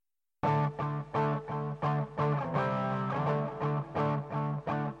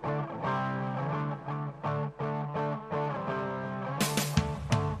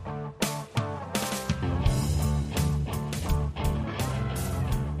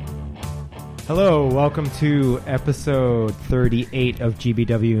Hello, welcome to episode 38 of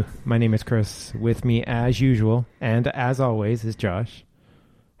GBW. My name is Chris. With me, as usual, and as always, is Josh.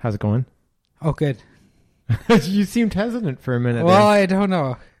 How's it going? Oh, good. You seemed hesitant for a minute Well, there. I don't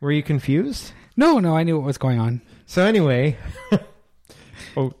know. Were you confused? No, I knew what was going on. So anyway,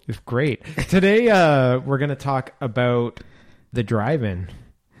 oh, great. Today, we're going to talk about the drive-in.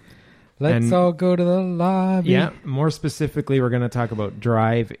 Let's all go to the lobby. Yeah, more specifically, we're going to talk about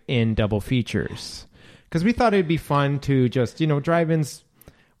drive-in double features. Because we thought it'd be fun to just, drive-ins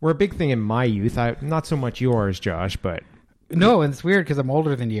were a big thing in my youth. Not so much yours, Josh, but... No, and it's weird because I'm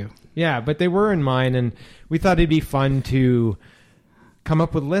older than you. Yeah, but they were in mine, and we thought it'd be fun to come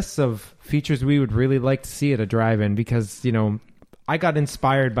up with lists of features we would really like to see at a drive-in because, I got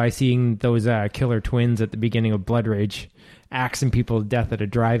inspired by seeing those killer twins at the beginning of Blood Rage axing people to death at a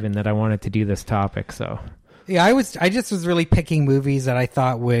drive-in that I wanted to do this topic, so... Yeah, I just was really picking movies that I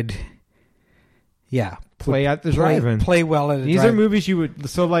thought would... Yeah. Play at the drive-in. Play well at a These drive-in. are movies you would...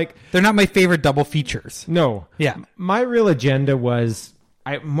 So, like... They're not my favorite double features. No. Yeah. My real agenda was...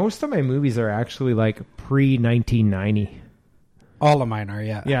 most of my movies are actually, like, pre-1990. All of mine are,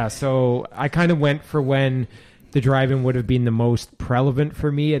 yeah. Yeah, so I kind of went for when the drive-in would have been the most relevant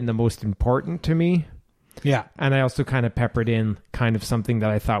for me and the most important to me. Yeah. And I also kind of peppered in kind of something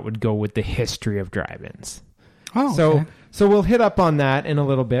that I thought would go with the history of drive-ins. Oh, So, okay. so we'll hit up on that in a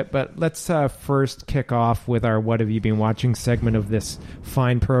little bit, but let's first kick off with our What Have You Been Watching segment of this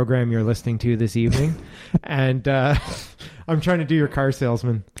fine program you're listening to this evening. And I'm trying to do your car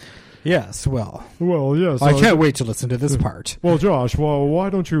salesman. Yes, well. Well, yes. I can't wait to listen to this part. Well, Josh,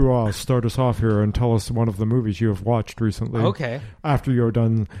 why don't you start us off here and tell us one of the movies you have watched recently? Okay. After you're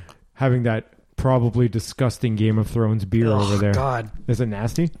done having that probably disgusting Game of Thrones beer over there. God. Is it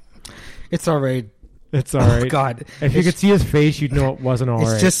nasty? It's all right. It's all right. Oh, God. If you could see his face, you'd know it wasn't all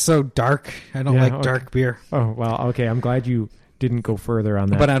right. It's just so dark. I don't like dark beer. Oh, well, okay. I'm glad you didn't go further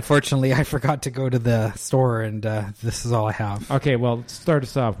on that. But unfortunately, I forgot to go to the store, and this is all I have. Okay, well, start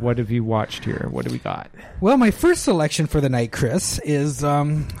us off. What have you watched here? What do we got? Well, my first selection for the night, Chris, is a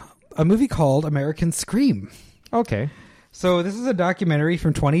movie called American Scream. Okay. So this is a documentary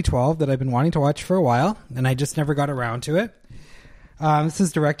from 2012 that I've been wanting to watch for a while, and I just never got around to it. This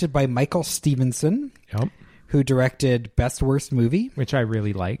is directed by Michael Stevenson, who directed Best Worst Movie. Which I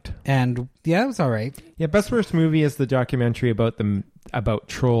really liked. And, yeah, it was all right. Yeah, Best Worst Movie is the documentary about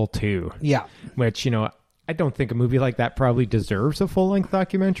Troll 2. Yeah. Which, I don't think a movie like that probably deserves a full-length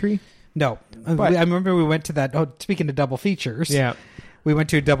documentary. No. But, I remember we went to that, speaking of double features. Yeah. We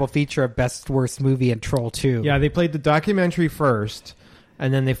went to a double feature of Best Worst Movie and Troll 2. Yeah, they played the documentary first,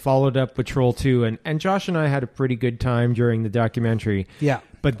 and then they followed up with Troll 2. And Josh and I had a pretty good time during the documentary. Yeah.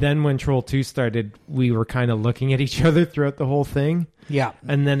 But then when Troll 2 started, we were kind of looking at each other throughout the whole thing. Yeah.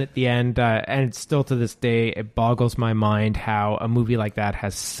 And then at the end, and it's still to this day, it boggles my mind how a movie like that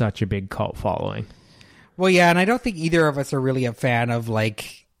has such a big cult following. Well, yeah, and I don't think either of us are really a fan of,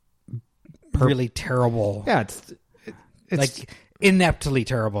 like, really terrible... Yeah, it's like, ineptly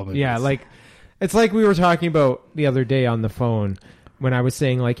terrible movies. Yeah, like, it's like we were talking about the other day on the phone when I was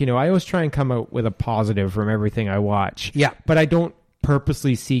saying, like, I always try and come out with a positive from everything I watch. Yeah. But I don't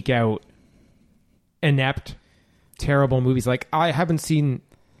purposely seek out inept, terrible movies. Like, I haven't seen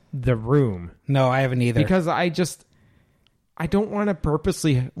The Room. No, I haven't either. Because I don't want to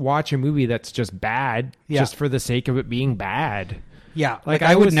purposely watch a movie that's just bad just for the sake of it being bad. Yeah, like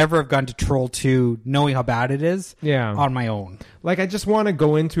I would never have gone to Troll 2 knowing how bad it is on my own. Like, I just want to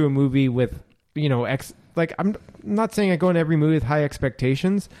go into a movie with, like, I'm not saying I go in every movie with high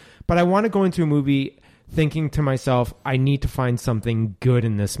expectations, but I want to go into a movie thinking to myself, I need to find something good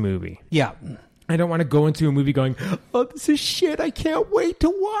in this movie. Yeah. I don't want to go into a movie going, oh, this is shit, I can't wait to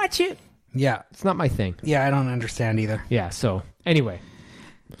watch it. Yeah. It's not my thing. Yeah, I don't understand either. Yeah, so, anyway,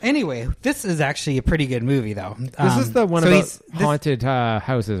 this is actually a pretty good movie, though. This is the one about haunted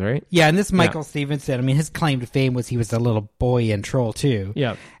houses, right? Yeah, and this Michael Stevenson, I mean, his claim to fame was he was a little boy in Troll 2.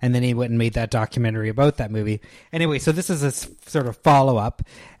 Yeah. And then he went and made that documentary about that movie. Anyway, so this is a sort of follow-up.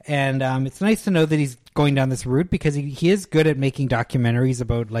 And it's nice to know that he's going down this route because he is good at making documentaries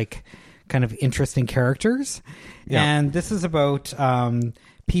about, like, kind of interesting characters. Yeah. And this is about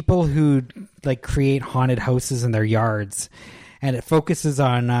people who, like, create haunted houses in their yards. And it focuses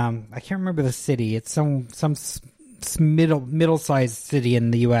on, I can't remember the city. It's some middle-sized city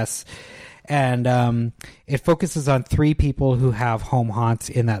in the U.S. And it focuses on 3 people who have home haunts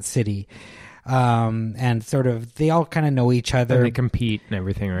in that city. And sort of, they all kind of know each other. And they compete and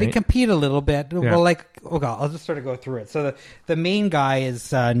everything, right? They compete a little bit. Yeah. Well, like, okay, I'll just sort of go through it. So the main guy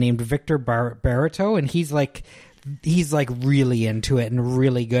is named Victor Barreto, and he's like he's like really into it and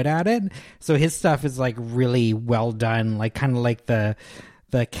really good at it. So his stuff is like really well done, like kind of like the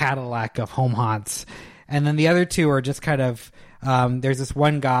Cadillac of home haunts. And then the other two are just kind of there's this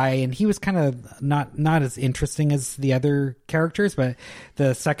one guy, and he was kind of not as interesting as the other characters, but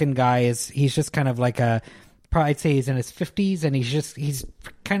the second guy he's just kind of like I'd say he's in his 50s, and he's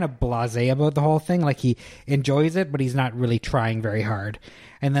kind of blasé about the whole thing. Like he enjoys it, but he's not really trying very hard.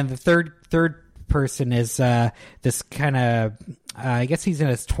 And then the third person is this kind of I guess he's in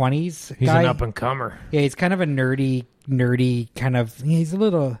his 20s. He's guy. an up and comer. Yeah, he's kind of a nerdy kind of. He's a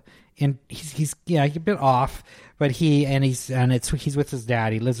little. And he's a bit off, but he's with his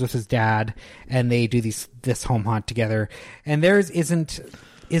dad. He lives with his dad, and they do this home haunt together. And theirs isn't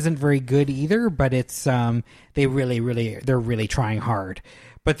very good either, but it's they're really trying hard.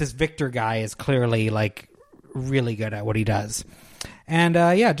 But this Victor guy is clearly like really good at what he does, and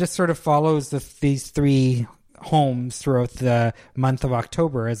just sort of follows these three homes throughout the month of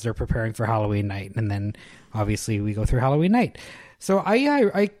October as they're preparing for Halloween night, and then obviously we go through Halloween night. So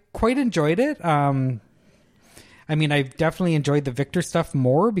I quite enjoyed it. I mean, I definitely enjoyed the Victor stuff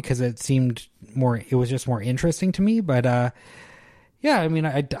more because it was just more interesting to me. But I mean,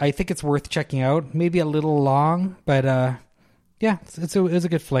 I think it's worth checking out. Maybe a little long, but it was a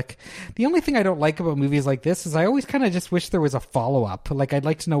good flick. The only thing I don't like about movies like this is I always kind of just wish there was a follow-up. Like, I'd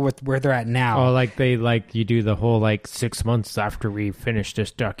like to know where they're at now. Oh, like you do the whole 6 months after we finished this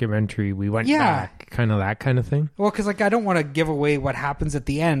documentary, we went back, kind of that kind of thing. Well, because I don't want to give away what happens at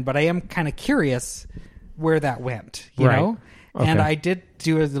the end, but I am kind of curious where that went, you know? Okay. And I did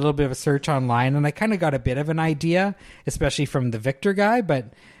do a little bit of a search online, and I kind of got a bit of an idea, especially from the Victor guy,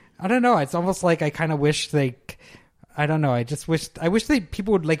 but I don't know. It's almost like I kind of wish I don't know. I wish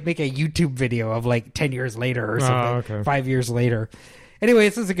people would make a YouTube video of 10 years later or something, okay. 5 years later. Anyway,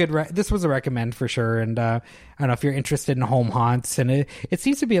 this is this was a recommend for sure. And I don't know if you're interested in home haunts, and it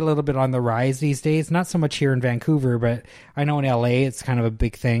seems to be a little bit on the rise these days. Not so much here in Vancouver, but I know in LA it's kind of a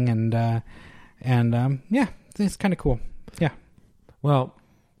big thing. And it's kind of cool. Yeah. Well,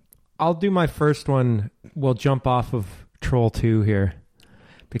 I'll do my first one. We'll jump off of Troll 2 here.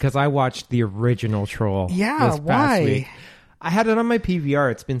 Because I watched the original Troll. Yeah, this past why? Week. I had it on my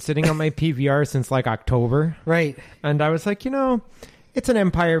PVR. It's been sitting on my PVR since October. Right. And I was like, it's an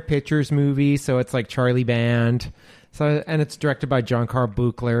Empire Pictures movie, so it's like Charlie Band. And it's directed by John Carl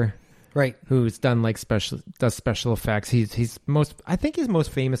Buechler. Right. Who's done special effects. He's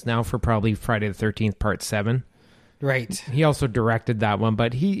most famous now for probably Friday the 13th Part 7. Right. He also directed that one,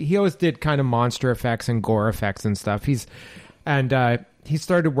 but he always did kind of monster effects and gore effects and stuff. He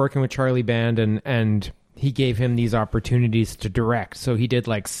started working with Charlie Band, and he gave him these opportunities to direct. So he did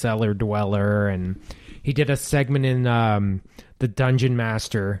Cellar Dweller, and he did a segment in The Dungeon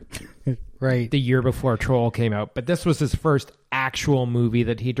Master right, the year before Troll came out. But this was his first actual movie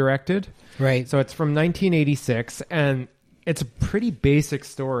that he directed. Right. So it's from 1986, and it's a pretty basic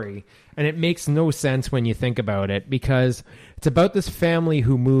story, and it makes no sense when you think about it, because it's about this family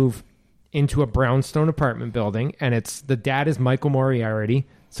who move into a brownstone apartment building, and the dad is Michael Moriarty,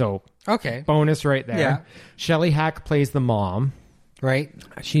 so okay, bonus right there. Yeah. Shelley Hack plays the mom. Right.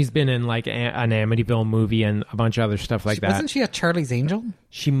 She's been in an Amityville movie and a bunch of other stuff like that. Wasn't she a Charlie's Angel?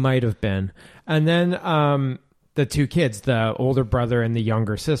 She might have been. And then the two kids, the older brother and the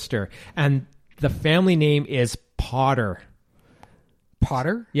younger sister, and the family name is Potter.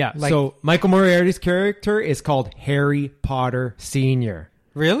 Potter? Yeah. So Michael Moriarty's character is called Harry Potter Sr.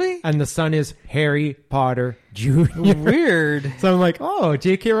 Really? And the son is Harry Potter Jr. Weird. So I'm like, oh,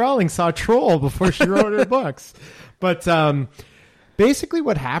 J.K. Rowling saw Troll before she wrote her books. But basically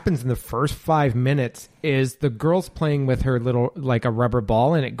what happens in the first 5 minutes is the girl's playing with her little, a rubber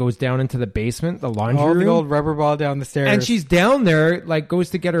ball, and it goes down into the basement, the laundry room. The old rubber ball down the stairs. And she's down there, goes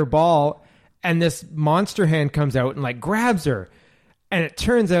to get her ball, and this monster hand comes out and, grabs her. And it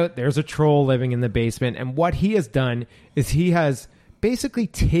turns out there's a troll living in the basement, and what he has done is he has basically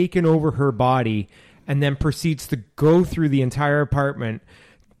taken over her body and then proceeds to go through the entire apartment,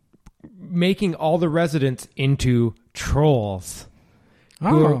 making all the residents into trolls.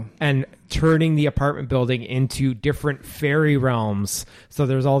 And turning the apartment building into different fairy realms. So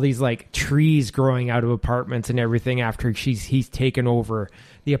there's all these trees growing out of apartments and everything after he's taken over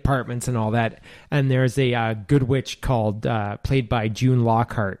the apartments and all that. And there's a good witch played by June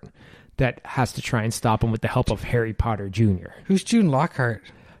Lockhart, that has to try and stop him with the help of Harry Potter Jr. Who's June Lockhart?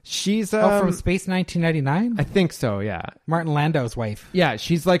 She's from Space 1999? I think so, yeah. Martin Landau's wife. Yeah,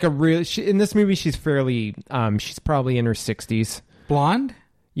 she's in this movie she's fairly she's probably in her 60s. Blonde?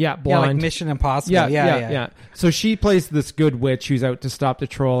 Yeah, blonde. Yeah, Mission Impossible. Yeah. So she plays this good witch who's out to stop the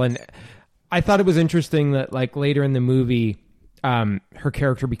troll, and I thought it was interesting that like later in the movie, her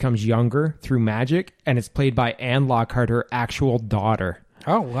character becomes younger through magic, and it's played by Anne Lockhart, her actual daughter.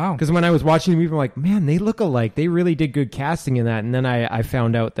 Oh, wow. Because when I was watching the movie, I'm like, man, they look alike. They really did good casting in that. And then I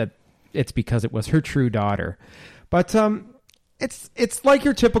found out that it's because it was her true daughter. But it's like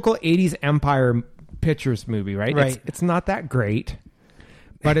your typical 80s Empire Pictures movie, right? Right. It's not that great,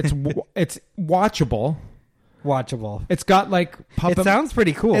 but it's watchable. Watchable. It's got like puppet. It sounds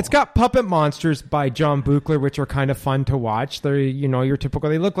pretty cool. It's got puppet monsters by John Buchler, which are kind of fun to watch. They're, you know, your typical.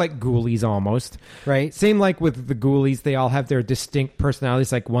 They look like ghoulies almost. Right. Same like with the ghoulies. They all have their distinct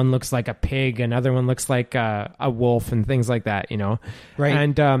personalities. Like one looks like a pig, another one looks like a wolf, and things like that. You know. Right.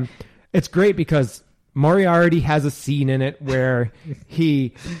 And it's great because Moriarty has a scene in it where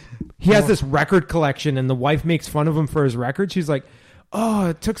he has this record collection, and the wife makes fun of him for his record. She's like, oh,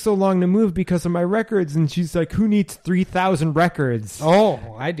 it took so long to move because of my records. And she's like, who needs 3,000 records? Oh,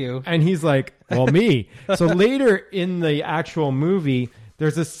 I do. And he's like, well, me. So later in the actual movie,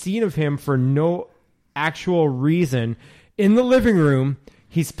 there's a scene of him for no actual reason. In the living room,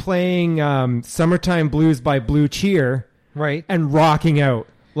 he's playing Summertime Blues by Blue Cheer. Right. And rocking out.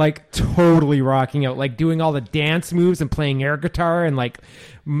 Like, totally rocking out. Like, doing all the dance moves and playing air guitar and, like,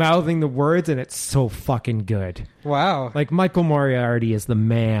 mouthing the words. And it's so fucking good. Wow. Like, Michael Moriarty is the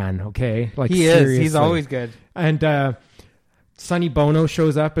man, okay? Like, he seriously. is. He's always good. And Sonny Bono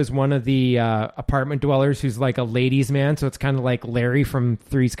shows up as one of the apartment dwellers who's, like, a ladies' man. So it's kind of like Larry from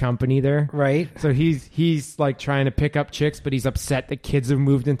Three's Company there. Right. So he's like, trying to pick up chicks, but he's upset that kids have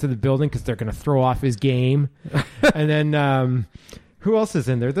moved into the building because they're going to throw off his game. And then... who else is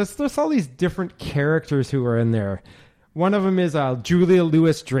in there? There's all these different characters who are in there. One of them is Julia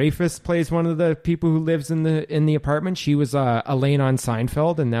Louis-Dreyfus plays one of the people who lives in the apartment. She was Elaine on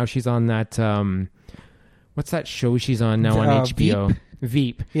Seinfeld, and now she's on that what's that show she's on now on HBO?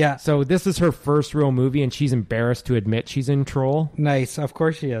 Veep. Yeah. So this is her first real movie, and she's embarrassed to admit she's in Troll. Nice. Of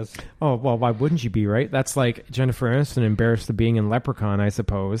course she is. Oh, well, why wouldn't you be, right? That's like Jennifer Aniston embarrassed to being in Leprechaun, I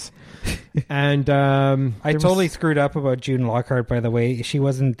suppose. And I totally screwed up about June Lockhart, by the way. She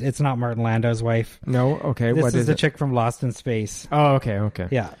wasn't... It's not Martin Landau's wife. No? Okay. This What is the it? chick from Lost in Space. Oh, okay.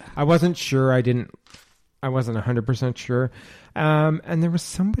 Yeah. I wasn't sure. I wasn't 100% sure. And there was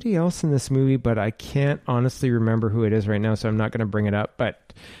somebody else in this movie, but I can't honestly remember who it is right now, so I'm not going to bring it up.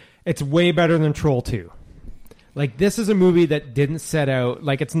 But it's way better than Troll 2. Like, this is a movie that didn't set out...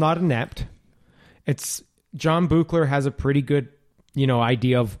 Like, it's not inept. It's... John Buchler has a pretty good,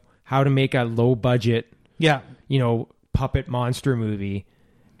 idea of how to make a low-budget, puppet monster movie.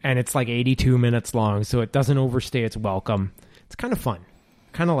 And it's like 82 minutes long, so it doesn't overstay its welcome. It's kind of fun.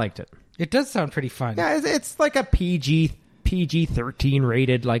 Kind of liked it. It does sound pretty fun. Yeah, it's like a PG-13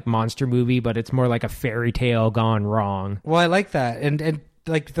 rated like monster movie, but it's more like a fairy tale gone wrong. Well, I like that, and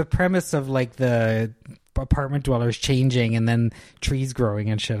like the premise of like the apartment dwellers changing and then trees growing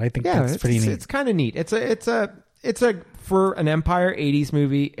and shit. I think that's pretty neat. It's kind of neat. It's a for an Empire 80s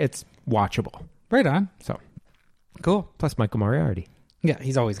movie. It's watchable. Right on. So cool. Plus Michael Moriarty. Yeah,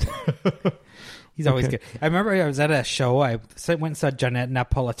 he's always good. He's always good. I remember I was at a show. I went and saw Jeanette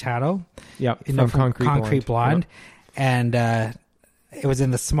Napolitano. Yep, from Concrete Blonde. Yep. And it was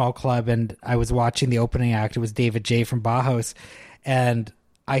in the small club, and I was watching the opening act. It was David J. from Bauhaus. And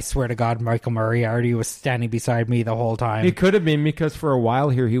I swear to God, Michael Moriarty was standing beside me the whole time. He could have been, because for a while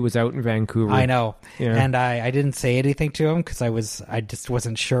here, he was out in Vancouver. I know. Yeah. And I didn't say anything to him because I just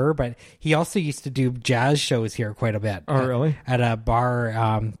wasn't sure. But he also used to do jazz shows here quite a bit. Oh, really? At a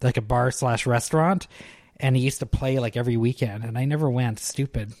bar, like a bar/restaurant. And he used to play like every weekend. And I never went.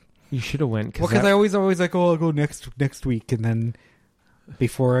 Stupid. You should have went. Because I always like, I'll go next week. And then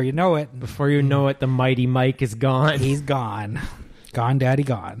before you know it, the mighty Mike is gone. He's gone. Gone, daddy,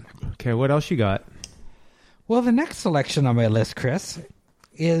 gone. Okay, what else you got? Well, the next selection on my list, Chris,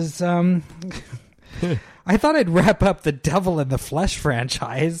 is I thought I'd wrap up the Devil in the Flesh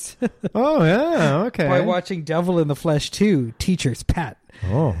franchise. Oh, yeah, okay. By watching Devil in the Flesh 2, Teacher's Pet.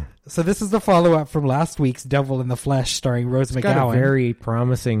 Oh. So this is the follow-up from last week's Devil in the Flesh starring Rose McGowan. It's got a very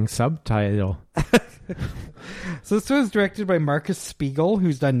promising subtitle. So this was directed by Marcus Spiegel,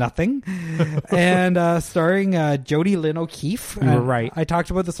 who's done nothing, and starring Jodie Lynn O'Keefe. You were right. I talked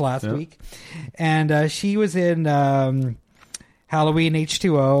about this last week. And she was in Halloween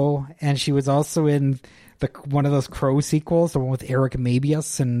H2O, and she was also in one of those Crow sequels, the one with Eric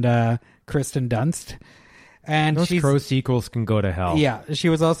Mabius and Kristen Dunst. And those Crow sequels can go to hell. Yeah, she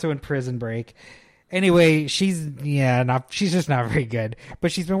was also in Prison Break. Anyway, she's just not very good,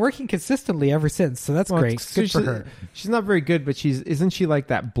 but she's been working consistently ever since, so that's great. Good for her. She's not very good, but isn't she like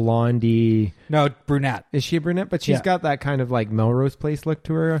that blondie? No, brunette. Is she a brunette? But she's got that kind of like Melrose Place look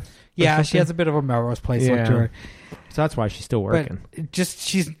to her. Yeah, she has a bit of a Melrose Place look to her. So that's why she's still working. But just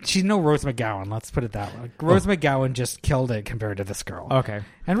she's no Rose McGowan. Let's put it that way. Rose McGowan just killed it compared to this girl. Okay.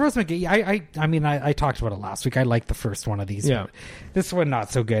 And Rose McGowan, I mean, I talked about it last week. I liked the first one of these. Yeah. This one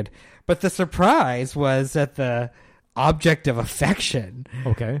not so good. But the surprise was that the object of affection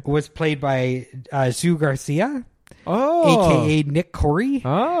was played by Zhu Garcia. A.K.A. Nick Corey.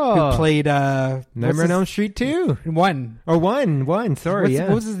 Who played... Nightmare on Elm Street 2. One. Sorry, What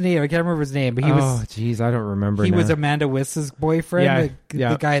was his name? I can't remember his name. But he was... Oh, jeez, I don't remember He now. was Amanda Wiss's boyfriend.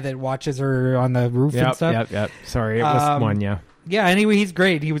 The guy that watches her on the roof and stuff. Yep. Sorry, it was one, yeah. Yeah, anyway, he's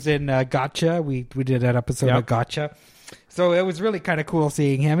great. He was in Gotcha. We did that episode of Gotcha. So it was really kind of cool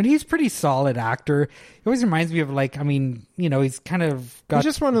seeing him. And he's a pretty solid actor. He always reminds me of, like, I mean, you know, he's kind of got... He's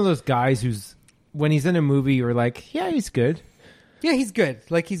just one of those guys who's... When he's in a movie, you're like, yeah, he's good. Yeah, he's good.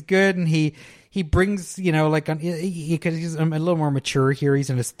 Like, he's good, and he brings, you know, like, he's a little more mature here. He's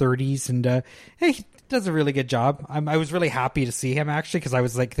in his 30s, and he does a really good job. I was really happy to see him, actually, because I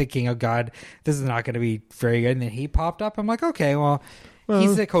was, like, thinking, oh, God, this is not going to be very good. And then he popped up. I'm like, okay, well,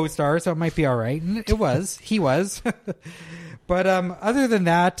 he's a co-star, so it might be all right. And it was. He was. But other than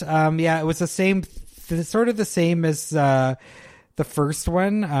that, it was the same, sort of the same as the first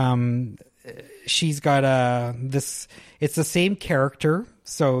one. She's got it's the same character,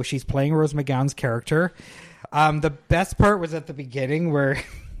 so she's playing Rose McGowan's character. The best part was at the beginning where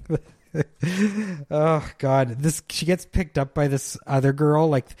oh God, she gets picked up by this other girl,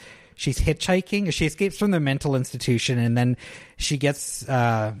 like she's hitchhiking. She escapes from the mental institution, and then she gets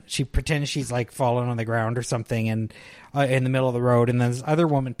she pretends she's like fallen on the ground or something, and in the middle of the road, and then this other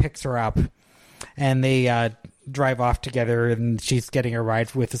woman picks her up, and they drive off together, and she's getting a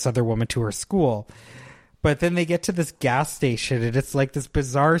ride with this other woman to her school. But then they get to this gas station, and it's like this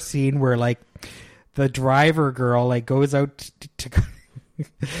bizarre scene where like the driver girl like goes out to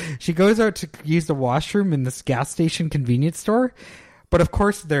she goes out to use the washroom in this gas station convenience store, but of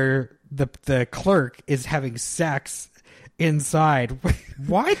course the clerk is having sex inside.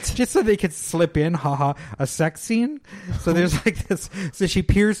 What? Just so they could slip in, a sex scene. So there's like this, so she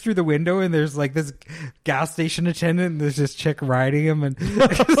peers through the window, and there's like this gas station attendant, and there's this chick riding him, and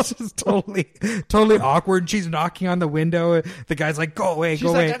it's just totally awkward. She's knocking on the window. The guy's like, go away, She's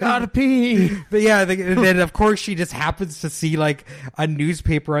go like, away. I gotta pee. But yeah, and then of course she just happens to see like a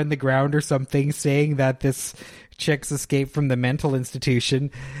newspaper on the ground or something saying that this chick's escaped from the mental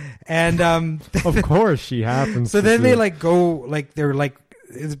institution. And of course she happens. So then they like go, like they're like,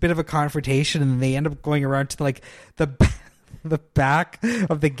 it's a bit of a confrontation, and they end up going around to like the back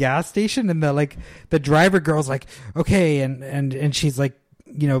of the gas station, and the driver girl's like, okay, and she's like,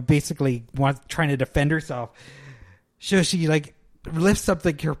 you know, basically trying to defend herself. So she like lifts up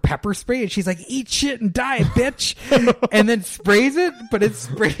like her pepper spray, and she's like, eat shit and die, bitch. And then sprays it, but it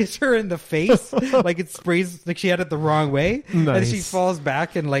sprays her in the face. Like it sprays, like she had it the wrong way. Nice. And she falls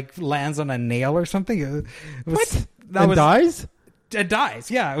back and like lands on a nail or something. What? Dies? It dies.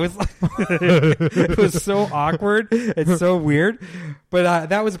 Yeah, it was. It was so awkward. It's so weird, but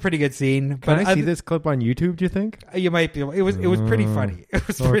that was a pretty good scene. Can I see this clip on YouTube? Do you think you might be? It was pretty funny. It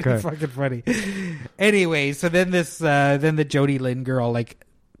was pretty fucking funny. Anyway, so then the Jodie Lynn girl like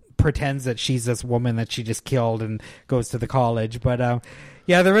pretends that she's this woman that she just killed and goes to the college. But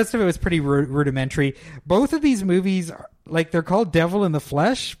yeah, the rest of it was pretty rudimentary. Both of these movies, like they're called Devil in the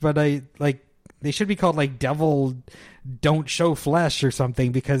Flesh, but they should be called like Devil Don't Show Flesh or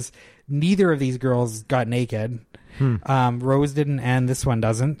something, because neither of these girls got naked. Rose didn't, and this one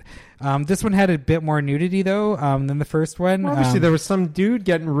doesn't. This one had a bit more nudity though than the first one. Well, obviously, there was some dude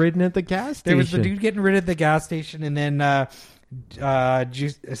getting ridden at the gas station. There was the dude getting rid of the gas station, and then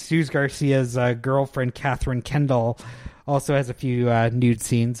Jesus Garcia's girlfriend Catherine Kendall also has a few nude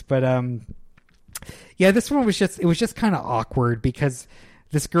scenes. But yeah, this one was just kind of awkward because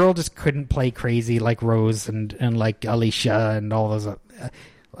this girl just couldn't play crazy like Rose and like Alicia and all those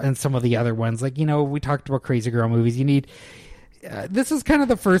and some of the other ones. Like, you know, we talked about crazy girl movies. You need this is kind of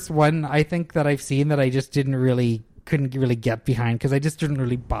the first one I think that I've seen that I just couldn't really get behind because I just didn't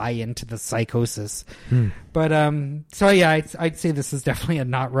really buy into the psychosis. But so yeah, I'd say this is definitely a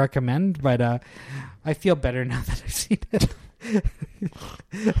not recommend. But I feel better now that I've seen it.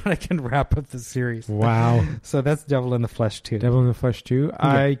 I can wrap up the series. Wow. So that's Devil in the Flesh 2. Devil in the Flesh 2. Yeah.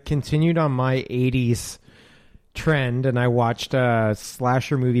 I continued on my 80s trend, and I watched a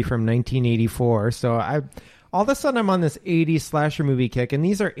slasher movie from 1984. So all of a sudden I'm on this 80s slasher movie kick, and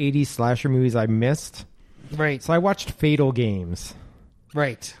these are 80s slasher movies I missed. Right. So I watched Fatal Games.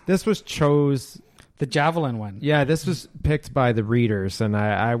 Right. This was the Javelin one. Yeah, this was picked by the readers, and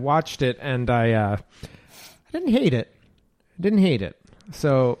I watched it, and I didn't hate it.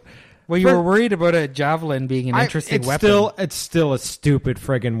 So, Well, you were worried about a javelin being an interesting weapon. It's still a stupid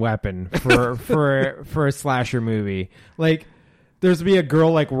friggin' weapon for a slasher movie. Like, there's be a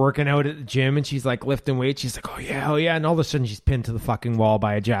girl like working out at the gym and she's like lifting weights. She's like, oh yeah, and all of a sudden she's pinned to the fucking wall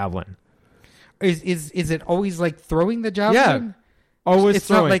by a javelin. Is it always like throwing the javelin? Yeah. Always it's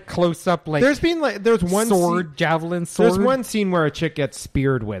throwing. Not like close up like there's one sword, javelin sword. There's one scene where a chick gets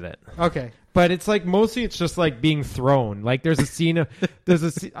speared with it. Okay. But it's like mostly it's just like being thrown. Like there's a scene of there's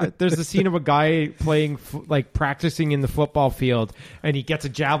a scene of a guy playing like practicing in the football field, and he gets a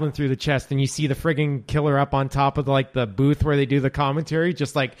javelin through the chest, and you see the friggin' killer up on top of the booth where they do the commentary,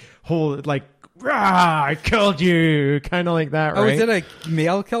 just like hold like rah, I killed you, kind of like that. Oh, right? Is it a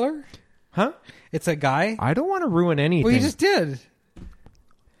male killer? Huh? It's a guy. I don't want to ruin anything. Well, you just did.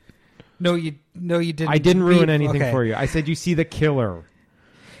 No, you didn't. I didn't ruin anything for you. I said you see the killer.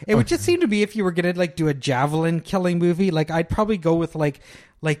 It would just seem to me if you were gonna like do a javelin killing movie, like I'd probably go with like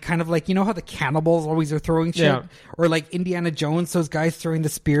kind of like, you know how the cannibals always are throwing shit, Yeah. or like Indiana Jones, those guys throwing the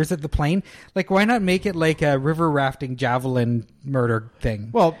spears at the plane. Like, why not make it like a river rafting javelin murder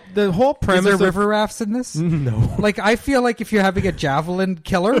thing? Well, the whole premise Is there of river rafts in this? No. Like, I feel like if you're having a javelin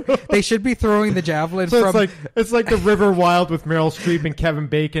killer, they should be throwing the javelin So from. it's like the River Wild with Meryl Streep and Kevin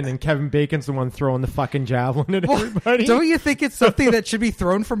Bacon, and Kevin Bacon's the one throwing the fucking javelin at everybody. Don't you think it's something that should be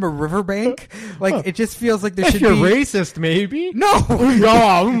thrown from a riverbank? Like, it just feels like there If should you're be. rayist, maybe.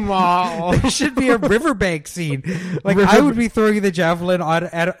 No, there should be a riverbank scene. Like, I would be throwing the javelin on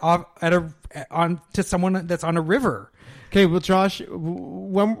to someone that's on a river. Okay, well, Josh,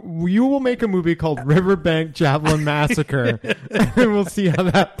 when you will make a movie called Riverbank Javelin Massacre, and we'll see how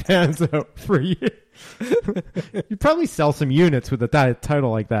that pans out for you. You probably sell some units with a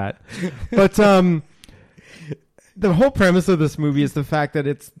title like that. But the whole premise of this movie is the fact that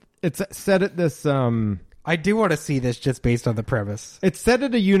it's set at this. I do want to see this just based on the premise. It's set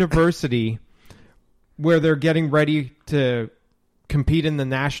at a university where they're getting ready to compete in the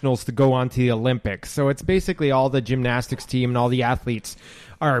nationals to go on to the Olympics. So it's basically all the gymnastics team and all the athletes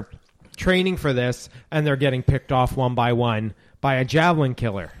are training for this, and they're getting picked off one by one by a javelin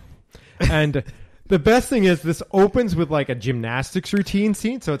killer. And the best thing is this opens with like a gymnastics routine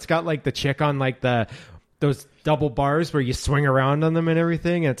scene. So it's got like the chick on like those double bars where you swing around on them and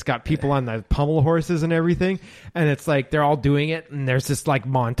everything, and it's got people on the pommel horses and everything, and it's like they're all doing it, and there's this like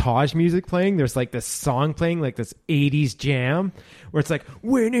montage music playing. There's like this song playing, like this 80s jam where it's like,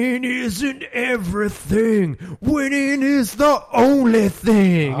 winning isn't everything, winning is the only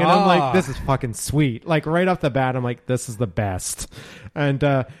thing. And I'm like, this is fucking sweet. Like right off the bat, I'm like, this is the best. And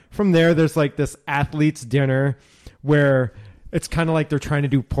from there's like this athletes dinner where it's kind of like they're trying to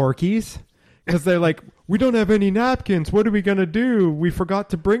do Porky's, because they're like, we don't have any napkins. What are we going to do? We forgot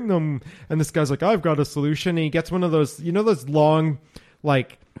to bring them. And this guy's like, I've got a solution. And he gets one of those, you know, those long,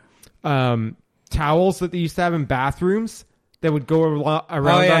 like, towels that they used to have in bathrooms that would go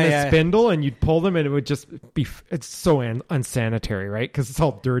around on a spindle, and you'd pull them and it would just be, it's so unsanitary, right? Because it's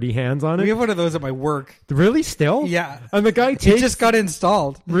all dirty hands on it. We have one of those at my work. Really? Still? Yeah. And the guy It takes... just got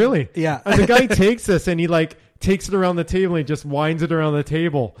installed. Really? Yeah. And the guy takes this and he like takes it around the table and he just winds it around the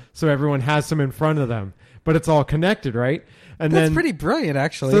table so everyone has some in front of them. But it's all connected, right? And That's then pretty brilliant,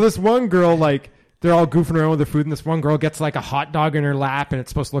 actually. so this one girl, like, they're all goofing around with their food, and this one girl gets like a hot dog in her lap, and it's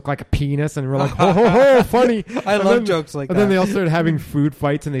supposed to look like a penis, and we're like, ho ho ho, funny. I love jokes like that. And then they all start having food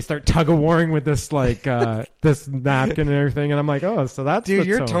fights, and they start tug of warring with this like this napkin and everything, and I'm like, oh, so that's Dude, the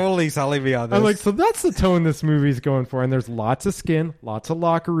you're tone. totally selling me on this. I'm like, so that's the tone this movie's going for, and there's lots of skin, lots of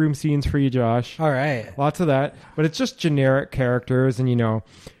locker room scenes for you, Josh. all right. Lots of that, but it's just generic characters, and you know,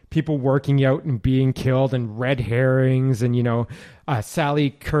 people working out and being killed, and red herrings, and you know,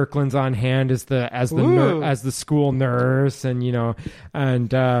 Sally Kirkland's on hand as the school nurse, and you know,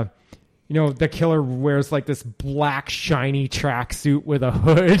 and you know, the killer wears like this black shiny tracksuit with a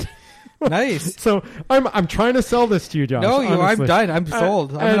hood. Nice. So I'm trying to sell this to you, Josh. No, I'm honestly. done. I'm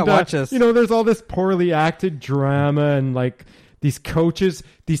sold. I'm gonna watch this. You know, there's all this poorly acted drama and like these coaches,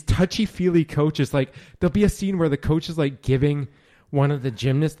 these touchy-feely coaches. Like there'll be a scene where the coach is like giving one of the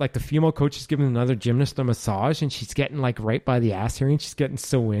gymnasts, like the female coach is giving another gymnast a massage, and she's getting like right by the ass area, and she's getting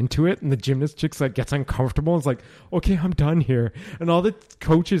so into it, and the gymnast chick's like gets uncomfortable and is like, okay, I'm done here. And all the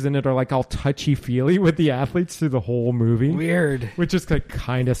coaches in it are like all touchy-feely with the athletes through the whole movie. Weird. Which is like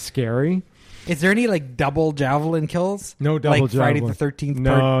kind of scary. Is there any like double javelin kills? No double like javelin. Friday the 13th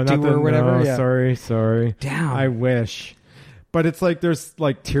No, part 2 or whatever? No, Yeah. sorry. Damn. I wish. But it's like there's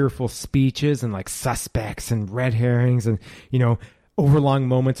like tearful speeches and like suspects and red herrings, and you know, overlong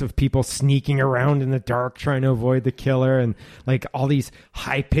moments of people sneaking around in the dark trying to avoid the killer, and like all these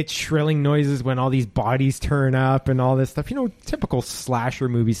high-pitched shrilling noises when all these bodies turn up and all this stuff. Typical slasher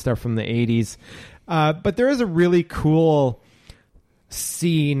movie stuff from the 80s. But there is a really cool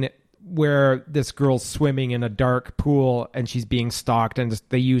scene where this girl's swimming in a dark pool and she's being stalked, and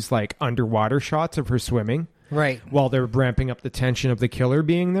they use like underwater shots of her swimming, right, while they're ramping up the tension of the killer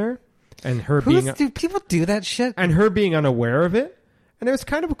being there, and her do people do that shit? And her being unaware of it. And it was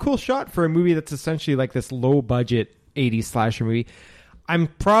kind of a cool shot for a movie that's essentially like this low budget 80s slasher movie. I'm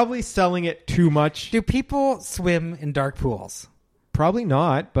probably selling it too much. Do people swim in dark pools? Probably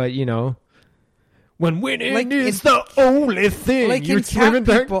not, but when winning is the only thing. Like you're in swimming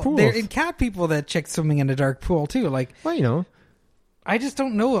Cat dark People, pools. in Cat People, that chick swimming in a dark pool too. Like, well, I just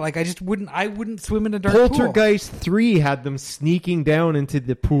don't know. Like, I wouldn't swim in a dark pool. Poltergeist 3 had them sneaking down into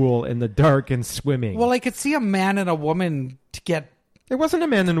the pool in the dark and swimming. Well, I could see a man and a woman to get. It wasn't a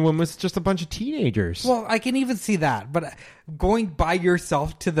man and a woman. It was just a bunch of teenagers. Well, I can even see that, but going by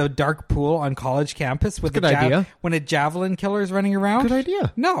yourself to the dark pool on college campus with idea. When a javelin killer is running around. Good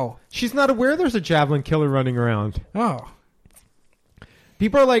idea. No, she's not aware there's a javelin killer running around. Oh,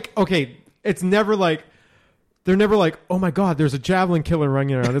 people are like, okay, it's never like, they're never like, oh my God, there's a javelin killer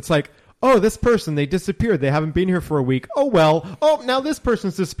running around. It's like, oh, this person, they disappeared. They haven't been here for a week. Oh, well. Oh, now this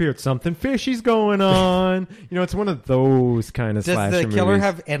person's disappeared. Something fishy's going on. It's one of those kind of slasher movies. Does the killer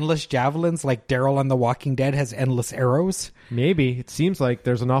have endless javelins like Daryl on The Walking Dead has endless arrows? Maybe. It seems like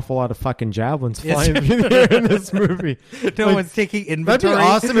there's an awful lot of fucking javelins flying through there in this movie. No one's taking inventory. That'd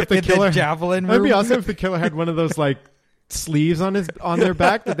be awesome if the killer... javelin that'd be room. awesome if the killer had one of those, like, sleeves on their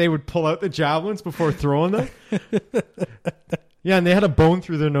back that they would pull out the javelins before throwing them. Yeah, and they had a bone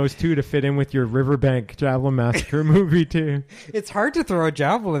through their nose, too, to fit in with your Riverbank Javelin Massacre movie, too. It's hard to throw a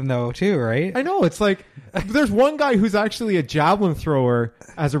javelin, though, too, right? I know. It's like, there's one guy who's actually a javelin thrower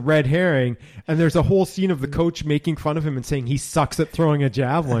as a red herring, and there's a whole scene of the coach making fun of him and saying he sucks at throwing a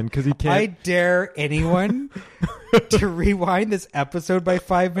javelin because he can't. I dare anyone to rewind this episode by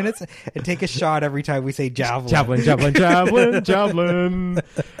 5 minutes and take a shot every time we say javelin. Javelin, javelin, javelin, javelin.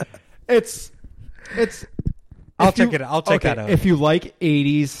 It's... I'll check it out. If you like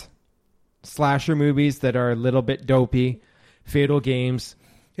 80s slasher movies that are a little bit dopey, Fatal Games.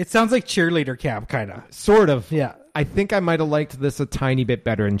 It sounds like Cheerleader Camp, kind of. Sort of. Yeah. I think I might have liked this a tiny bit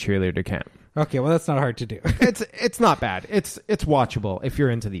better than Cheerleader Camp. Okay, well, that's not hard to do. It's not bad. It's watchable if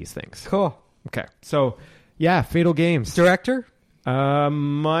you're into these things. Cool. Okay. So, yeah, Fatal Games. Director?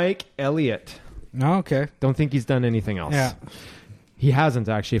 Mike Elliott. Oh, okay. Don't think he's done anything else. Yeah. He hasn't,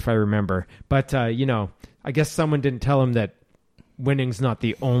 actually, if I remember. But, I guess someone didn't tell him that winning's not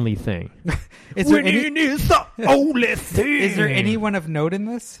the only thing. Winning is the only thing. Is there anyone of note in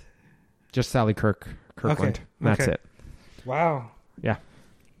this? Just Sally Kirkland. Okay. That's it. Wow. Yeah.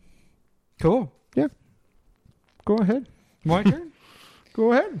 Cool. Yeah. Go ahead. My turn?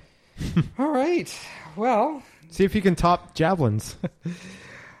 Go ahead. All right. Well. See if you can top javelins.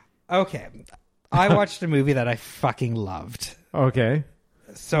 Okay. I watched a movie that I fucking loved. Okay.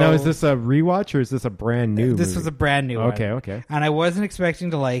 So now, is this a rewatch or is this a brand new This movie? was a brand new one. Okay. And I wasn't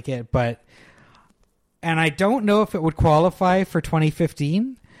expecting to like it, and I don't know if it would qualify for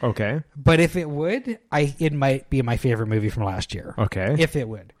 2015. Okay. But if it would, it might be my favorite movie from last year. Okay. If it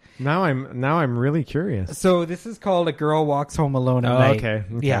would. Now I'm really curious. So this is called A Girl Walks Home Alone at Night. Okay.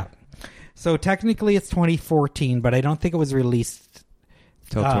 Yeah. So technically it's 2014, but I don't think it was released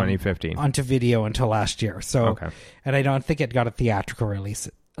Till 2015 onto video until last year. So, okay. And I don't think it got a theatrical release.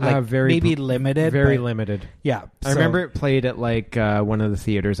 Very limited. Very limited. Yeah. I remember it played at one of the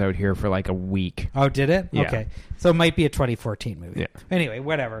theaters out here for like a week. Oh, did it? Yeah. Okay. So it might be a 2014 movie. Yeah. Anyway,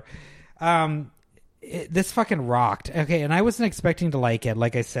 whatever. This fucking rocked. Okay, and I wasn't expecting to like it,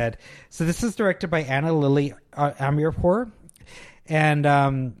 like I said. So this is directed by Anna Lily Amirpour,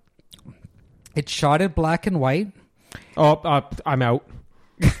 and it's shot in black and white. Oh, I'm out.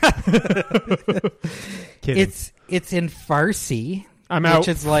 It's in Farsi. I'm out. Which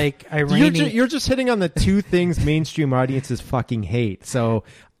is like Iranian. You're just hitting on the two things mainstream audiences fucking hate. So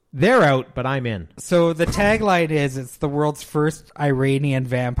they're out, but I'm in. So the tagline is, it's the world's first Iranian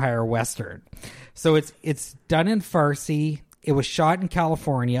vampire western. So it's done in Farsi. It was shot in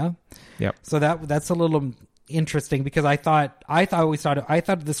California. Yep. So that's a little interesting because I thought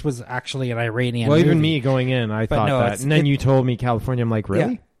this was actually an Iranian movie. Even me going in, I thought that. And then you told me California. I'm like,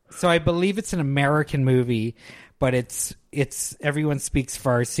 really? Yeah. So I believe it's an American movie, but it's everyone speaks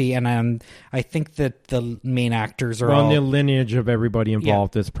Farsi, and I think that the main actors are all the lineage of everybody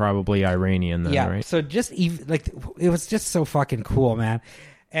involved is probably Iranian then, right? So just it was just so fucking cool, man.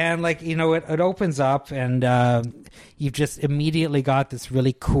 And like, you know, it opens up and you've just immediately got this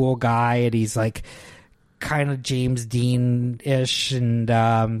really cool guy, and he's like kind of James Dean-ish and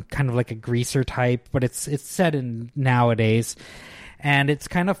kind of like a greaser type, but it's set in nowadays. And it's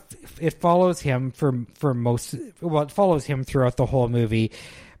kind of, it follows him it follows him throughout the whole movie.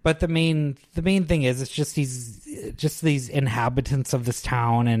 But the main thing is, it's just these inhabitants of this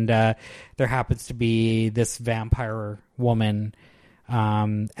town, and there happens to be this vampire woman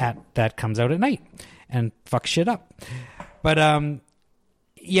that comes out at night and fucks shit up. But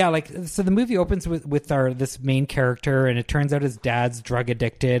yeah, like, so the movie opens with this main character, and it turns out his dad's drug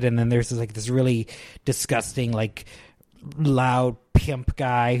addicted, and then there's this really disgusting, like, loud pimp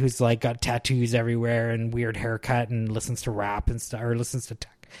guy who's like got tattoos everywhere and weird haircut and listens to rap and stuff, or listens to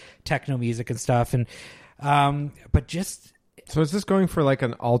techno music and stuff. And but just, so is this going for like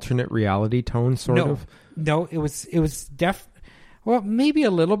an alternate reality tone sort of? No, it was well, maybe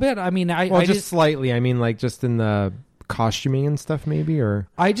a little bit. I mean, I just slightly. I mean, like, just in the costuming and stuff, maybe. Or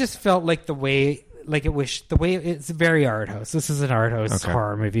I just felt like the way it's very art house. This is an art house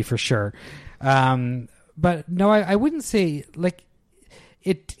horror movie for sure. But no, I wouldn't say, like,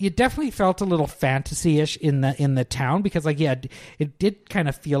 it definitely felt a little fantasy-ish in the town, because, like, yeah, it did kind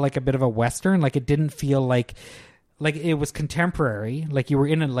of feel like a bit of a Western. Like, it didn't feel like it was contemporary, like you were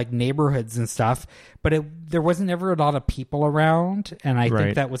in like neighborhoods and stuff, but there wasn't ever a lot of people around, and I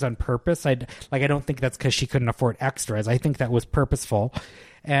think that was on purpose. I don't think that's because she couldn't afford extras. I think that was purposeful.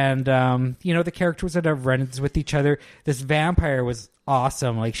 And you know, the characters that have run-ins with each other. This vampire was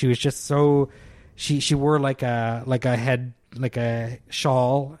awesome. Like, she was just so, she wore like a head, like a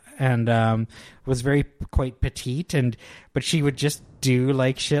shawl, and was quite petite, but she would just do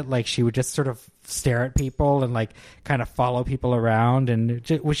like shit. Like, she would just sort of stare at people and like kind of follow people around, and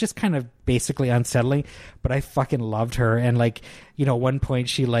it was just kind of basically unsettling, but I fucking loved her. And like, you know, one point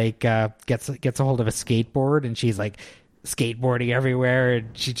she like gets a hold of a skateboard, and she's like skateboarding everywhere,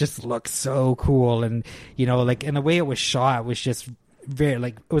 and she just looks so cool. And you know, like, and the way it was shot was just very,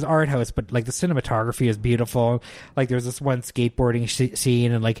 like, it was art house, but like the cinematography is beautiful. Like, there's this one skateboarding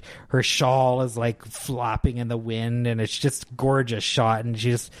scene, and like her shawl is like flopping in the wind, and it's just gorgeous shot, and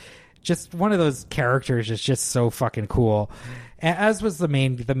she just one of those characters is just so fucking cool. As was the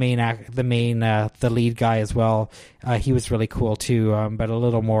lead guy as well. He was really cool too, but a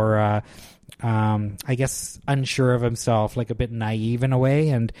little more, I guess, unsure of himself, like a bit naive in a way.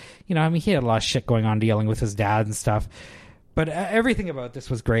 And you know, I mean, he had a lot of shit going on dealing with his dad and stuff. But everything about this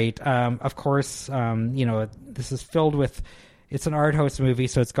was great. Of course, you know, this is filled with. It's an art house movie,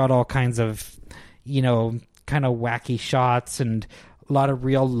 so it's got all kinds of, you know, kind of wacky shots and a lot of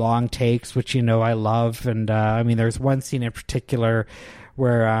real long takes, which, you know, I love. And I mean, there's one scene in particular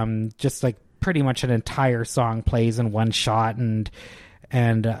where just like pretty much an entire song plays in one shot, and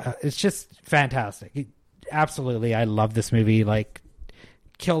it's just fantastic. Absolutely, I love this movie. Like,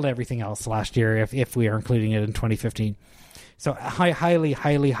 killed everything else last year if we are including it in 2015. So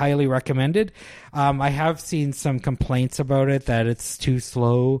highly recommended. I have seen some complaints about it, that it's too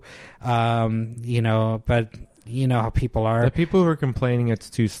slow, you know, but you know how people are. The people who are complaining it's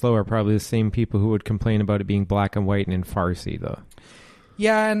too slow are probably the same people who would complain about it being black and white and in Farsi, though.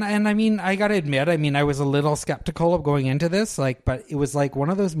 Yeah, and I mean, I gotta admit, I mean, I was a little skeptical of going into this, like, but it was like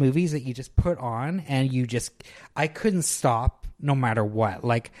one of those movies that you just put on and I couldn't stop no matter what.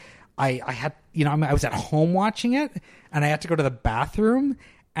 Like, I had, you know, I was at home watching it, and I had to go to the bathroom,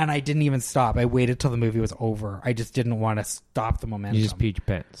 and I didn't even stop. I waited till the movie was over. I just didn't want to stop the momentum. You just peed your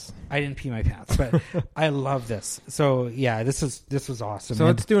pants. I didn't pee my pants, but I love this. So yeah, this was awesome. So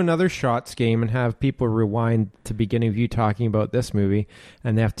let's do another shots game and have people rewind to the beginning of you talking about this movie,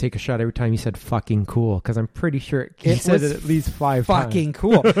 and they have to take a shot every time you said "fucking cool," because I'm pretty sure he said it at least 5 times. Fucking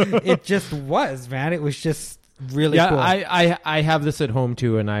cool. It just was, man. It was just really cool. I have this at home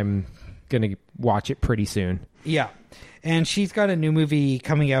too, and I'm gonna watch it pretty soon. Yeah. And she's got a new movie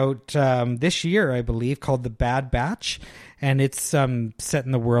coming out this year, I believe, called The Bad Batch. And it's set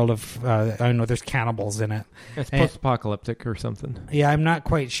in the world of, I don't know, there's cannibals in it. It's post-apocalyptic or something. Yeah, I'm not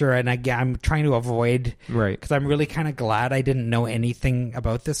quite sure. And I'm trying to avoid, right? Because I'm really kind of glad I didn't know anything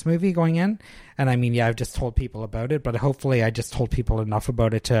about this movie going in. And I mean, yeah, I've just told people about it. But hopefully I just told people enough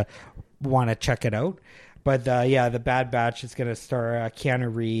about it to want to check it out. But yeah, The Bad Batch is going to star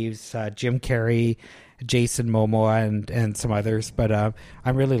Keanu Reeves, Jim Carrey, Jason Momoa, and some others. But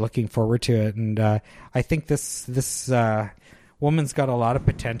I'm really looking forward to it. And I think this woman's got a lot of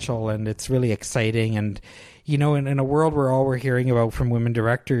potential, and it's really exciting. And, you know, in a world where all we're hearing about from women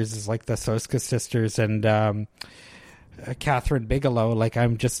directors is like the Soska sisters and Catherine Bigelow, like,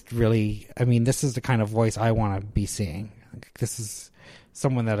 I'm just really, I mean, this is the kind of voice I want to be seeing. This is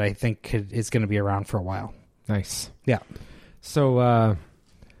someone that I think is going to be around for a while. Nice. Yeah. So I'm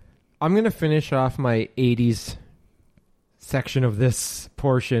going to finish off my 80s section of this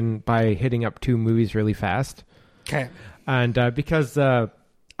portion by hitting up 2 movies really fast. Okay. And because I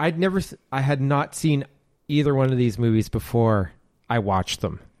had not seen either one of these movies before I watched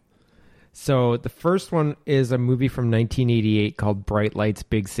them. So the first one is a movie from 1988 called Bright Lights,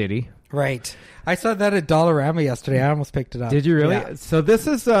 Big City. Right. I saw that at Dollarama yesterday. I almost picked it up. Did you really? Yeah. So this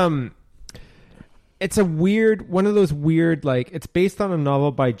is it's a weird one of those weird, like, it's based on a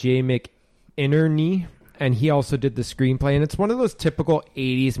novel by Jay McInerney, and he also did the screenplay, and it's one of those typical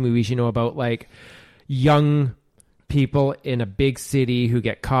 80s movies, you know, about like young people in a big city who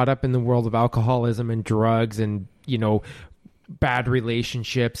get caught up in the world of alcoholism and drugs and, you know, bad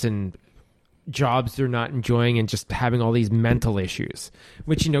relationships and jobs they're not enjoying and just having all these mental issues,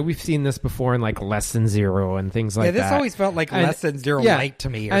 which, you know, we've seen this before in like Less Than Zero and things like that. Yeah, this always felt like Less Than Zero light to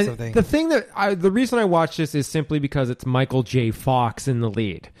me or something. The thing the reason I watched this is simply because it's Michael J. Fox in the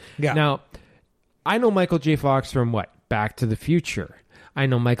lead. Yeah. Now, I know Michael J. Fox from what? Back to the Future. I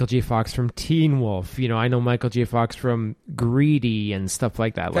know Michael J. Fox from Teen Wolf. You know, I know Michael J. Fox from Greedy and stuff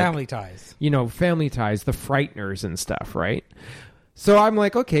like that. Family Ties. You know, Family Ties, The Frighteners and stuff, right? So I'm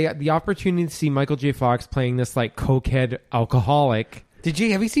like, okay, the opportunity to see Michael J. Fox playing this like cokehead alcoholic. Have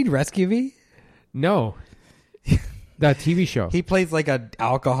you seen Rescue Me? No. That TV show. He plays like an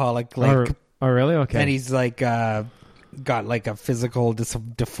alcoholic, like, oh really? Okay. and he's like got like a physical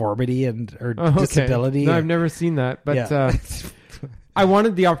deformity or okay. disability. No, I've never seen that, but Yeah. I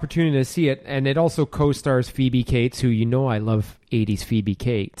wanted the opportunity to see it, and it also co-stars Phoebe Cates, who, you know, I love 80s Phoebe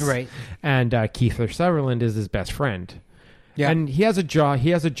Cates, Right. And Kiefer Sutherland is his best friend. Yeah. And he has a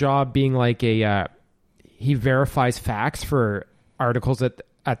job being like he verifies facts for articles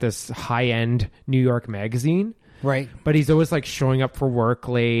at this high-end New York magazine. Right. But he's always like showing up for work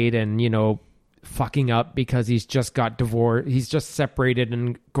late and, you know, fucking up because he's just got divorced. He's just separated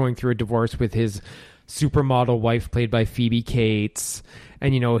and going through a divorce with his supermodel wife played by Phoebe Cates.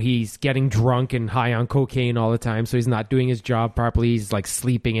 And, you know, he's getting drunk and high on cocaine all the time. So he's not doing his job properly. He's like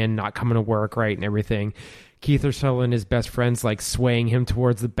sleeping in, not coming to work right and everything. Keith Sutherland, his best friend's like swaying him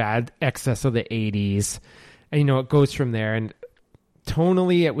towards the bad excess of the 80s. And, you know, it goes from there. And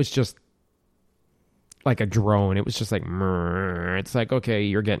tonally, it was just like a drone. It was just like, it's like, okay,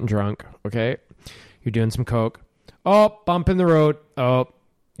 you're getting drunk. Okay. You're doing some coke. Oh, bump in the road. Oh,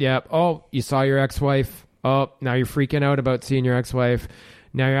 yeah. Oh, you saw your ex-wife. Oh, now you're freaking out about seeing your ex-wife.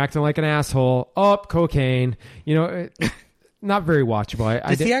 Now you're acting like an asshole. Oh, cocaine. You know, not very watchable.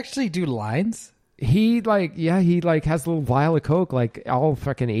 Does he actually do lines? He has a little vial of coke like all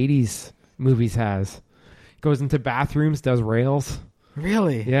fucking 80s movies has. Goes into bathrooms, does rails.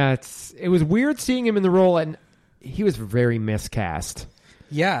 Really? Yeah, it was weird seeing him in the role, and he was very miscast.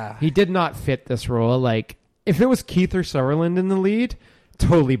 Yeah. He did not fit this role. Like, if it was Keith or Sutherland in the lead,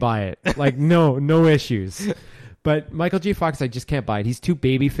 totally buy it. Like, no issues. But Michael J. Fox, I just can't buy it. He's too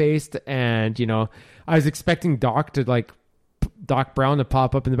baby-faced, and, you know, I was expecting Doc Brown to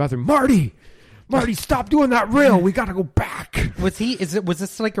pop up in the bathroom. Marty, stop doing that rail. We got to go back. Was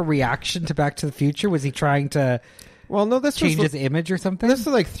this like a reaction to Back to the Future? Was he trying to change his image or something? This is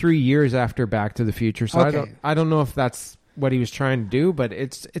like 3 years after Back to the Future, so Okay. I don't know if that's what he was trying to do, but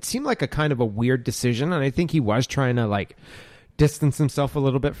it seemed like a kind of a weird decision, and I think he was trying to like distance himself a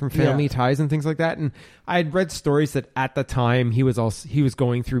little bit from Family Ties and things like that. And I had read stories that at the time he was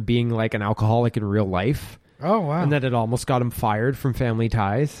going through being like an alcoholic in real life. Oh wow! And that it almost got him fired from Family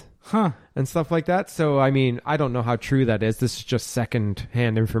Ties. Huh. And stuff like that. So, I mean, I don't know how true that is. This is just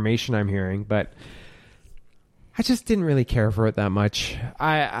second-hand information I'm hearing, but I just didn't really care for it that much.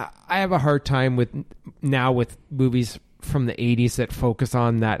 I have a hard time with movies from the 80s that focus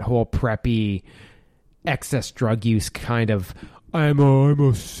on that whole preppy excess drug use kind of, I'm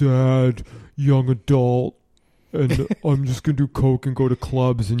a sad young adult and I'm just going to do coke and go to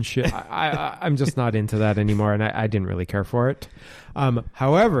clubs and shit. I'm just not into that anymore, and I didn't really care for it.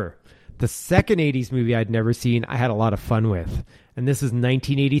 However, the second 80s movie I'd never seen, I had a lot of fun with, and this is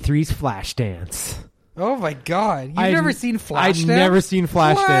 1983's Flashdance. Oh my God! You've never seen Flashdance? I'd never seen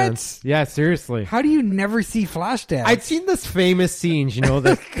Flashdance. What? Yeah, seriously. How do you never see Flashdance? I'd seen this famous scenes, you know,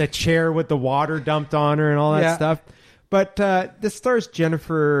 the chair with the water dumped on her and all that stuff. But this stars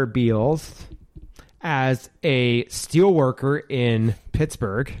Jennifer Beals as a steel worker in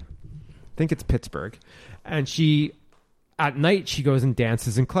Pittsburgh. I think it's Pittsburgh. And at night, she goes and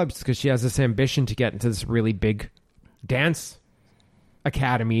dances in clubs because she has this ambition to get into this really big dance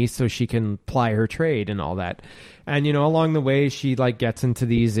academy so she can ply her trade and all that. And, you know, along the way, she like gets into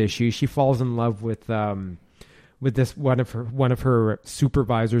these issues. She falls in love with with this one of her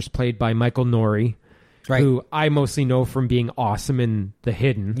supervisors, played by Michael Nouri, Right. who I mostly know from being awesome in The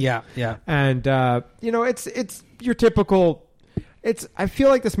Hidden. Yeah. And it's your typical. I feel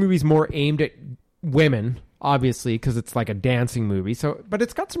like this movie's more aimed at women, obviously, because it's like a dancing movie. So, but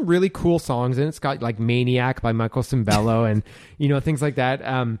it's got some really cool songs, and it's got like "Maniac" by Michael Cimbello, and things like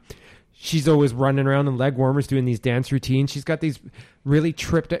that. She's always running around in leg warmers doing these dance routines. She's got these really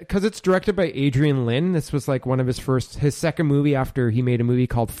tripped, because it's directed by Adrian Lyne. This was like one of his second movie after he made a movie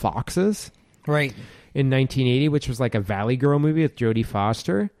called Foxes. Right. In 1980, which was like a Valley Girl movie with Jodie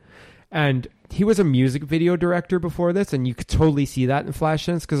Foster. And he was a music video director before this, and you could totally see that in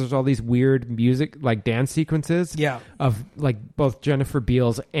Flashdance, because there's all these weird music, like dance sequences of like both Jennifer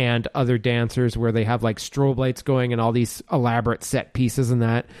Beals and other dancers where they have like strobe lights going and all these elaborate set pieces and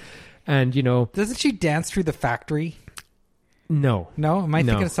that. And, Doesn't she dance through the factory? No. No? Am I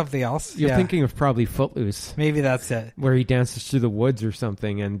thinking of something else? You're thinking of probably Footloose. Maybe that's it. Where he dances through the woods or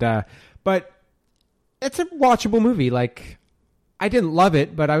something. And but it's a watchable movie. Like, I didn't love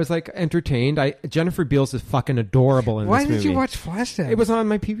it, but I was like entertained. Jennifer Beals is fucking adorable in this movie. Why did you watch Flashdance? It was on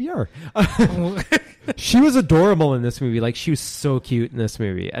my PVR. She was adorable in this movie. Like, she was so cute in this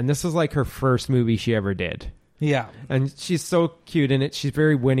movie. And this was like her first movie she ever did. Yeah. And she's so cute in it. She's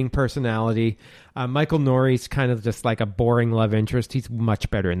very winning personality. Michael Nouri's kind of just like a boring love interest. He's much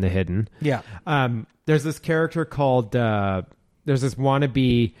better in The Hidden. Yeah. There's this character called, there's this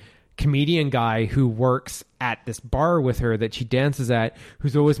wannabe comedian guy who works at this bar with her that she dances at,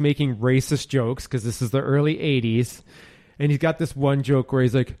 who's always making racist jokes, because this is the early 80s. And he's got this one joke where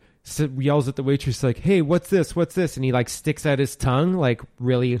he's like, yells at the waitress, like, "Hey, what's this? What's this?" And he like sticks out his tongue, like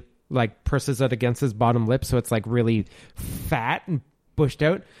really like presses it against his bottom lip, so it's like really fat and bushed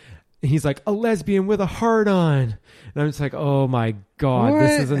out. And he's like, "A lesbian with a heart on." And I'm just like, oh my God,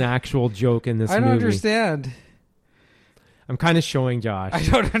 this is an actual joke in this movie. I don't understand. I'm kind of showing Josh. I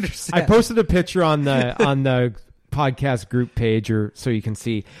don't understand. I posted a picture on the podcast group page, or so you can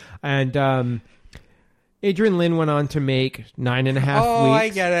see. And Adrian Lyne went on to make 9.5 weeks. Oh, I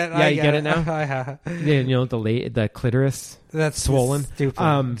get it. Yeah, you get it now? Yeah. The clitoris. That's swollen.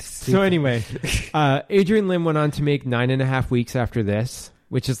 Stupid. So anyway, Adrian Lyne went on to make 9.5 weeks after this,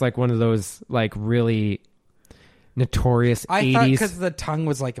 which is like one of those like really notorious 80s. I thought because the tongue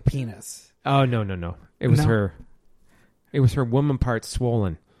was like a penis. Oh, no. It was her. It was her woman part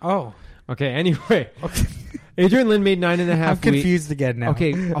swollen. Oh. Okay, anyway. Adrian Lyne made 9.5 weeks. I'm confused again now.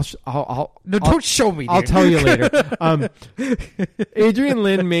 Okay, don't show me, dude. I'll tell you later. Adrian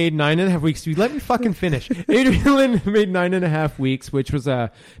Lyne made 9.5 weeks. Dude, let me fucking finish. Adrian Lyne made 9.5 weeks, which was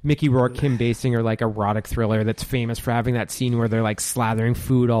a Mickey Rourke, Kim Basinger, like erotic thriller that's famous for having that scene where they're like slathering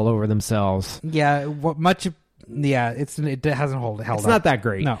food all over themselves. Yeah, it hasn't held up. It's not that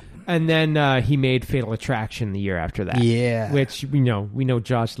great. No. And then he made Fatal Attraction the year after that. Yeah. Which we know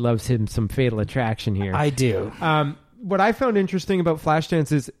Josh loves him some Fatal Attraction here. I do. What I found interesting about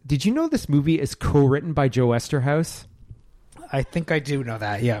Flashdance is, did you know this movie is co-written by Joe Esterhaus? I think I do know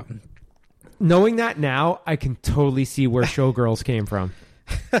that, yeah. Knowing that now, I can totally see where Showgirls came from.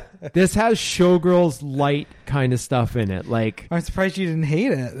 This has Showgirls light kind of stuff in it. Like, I'm surprised you didn't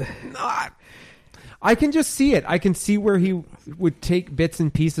hate it. I can just see it. I can see where he would take bits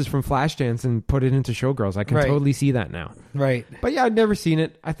and pieces from Flashdance and put it into Showgirls. I can totally see that now. Right. But yeah, I'd never seen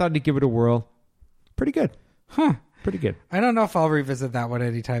it. I thought I'd give it a whirl. Pretty good. Huh. Pretty good. I don't know if I'll revisit that one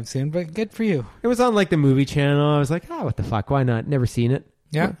anytime soon, but good for you. It was on like the movie channel. I was like, what the fuck? Why not? Never seen it.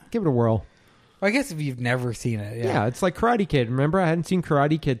 Yeah. Well, give it a whirl. Well, I guess if you've never seen it. Yeah, it's like Karate Kid. Remember, I hadn't seen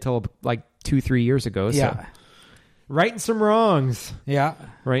Karate Kid till like 2-3 years ago. So. Yeah. Righting some wrongs. Yeah.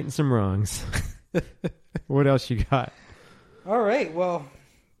 Righting some wrongs. What else you got? All right. Well,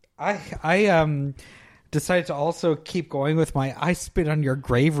 I decided to also keep going with my I Spit on Your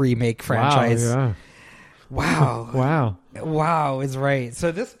Grave remake franchise. Wow. Wow. Wow is right.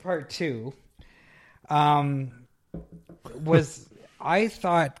 So this part 2 was, I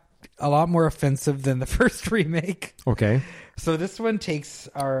thought, a lot more offensive than the first remake. Okay. So this one takes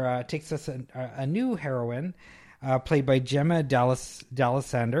us a new heroine, played by Gemma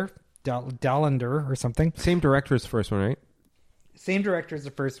Dallender or something. Same director as the first one, right? Same director as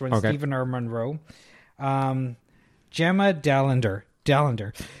the first one, okay. Stephen R. Monroe. Gemma Dallender.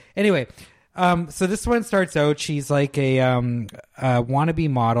 Anyway, so this one starts out, she's like a wannabe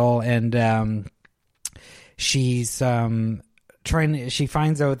model, and she's she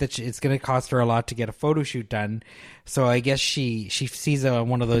finds out that it's going to cost her a lot to get a photo shoot done. So I guess she sees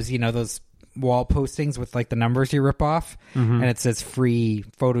one of those, those wall postings with like the numbers you rip off, and it says free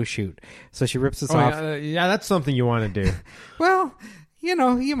photo shoot. So she rips this off. Yeah, that's something you want to do. Well,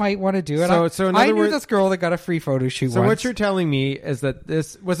 you might want to do it. So in I other knew words, this girl that got a free photo shoot. So once. what you're telling me is that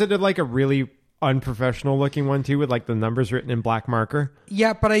this was it like a really unprofessional looking one too, with like the numbers written in black marker?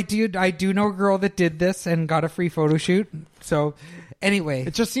 Yeah, but I do know a girl that did this and got a free photo shoot. So anyway,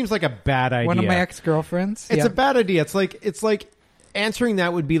 It just seems like a bad idea. one of my ex-girlfriends. It's a bad idea. It's like answering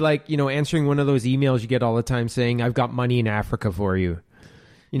that would be like, answering one of those emails you get all the time saying, "I've got money in Africa for you."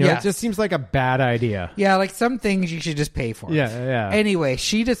 Yes. It just seems like a bad idea. Yeah, like some things you should just pay for. Yeah. Anyway,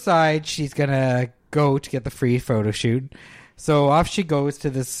 she decides she's going to go to get the free photo shoot. So off she goes to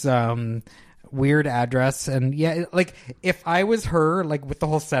this weird address. And yeah, like if I was her, like with the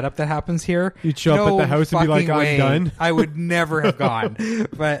whole setup that happens here, You'd show up at the house and be like, fucking "I'm way. done." I would never have gone.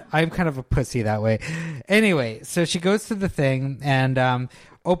 But I'm kind of a pussy that way. Anyway, so she goes to the thing and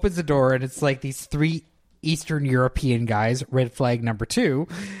opens the door, and it's like these 3 Eastern European guys, red flag number 2,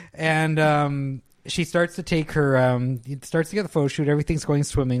 and she starts to take her starts to get the photo shoot. Everything's going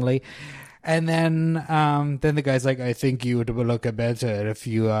swimmingly, and then the guy's like, "I think you would look better if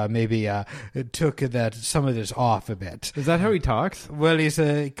you maybe took some of this off a bit." Is that how he talks? Well, he's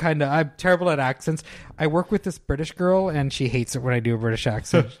I'm terrible at accents. I work with this British girl, and she hates it when I do a British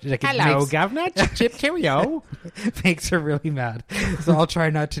accent. Like, Hello, governor. Chip cheerio. makes her really mad. So I'll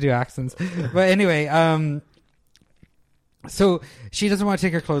try not to do accents. But anyway, so she doesn't want to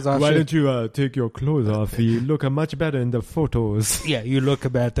take her clothes off. Why don't you take your clothes off? You look much better in the photos. Yeah, you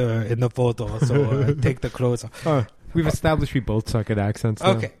look better in the photo, so take the clothes off. We've established we both suck at accents.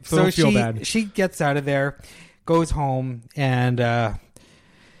 Now, Okay, so don't feel she bad. she gets out of there, goes home, and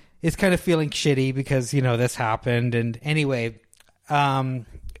is kind of feeling shitty because this happened. And anyway,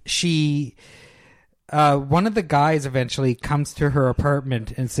 she one of the guys eventually comes to her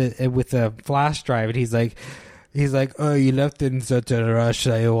apartment and with a flash drive, and he's like, "Oh, you left in such a rush.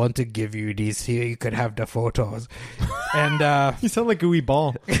 I want to give you these here. You could have the photos." And You sound like Gooey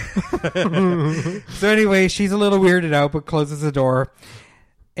Ball. so anyway, she's a little weirded out, but closes the door.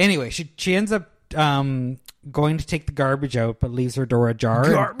 Anyway, she ends up going to take the garbage out, but leaves her door ajar.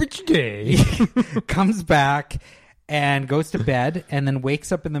 Garbage day. Comes back and goes to bed, and then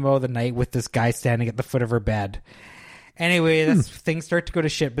wakes up in the middle of the night with this guy standing at the foot of her bed. Anyway, things start to go to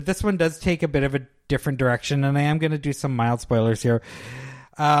shit, but this one does take a bit of a different direction, and I am going to do some mild spoilers here.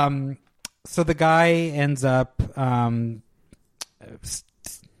 So the guy ends up tying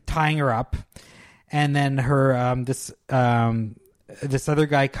her up, and then her this other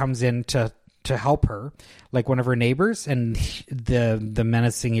guy comes in to help her, like one of her neighbors, and the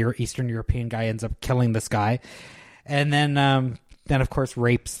menacing Eastern European guy ends up killing this guy, and then of course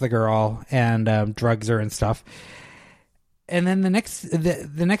rapes the girl and drugs her and stuff. And then the next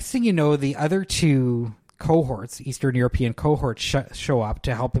thing you know, the other 2 cohorts, Eastern European cohorts, show up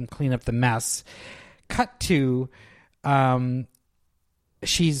to help him clean up the mess. Cut to,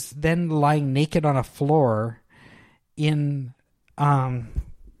 she's then lying naked on a floor in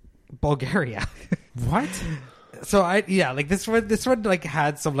Bulgaria. What? So this one like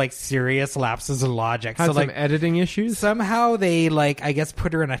had some like serious lapses in logic. Had so some like editing issues? somehow they I guess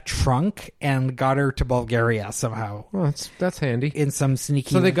put her in a trunk and got her to Bulgaria somehow. Well, that's handy. In some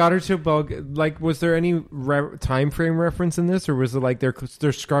sneaky. So they got her to was there any time frame reference in this, or was it like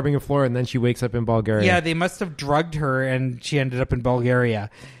they're scrubbing a floor and then she wakes up in Bulgaria? Yeah, they must have drugged her and she ended up in Bulgaria.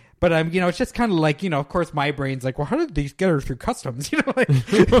 But it's just kind of like, of course my brain's like, well, how did these get her through customs?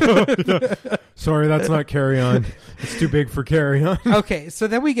 Sorry, that's not Carry On. It's too big for Carry On. Okay, so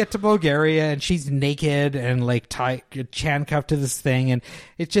then we get to Bulgaria, and she's naked and like handcuffed to this thing, and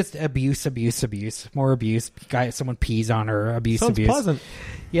it's just abuse, more abuse. Someone pees on her, abuse. Sounds pleasant.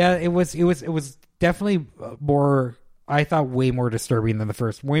 Yeah, it was definitely more. I thought way more disturbing than the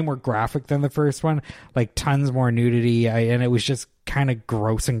first, way more graphic than the first one, like tons more nudity, and it was just kind of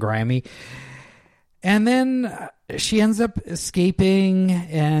gross and grimy. And then she ends up escaping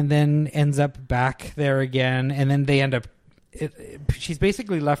and then ends up back there again. And then they end up, she's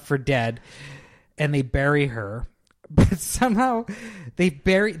basically left for dead, and they bury her. But somehow they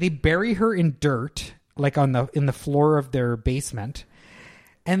bury her in dirt, like in the floor of their basement.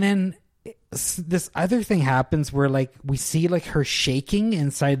 And then this other thing happens where like we see like her shaking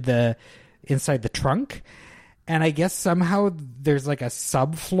inside the trunk, and I guess somehow there's like a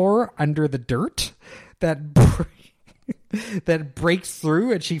subfloor under the dirt that breaks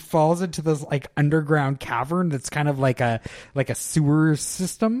through, and she falls into this like underground cavern that's kind of like a sewer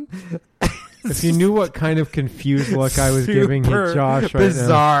system. If you knew what kind of confused look I was giving Josh right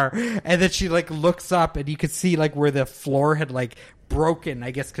bizarre. Now. And then she like looks up, and you could see like where the floor had like broken,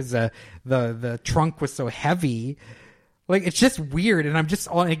 I guess because the trunk was so heavy. Like, it's just weird. And I'm just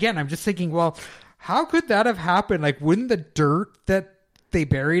thinking, well, how could that have happened? Like, wouldn't the dirt that they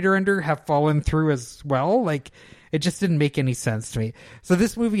buried her under have fallen through as well. Like, it just didn't make any sense to me. So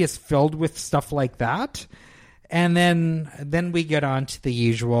this movie is filled with stuff like that. And then we get on to the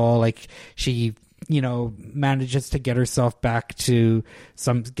usual, like, she, manages to get herself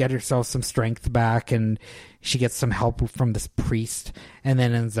some strength back, and she gets some help from this priest, and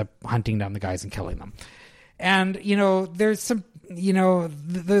then ends up hunting down the guys and killing them. And, there's some,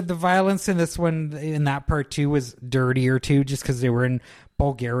 the violence in this one, in that part too, was dirtier too, just because they were in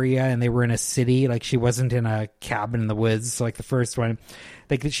Bulgaria and they were in a city. Like, she wasn't in a cabin in the woods like the first one.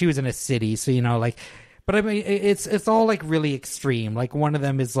 Like, she was in a city. So, but I mean, it's all like really extreme. Like, one of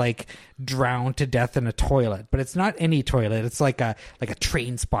them is like drowned to death in a toilet, but it's not any toilet. It's like a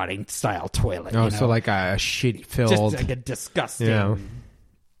Train Spotting style toilet. Oh, so like a shit filled, just like a disgusting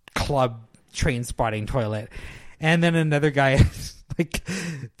club Train Spotting toilet. And then another guy, like,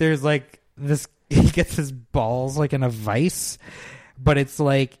 there's like this, he gets his balls like in a vice, but it's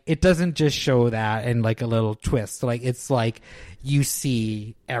like, it doesn't just show that and like a little twist. Like, it's like, you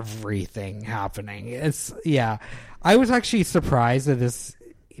see everything happening. I was actually surprised that this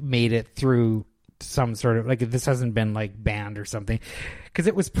made it through some sort of, like, this hasn't been like banned or something, because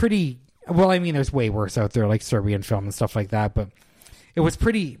it was pretty, well, I mean, there's way worse out there, like Serbian film and stuff like that, but it was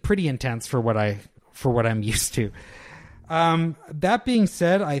pretty intense for what I'm used to. That being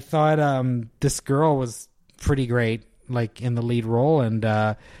said, I thought this girl was pretty great, like, in the lead role,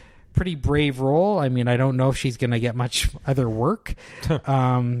 and pretty brave role. I mean, I don't know if she's going to get much other work.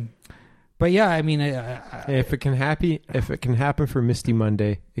 But yeah, I mean, if it can happen for Misty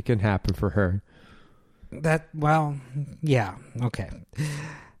Monday, it can happen for her. Yeah, okay.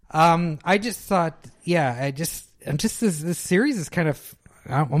 I just thought, this series is kind of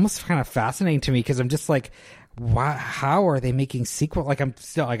almost kind of fascinating to me, because I'm just like, wow, how are they making sequel? Like, I'm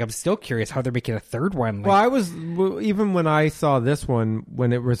still curious how they're making a third one. Like, even when I saw this one,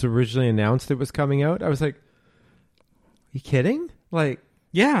 when it was originally announced it was coming out, I was like, are you kidding? Like,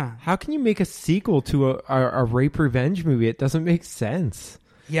 yeah, how can you make a sequel to a rape revenge movie? It doesn't make sense.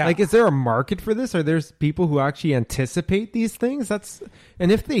 Yeah. Like, is there a market for this? Are there people who actually anticipate these things?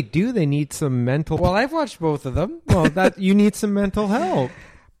 And if they do, they need some mental. Well, I've watched both of them. Well, you need some mental help.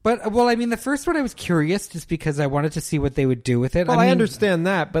 But, well, I mean, the first one I was curious just because I wanted to see what they would do with it. Well, I understand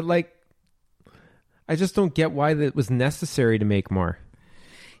that, but, like, I just don't get why it was necessary to make more.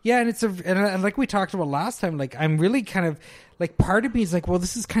 Yeah, and like we talked about last time, like, I'm really kind of, like, part of me is like, well,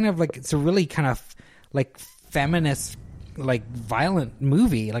 this is kind of like, it's a really kind of, like, feminist, like, violent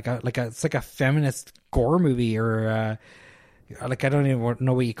movie, it's like a feminist gore movie, or like, I don't even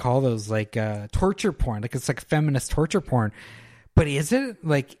know what you call those, like, torture porn. Like, it's like feminist torture porn. But is it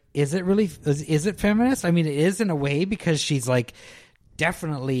really, is it feminist? I mean, it is in a way, because she's, like,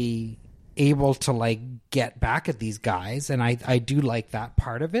 definitely able to, like, get back at these guys, and I do like that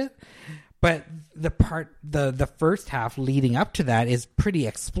part of it. But the first half leading up to that is pretty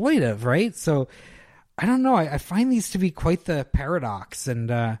exploitive, right? So I don't know. I find these to be quite the paradox,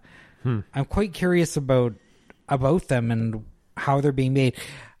 and I'm quite curious about them and how they're being made.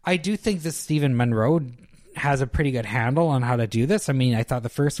 I do think that Stephen Monroe has a pretty good handle on how to do this. I mean, I thought the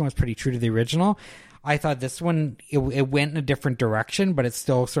first one was pretty true to the original. I thought this one, it went in a different direction, but it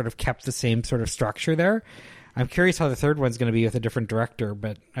still sort of kept the same sort of structure there. I'm curious how the third one's going to be with a different director,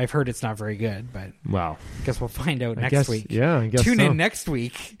 but I've heard it's not very good. But wow, I guess we'll find out next week. Yeah, I guess Tune in next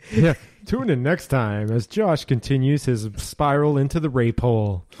week. Yeah, tune in next time as Josh continues his spiral into the rape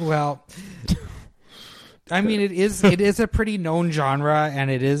hole. Well, I mean, it is a pretty known genre,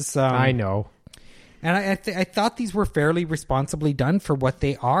 and it is. I know. And I thought these were fairly responsibly done for what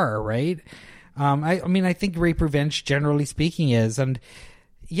they are, right? I mean, I think rape revenge, generally speaking, is. And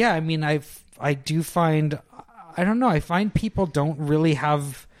yeah, I mean, I do find, I don't know, I find people don't really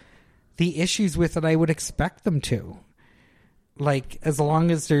have the issues with it I would expect them to. Like, as long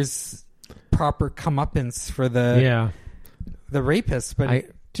as there's proper comeuppance for the rapist. But I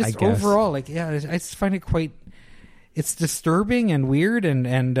overall, like, yeah, I just find it quite, it's disturbing and weird,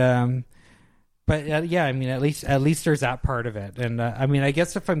 and but yeah, I mean, at least there's that part of it. And I mean, I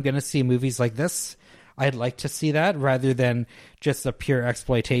guess if I'm going to see movies like this, I'd like to see that rather than just a pure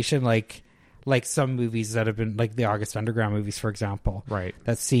exploitation, like some movies that have been, like the August Underground movies, for example, right?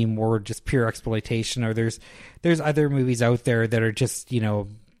 That seem more just pure exploitation. Or there's other movies out there that are just,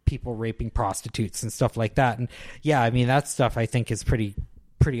 people raping prostitutes and stuff like that. And yeah, I mean, that stuff I think is pretty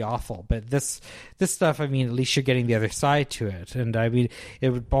awful. But this stuff, I mean, at least you're getting the other side to it. And I mean, it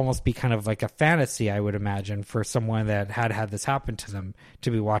would almost be kind of like a fantasy, I would imagine, for someone that had this happen to them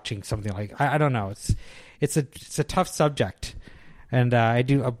to be watching something like, I don't know. It's a tough subject. And I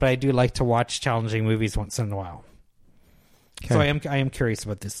do like to watch challenging movies once in a while. So I am curious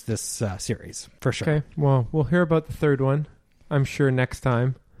about this series for sure. Okay, well, we'll hear about the third one, I'm sure, next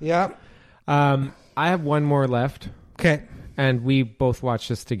time. Yeah. I have one more left. Okay. And we both watched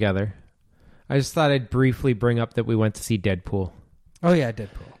this together. I just thought I'd briefly bring up that we went to see Deadpool. Oh, yeah,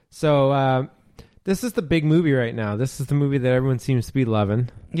 Deadpool. So this is the big movie right now. This is the movie that everyone seems to be loving.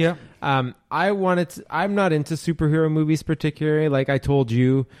 Yeah. I'm not into superhero movies particularly. Like I told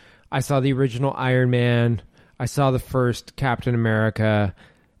you, I saw the original Iron Man. I saw the first Captain America.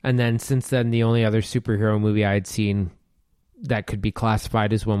 And then since then, the only other superhero movie I had seen that could be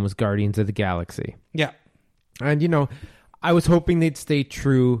classified as one was Guardians of the Galaxy. Yeah. And, I was hoping they'd stay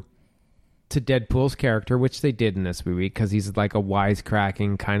true to Deadpool's character, which they did in this movie, because he's like a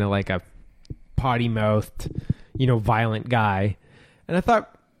wisecracking, kind of like a potty-mouthed, violent guy. And I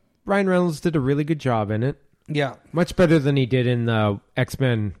thought Ryan Reynolds did a really good job in it. Yeah. Much better than he did in the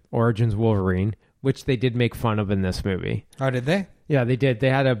X-Men Origins Wolverine, which they did make fun of in this movie. Oh, did they? Yeah, they did. They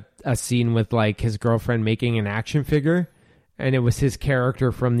had a scene with like his girlfriend making an action figure, and it was his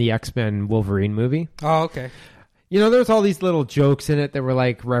character from the X-Men Wolverine movie. Oh, okay. There's all these little jokes in it that were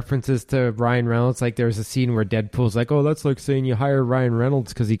like references to Ryan Reynolds. Like there's a scene where Deadpool's like, oh, that's like saying you hire Ryan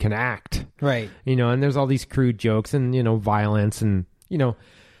Reynolds because he can act. Right. And there's all these crude jokes and, violence. And,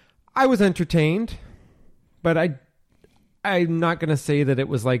 I was entertained, but I'm not going to say that it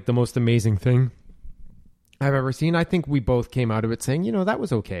was like the most amazing thing I've ever seen. I think we both came out of it saying, that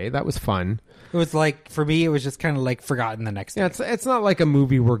was okay. That was fun. It was like, for me, it was just kind of like forgotten the next day. Yeah, it's not like a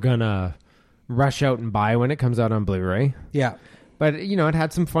movie we're going to rush out and buy when it comes out on Blu-ray. Yeah. But, it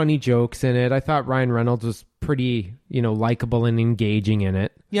had some funny jokes in it. I thought Ryan Reynolds was pretty, likable and engaging in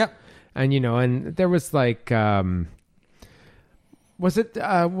it. Yep. And, and there was like, what was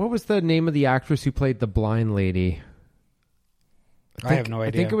the name of the actress who played the blind lady? I have no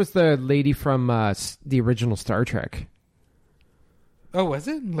idea. I think it was the lady from the original Star Trek. Oh, was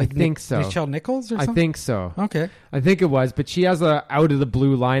it? I think so. Nichelle Nichols or something? I think so. Okay. I think it was, but she has a out of the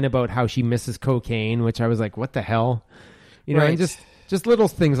blue line about how she misses cocaine, which I was like, what the hell? Right. And just little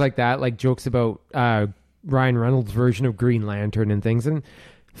things like that, like jokes about Ryan Reynolds' version of Green Lantern and things. And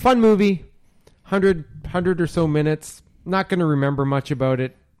fun movie, 100 or so minutes. Not going to remember much about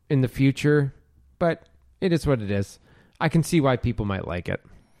it in the future, but it is what it is. I can see why people might like it.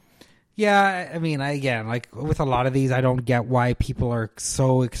 Yeah, I mean, again, like with a lot of these, I don't get why people are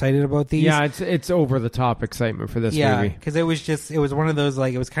so excited about these. Yeah, it's over the top excitement for this movie. Yeah, because it was one of those,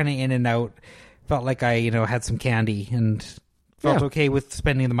 like, it was kind of in and out. Felt like I, had some candy and felt okay with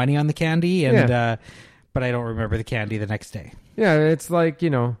spending the money on the candy, and but I don't remember the candy the next day. Yeah, it's like,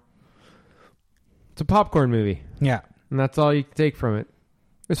 it's a popcorn movie. Yeah. And that's all you can take from it.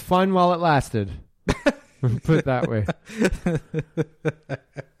 It was fun while it lasted. Put it that way.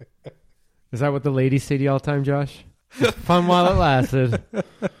 Is that what the ladies say to you all the time, Josh? Fun while it lasted.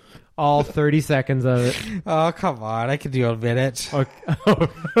 All 30 seconds of it. Oh, come on. I can do a minute. Okay,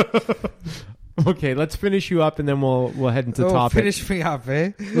 okay, let's finish you up and then we'll head into topic. Finish me up,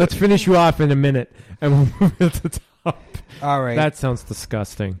 eh? Let's finish you off in a minute and we'll move into top. All right. That sounds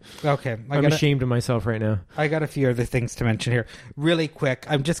disgusting. Okay. I'm ashamed of myself right now. I got a few other things to mention here. Really quick,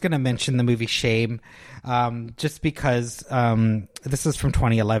 I'm just going to mention the movie Shame, just because this is from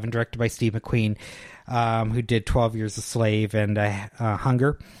 2011, directed by Steve McQueen, who did 12 Years a Slave and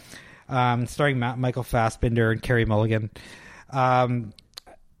Hunger, starring Michael Fassbender and Carey Mulligan. I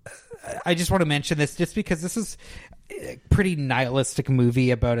just want to mention this just because this is a pretty nihilistic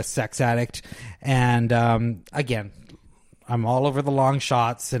movie about a sex addict. And again, I'm all over the long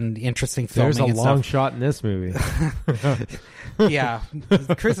shots and interesting filming. There's a and long stuff. shot in this movie. Yeah.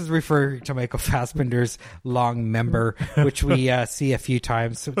 Chris is referring to Michael Fassbender's long member, which we see a few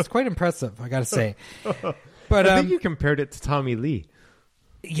times. So it's quite impressive, I got to say. But I think you compared it to Tommy Lee.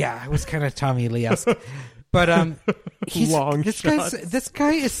 Yeah, it was kind of Tommy Lee-esque. But this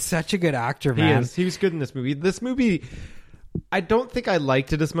guy is such a good actor, man. He was good in this movie. This movie, I don't think I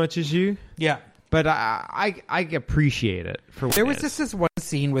liked it as much as you. Yeah. But I appreciate it. There was this one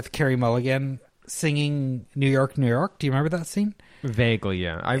scene with Carey Mulligan singing New York, New York. Do you remember that scene? Vaguely,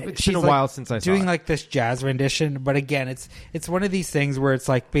 yeah. It's been a like while since I saw it. Doing like this jazz rendition. But again, it's one of these things where it's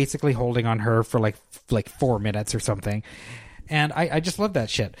like basically holding on her for like 4 minutes or something. And I just love that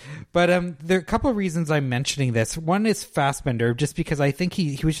shit. But there are a couple of reasons I'm mentioning this. One is Fassbender, just because I think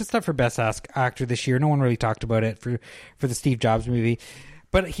he was just up for Best Actor this year. No one really talked about it for the Steve Jobs movie.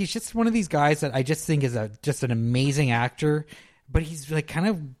 But he's just one of these guys that I just think is just an amazing actor. But he's like kind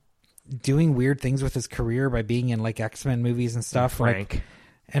of doing weird things with his career by being in like X-Men movies and stuff. Frank.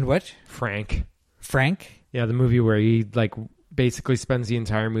 And what? Frank. Yeah, the movie where he like basically spends the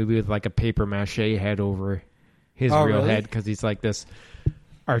entire movie with like a paper mache head over his Oh, real really? head, because he's like this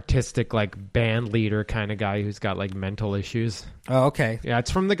artistic like band leader kind of guy who's got like mental issues. Oh, okay. Yeah,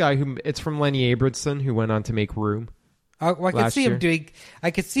 it's from Lenny Abrahamson, who went on to make Room. Well, I could Last see year. him doing.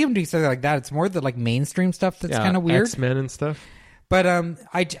 I could see him doing something like that. It's more the like mainstream stuff that's kind of weird. X-Men and stuff. But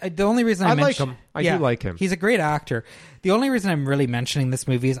the only reason I I like mention- him. I do like him. He's a great actor. The only reason I'm really mentioning this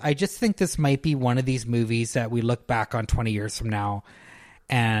movie is I just think this might be one of these movies that we look back on 20 years from now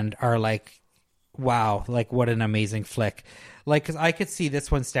and are like, wow, like what an amazing flick. Like, because I could see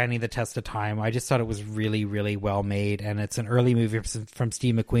this one standing the test of time. I just thought it was really, really well made, and it's an early movie from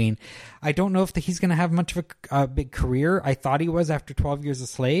Steve McQueen. I don't know if he's going to have much of a big career. I thought he was after 12 Years a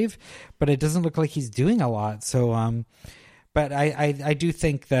Slave, but it doesn't look like he's doing a lot. So, but I do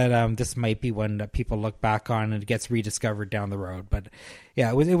think that this might be one that people look back on and it gets rediscovered down the road. But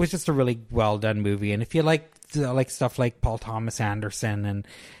yeah, it was just a really well done movie. And if you like stuff like Paul Thomas Anderson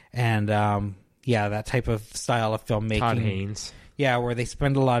and yeah, that type of style of filmmaking, Todd Haynes. yeah, where they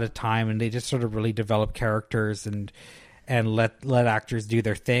spend a lot of time and they just sort of really develop characters and let actors do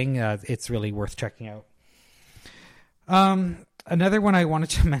their thing. It's really worth checking out. Another one I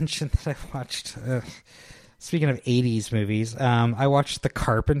wanted to mention that I watched. Speaking of 80s movies, I watched The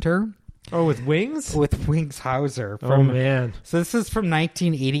Carpenter. Oh, with Wings? With Wings Hauser. Oh, man. So this is from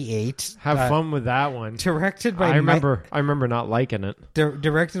 1988. Have fun with that one. Directed by I remember not liking it.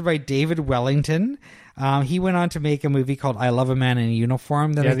 Directed by David Wellington. He went on to make a movie called I Love a Man in a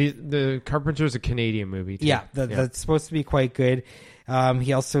Uniform. That the Carpenter's a Canadian movie, too. Yeah, that's supposed to be quite good.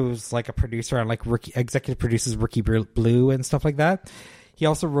 He also was like a producer on like executive produces Rookie Blue and stuff like that. He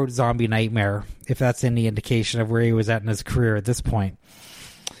also wrote Zombie Nightmare, if that's any indication of where he was at in his career at this point.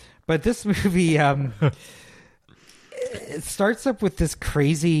 But this movie, it starts up with this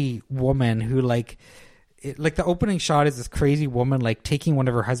crazy woman who like the opening shot is this crazy woman like taking one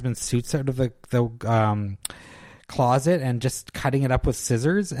of her husband's suits out of the closet and just cutting it up with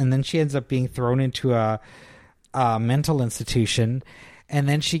scissors, and then she ends up being thrown into a mental institution, and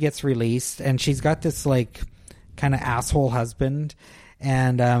then she gets released, and she's got this like kind of asshole husband.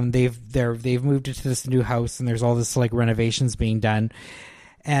 And they've moved into this new house, and there's all this like renovations being done.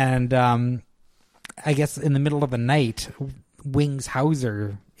 And I guess in the middle of the night, Wings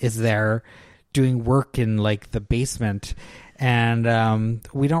Hauser is there doing work in like the basement, and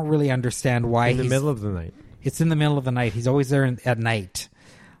we don't really understand why. In the middle of the night. It's in the middle of the night. He's always there at night,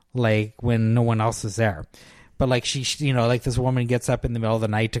 like when no one else is there. But like she, like this woman gets up in the middle of the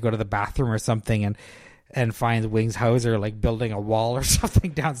night to go to the bathroom or something, and finds Wings Hauser like building a wall or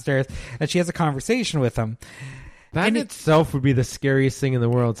something downstairs, and she has a conversation with him. That in itself would be the scariest thing in the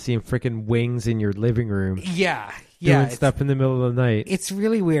world, seeing freaking Wings in your living room. Yeah. Doing stuff in the middle of the night. It's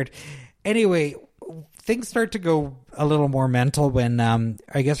really weird. Anyway, things start to go a little more mental when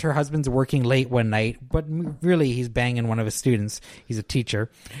I guess her husband's working late one night, but really he's banging one of his students. He's a teacher.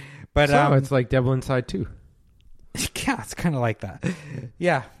 But it's like Devil Inside 2. Yeah, it's kind of like that.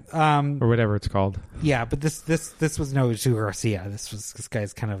 Yeah. Or whatever it's called. Yeah, but this was no Sue Garcia. This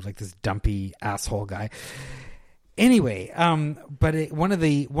guy's kind of like this dumpy asshole guy. Anyway, but one of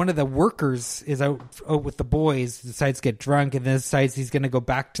the workers is out with the boys, decides to get drunk, and then decides he's going to go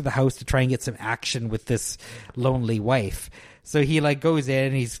back to the house to try and get some action with this lonely wife. So he like goes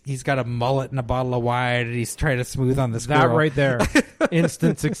in, he's got a mullet and a bottle of wine, and he's trying to smooth on this girl. That right there,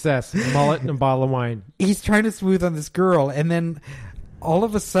 instant success. Mullet and a bottle of wine. He's trying to smooth on this girl, and then all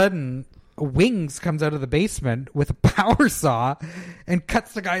of a sudden, Wings comes out of the basement with a power saw and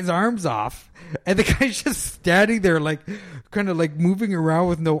cuts the guy's arms off. And the guy's just standing there, like, kind of like moving around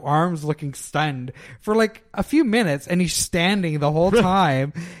with no arms, looking stunned for like a few minutes. And he's standing the whole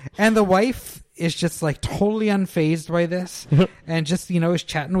time. And the wife is just like totally unfazed by this and just, is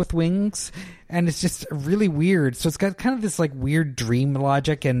chatting with Wings. And it's just really weird. So it's got kind of this like weird dream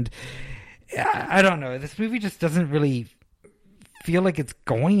logic. And I don't know. This movie just doesn't really feel like it's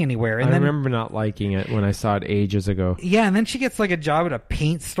going anywhere. And I remember not liking it when I saw it ages ago. Yeah, and then she gets like a job at a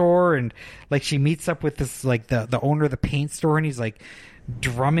paint store, and like she meets up with this like the owner of the paint store, and he's like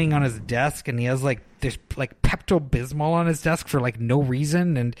drumming on his desk, and he has like there's like Pepto-Bismol on his desk for like no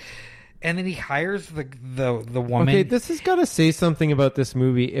reason, and then he hires the woman. Okay, this has got to say something about this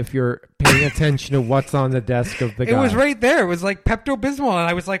movie if you're paying attention to what's on the desk of the guy. It was right there. It was like Pepto-Bismol, and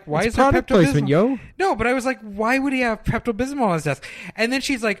I was like, why is there product Pepto-Bismol? placement, yo? No, but I was like, why would he have Pepto-Bismol on his desk? And then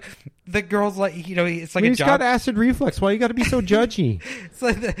she's like, the girl's like, it's like a job. He's got acid reflux. Why you got to be so judgy? It's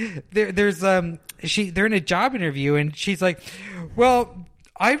like they're in a job interview, and she's like, well,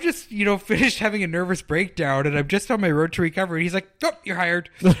 I've just, finished having a nervous breakdown, and I'm just on my road to recovery. He's like, oh, you're hired.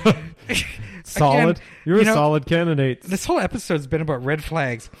 Solid. Again, You're a solid candidate. This whole episode's been about red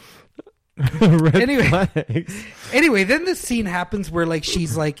flags. Red Anyway. flags. Anyway, then this scene happens where like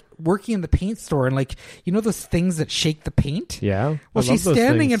she's like working in the paint store and like you know those things that shake the paint. Yeah. Well, I love she's those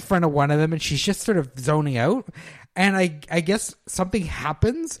standing things. in front of one of them and she's just sort of zoning out. And I guess something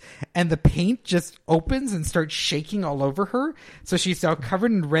happens and the paint just opens and starts shaking all over her. So she's now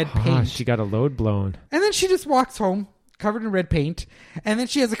covered in red paint. She got a load blown. And then she just walks home covered in red paint. And then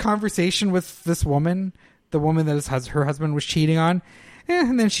she has a conversation with this woman, the woman that her husband was cheating on.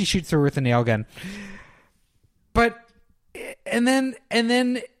 And then she shoots her with a nail gun. But and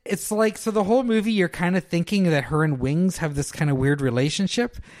then it's like, so the whole movie you're kind of thinking that her and Wings have this kind of weird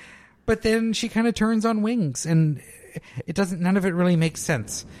relationship. But then she kind of turns on Wings, and none of it really makes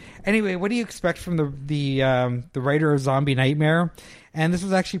sense. Anyway, what do you expect from the writer of Zombie Nightmare? And this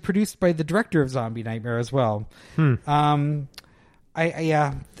was actually produced by the director of Zombie Nightmare as well. Avoid.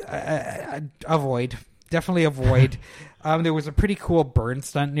 Definitely avoid. There was a pretty cool burn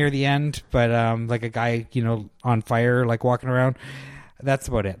stunt near the end, but like a guy, on fire, like walking around. That's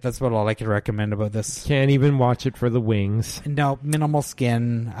about it. That's about all I can recommend about this. Can't even watch it for the wings. No, minimal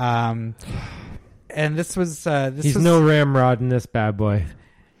skin. And this was... He's no Ramrod in this bad boy.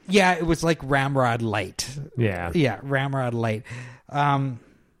 Yeah, it was like Ramrod Light. Yeah. Yeah, Ramrod Light.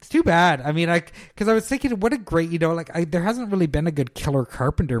 It's too bad. I mean, because I was thinking, what a great, there hasn't really been a good Killer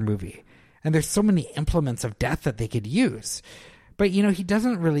Carpenter movie. And there's so many implements of death that they could use. But, he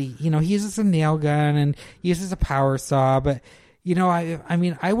doesn't really, he uses a nail gun and uses a power saw, but... I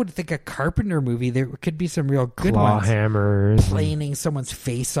mean, I would think a Carpenter movie, there could be some real good Claw ones. hammers. Planing someone's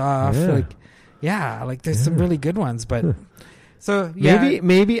face off. Yeah. There's some really good ones. But so, yeah.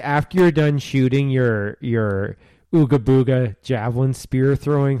 Maybe after you're done shooting your Ooga Booga javelin spear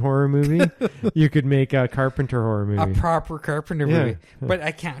throwing horror movie, you could make a Carpenter horror movie. A proper Carpenter movie. But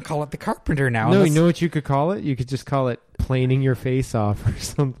I can't call it the Carpenter now. No, you know what you could call it? You could just call it Planing Your Face Off or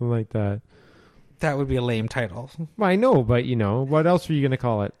something like that. That would be a lame title. Well, I know, but what else are you going to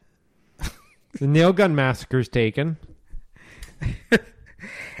call it? The Nail Gun Massacre's taken.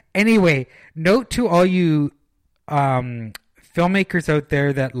 Anyway, note to all you filmmakers out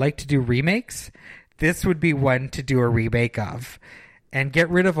there that like to do remakes, this would be one to do a remake of. And get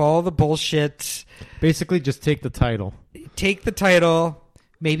rid of all the bullshit. Basically, just take the title. Take the title,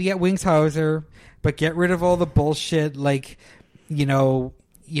 maybe at Wings Hauser, but get rid of all the bullshit like,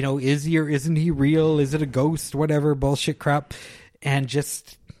 is he or isn't he real? Is it a ghost? Whatever bullshit crap. And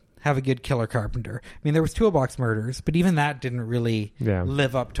just have a good Killer Carpenter. I mean, there was Toolbox Murders, but even that didn't really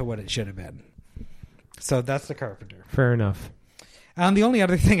live up to what it should have been. So that's the Carpenter. Fair enough. The only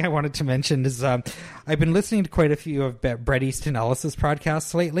other thing I wanted to mention is I've been listening to quite a few of Bret Easton Ellis's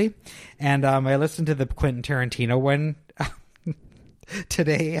podcasts lately. And I listened to the Quentin Tarantino one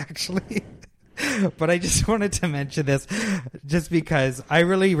today, actually. But I just wanted to mention this just because I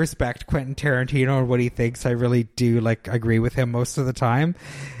really respect Quentin Tarantino and what he thinks. I really do agree with him most of the time.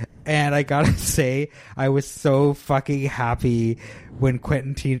 And I gotta say, I was so fucking happy when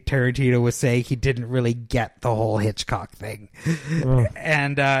Quentin Tarantino was saying he didn't really get the whole Hitchcock thing. Oh.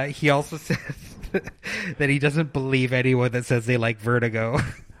 And he also said that he doesn't believe anyone that says they like Vertigo.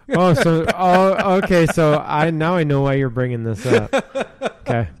 Okay. So I know why you're bringing this up.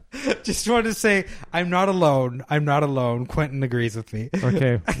 Okay. Just wanted to say, I'm not alone. Quentin agrees with me.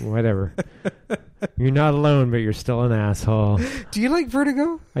 Okay, whatever. You're not alone, but you're still an asshole. Do you like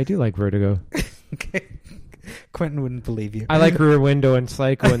Vertigo? I do like Vertigo. Okay. Quentin wouldn't believe you. I like Rear Window and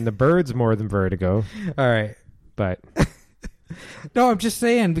Psycho and The Birds more than Vertigo. All right. But... No, I'm just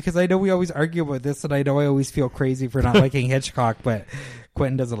saying, because I know we always argue about this, and I know I always feel crazy for not liking Hitchcock, but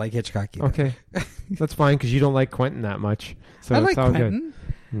Quentin doesn't like Hitchcock either. Okay. That's fine, because you don't like Quentin that much. So I it's like all Quentin. Good.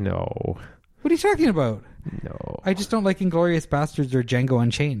 No. What are you talking about? No. I just don't like Inglourious Bastards or Django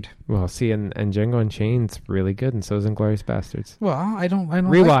Unchained. Well, see, and Django Unchained's really good, and so is Inglourious Bastards. Well, I don't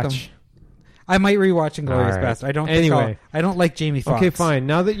rewatch. Like them. I might rewatch Inglourious Bastards. I don't. I don't like Jamie Foxx. Okay, fine.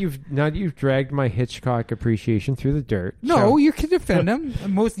 Now that you've dragged my Hitchcock appreciation through the dirt. No, you can defend him.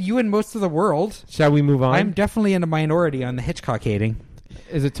 You and most of the world. Shall we move on? I'm definitely in a minority on the Hitchcock hating.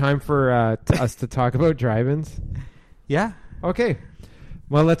 Is it time for us to talk about drive-ins? Yeah. Okay.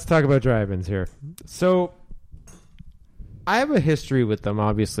 Well, let's talk about drive-ins here. So, I have a history with them,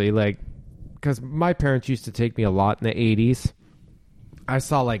 obviously, because my parents used to take me a lot in the 80s. I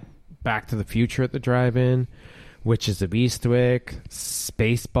saw, Back to the Future at the drive-in, Witches of Eastwick,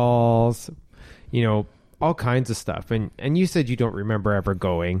 Spaceballs, all kinds of stuff. And you said you don't remember ever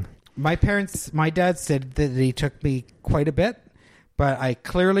going. My dad said that he took me quite a bit, but I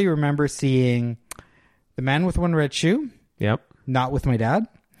clearly remember seeing The Man with One Red Shoe. Yep. Not with my dad.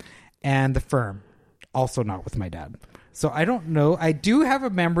 And The Firm. Also not with my dad. So I don't know. I do have a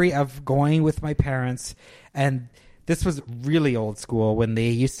memory of going with my parents, and this was really old school when you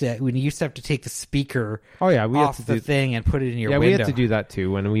used to have to take the speaker we off had to the do thing and put it in your window. we had to do that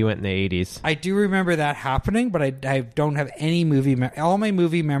too when we went in the 80s. I do remember that happening, but I don't have any movie. All my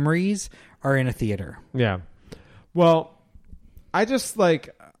movie memories are in a theater. Yeah. Well, I just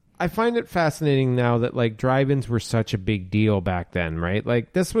I find it fascinating now that like drive-ins were such a big deal back then, right?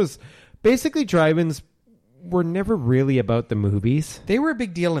 Like this was basically drive-ins were never really about the movies. They were a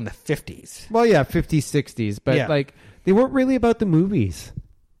big deal in the 50s. Well, yeah, 50s, 60s, but like they weren't really about the movies.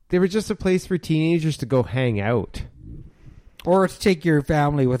 They were just a place for teenagers to go hang out. Or to take your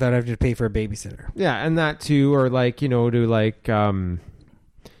family without having to pay for a babysitter. Yeah, and that too, or it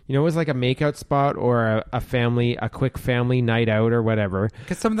was like a makeout spot or a quick family night out or whatever.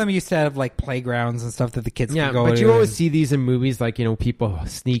 Because some of them used to have like playgrounds and stuff that the kids could go to. Yeah, but you always see these in movies, like, people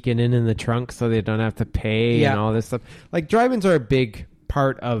sneaking in the trunk so they don't have to pay and all this stuff. Like, drive-ins are a big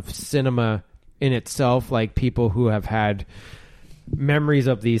part of cinema in itself, like people who have had memories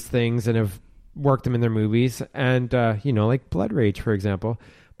of these things and have worked them in their movies. And, like Blood Rage, for example.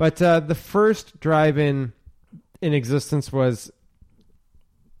 But the first drive-in in existence was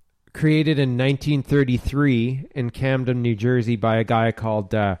created in 1933 in Camden, New Jersey by a guy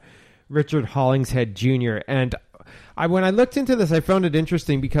called Richard Hollingshead Jr. And when I looked into this, I found it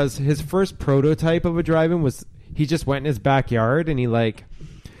interesting because his first prototype of a drive-in was he just went in his backyard and he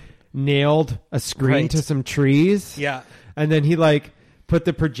nailed a screen to some trees. Yeah. And then he put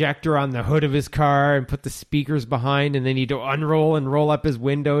the projector on the hood of his car and put the speakers behind, and then he'd unroll and roll up his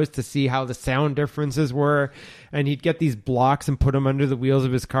windows to see how the sound differences were. And he'd get these blocks and put them under the wheels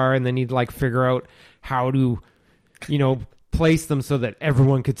of his car, and then he'd figure out how to, place them so that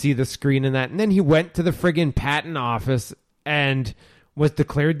everyone could see the screen and that. And then he went to the friggin' patent office and was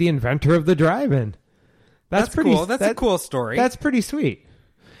declared the inventor of the drive-in. That's pretty cool. That's a cool story. That's pretty sweet.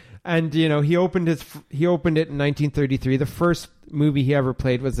 And, he opened it in 1933. The first movie he ever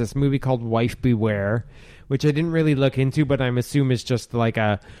played was this movie called Wife Beware, which I didn't really look into, but I'm assuming is just like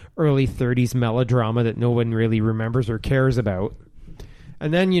a early 30s melodrama that no one really remembers or cares about.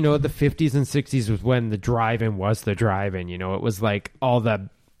 And then, the 50s and 60s was when the drive-in was the drive-in. It was like all the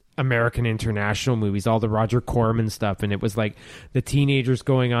American International movies, all the Roger Corman stuff. And it was like the teenagers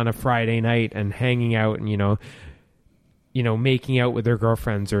going on a Friday night and hanging out and, making out with their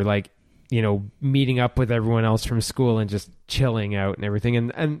girlfriends or meeting up with everyone else from school and just chilling out and everything.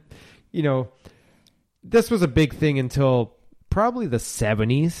 And this was a big thing until probably the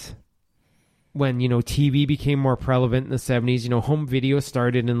 70s when, TV became more prevalent in the 70s. Home video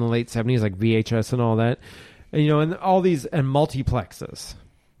started in the late 70s, like VHS and all that. And, and all these, and multiplexes.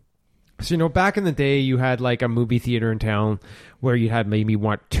 So, back in the day, you had a movie theater in town where you had maybe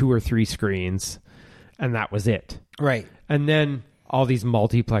 2 or 3 screens, and that was it. Right. And then all these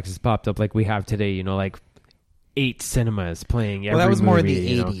multiplexes popped up like we have today, 8 cinemas playing every movie. Well, that was more in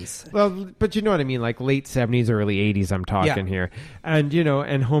the 80s. Well, but you know what I mean? Like late 70s, early 80s, I'm talking here. And,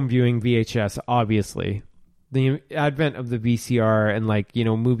 and home viewing VHS, obviously. The advent of the VCR and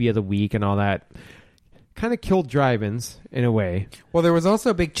movie of the week and all that kind of killed drive-ins in a way. Well, there was also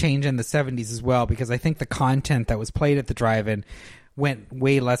a big change in the 70s as well, because I think the content that was played at the drive-in went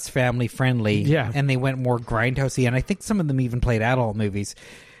way less family friendly. Yeah. And they went more grindhousey. And I think some of them even played adult movies.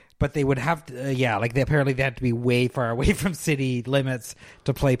 But they would have to, apparently they had to be way far away from city limits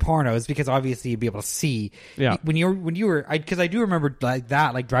to play pornos, because obviously you'd be able to see. Yeah. When you were, because I do remember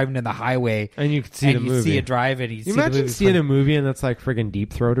driving down the highway and you could see the movie. You see a drive-in. You imagine seeing a movie and that's friggin'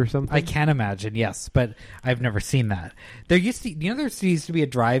 Deep Throat or something? I can imagine, yes, but I've never seen that. There used to, there used to be a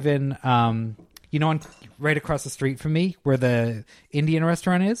drive-in, right across the street from me where the Indian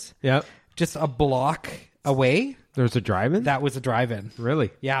restaurant is. Yep. Just a block away. There's a drive-in? That was a drive-in.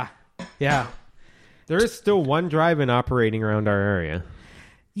 Really? Yeah. Yeah. There is still one drive-in operating around our area.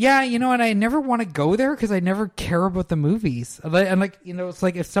 Yeah, and I never want to go there because I never care about the movies. And it's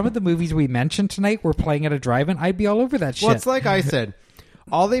like if some of the movies we mentioned tonight were playing at a drive-in, I'd be all over that shit. Well, it's like I said,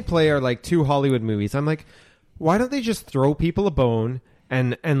 all they play are 2 Hollywood movies. I'm like, why don't they just throw people a bone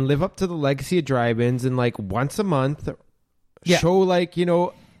and live up to the legacy of drive-ins and once a month show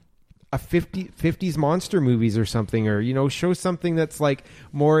a 50s monster movies or something, or show something that's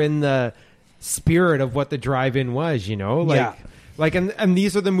more in the spirit of what the drive-in was, and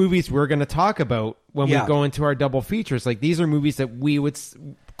these are the movies we're going to talk about when we go into our double features. These are movies that we would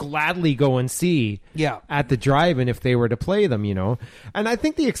gladly go and see at the drive-in if they were to play them, and I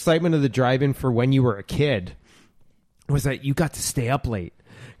think the excitement of the drive-in for when you were a kid was that you got to stay up late.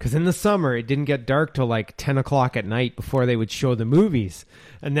 Because in the summer, it didn't get dark till like 10 o'clock at night before they would show the movies.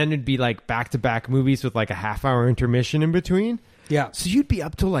 And then it'd be like back-to-back movies with like a half-hour intermission in between. Yeah. So you'd be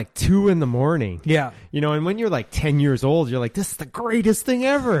up till like 2 in the morning. Yeah. And when you're like 10 years old, you're like, this is the greatest thing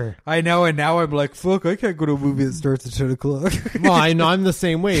ever. I know, and now I'm like, fuck, I can't go to a movie that starts at 10 o'clock. Well, I know I'm the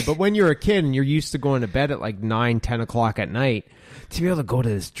same way. But when you're a kid and you're used to going to bed at like 9, 10 o'clock at night, to be able to go to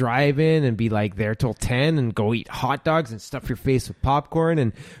this drive-in and be like there till 10 and go eat hot dogs and stuff your face with popcorn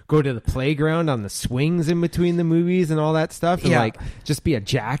and go to the playground on the swings in between the movies and all that stuff and like just be a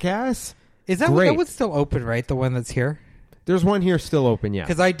jackass. Is that Great. that one's still open, right? The one that's here? There's one here still open, yeah.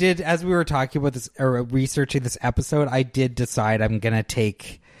 Because I did, as we were talking about this or researching this episode, I did decide I'm going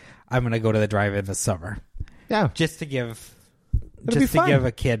to go to the drive-in this summer. Yeah. Just to give It'll give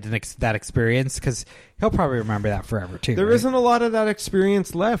a kid that experience, because he'll probably remember that forever too. There right? not a lot of that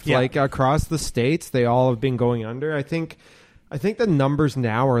experience left. Yeah. Like across the states, they all have been going under. I think the numbers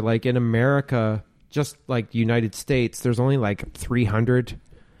now are like in America, just like United States, there's only like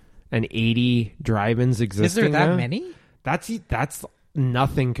 380 drive-ins existing. Is there that now. many? That's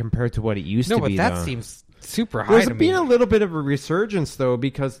nothing compared to what it used to be. No, but that though. seems super high There's to me. been a little bit of a resurgence though,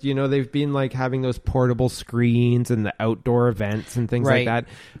 because they've been like having those portable screens and the outdoor events and things Right. like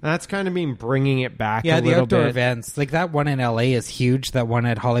that. And that's kind of been bringing it back. Yeah, a the little outdoor bit. events, like that one in LA is huge. That one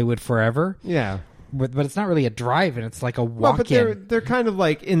at Hollywood Forever, Yeah. but it's not really a drive-in. It's like a Well, but walk-in. they're kind of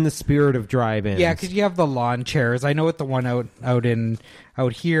like in the spirit of drive-ins. Yeah, because you have the lawn chairs. I know at the one out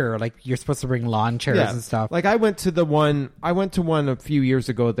here, like you're supposed to bring lawn chairs and stuff. Like I went to one a few years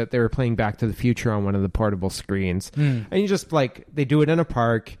ago that they were playing Back to the Future on one of the portable screens. And you just like, they do it in a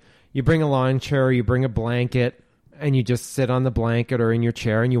park. You bring a lawn chair, you bring a blanket, and you just sit on the blanket or in your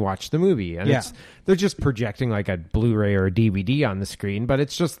chair and you watch the movie. And they're just projecting like a Blu-ray or a DVD on the screen, but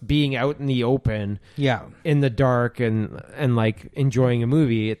it's just being out in the open, in the dark and like enjoying a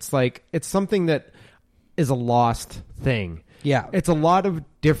movie. It's like, it's something that is a lost thing. Yeah. It's a lot of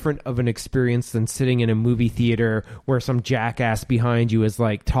different of an experience than sitting in a movie theater where some jackass behind you is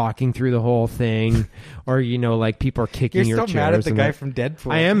like talking through the whole thing or, like people are kicking You're your still chairs. mad at the and guy that. from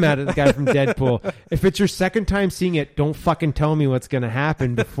Deadpool. I am mad at the guy from Deadpool. If it's your second time seeing it, don't fucking tell me what's going to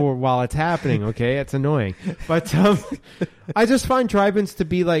happen while it's happening, okay? It's annoying. But I just find drive-ins to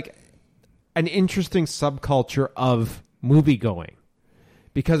be like an interesting subculture of movie going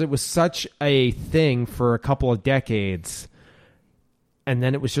because it was such a thing for a couple of decades. And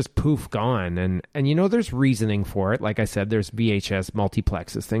then it was just poof, gone. And there's reasoning for it. Like I said, there's VHS,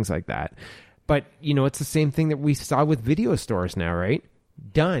 multiplexes, things like that. But, it's the same thing that we saw with video stores now, right?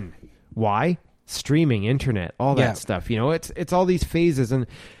 Done. Why? Streaming, internet, all that stuff. It's all these phases. And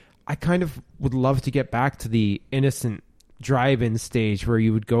I kind of would love to get back to the innocent drive-in stage where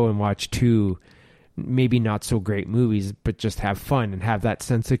you would go and watch two maybe not so great movies, but just have fun and have that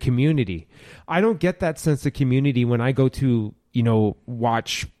sense of community. I don't get that sense of community when I go to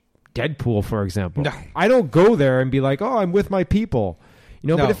watch Deadpool, for example. No. I don't go there and be like, oh, I'm with my people.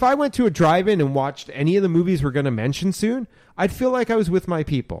 No. But if I went to a drive-in and watched any of the movies we're going to mention soon, I'd feel like I was with my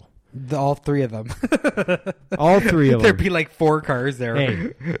people. All three of them. All three of them. There'd be like 4 cars there.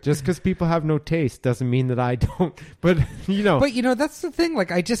 Hey, just because people have no taste doesn't mean that I don't. But, But, that's the thing.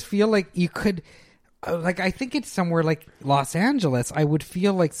 Like, I just feel like you could... Like, I think it's somewhere like Los Angeles. I would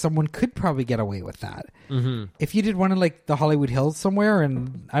feel like someone could probably get away with that. Mm-hmm. If you did one in like the Hollywood Hills somewhere,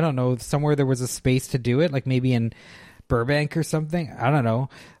 and I don't know, somewhere there was a space to do it, like maybe in Burbank or something. I don't know.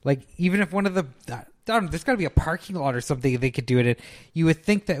 Like, even if one of the... there's got to be a parking lot or something they could do it in. You would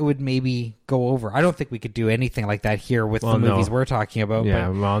think that it would maybe go over. I don't think we could do anything like that here with the movies we're talking about.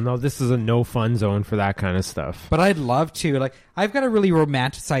 Yeah, no, this is a no fun zone for that kind of stuff. But I'd love to. Like, I've got a really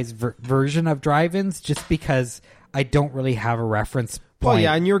romanticized version of drive-ins just because I don't really have a reference point. Well,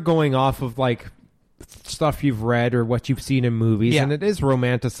 yeah, and you're going off of like stuff you've read or what you've seen in movies, and it is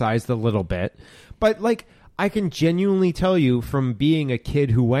romanticized a little bit. But like, I can genuinely tell you from being a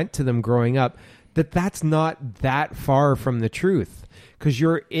kid who went to them growing up that that's not that far from the truth, because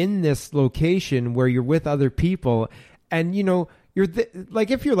you're in this location where you're with other people, and you're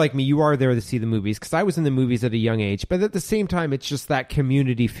like, if you're like me, you are there to see the movies, because I was in the movies at a young age, but at the same time, it's just that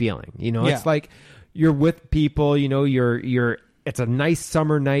community feeling. It's like you're with people. You're it's a nice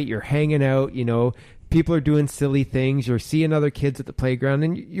summer night. You're hanging out. People are doing silly things. You're seeing other kids at the playground,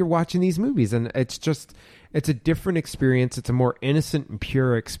 and you're watching these movies, and it's a different experience. It's a more innocent and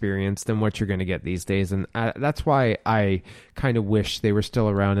pure experience than what you're going to get these days. And that's why I kind of wish they were still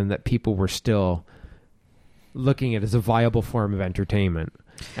around and that people were still looking at it as a viable form of entertainment.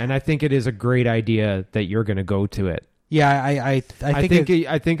 And I think it is a great idea that you're going to go to it. Yeah, I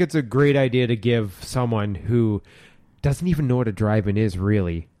think it's a great idea to give someone who doesn't even know what a drive-in is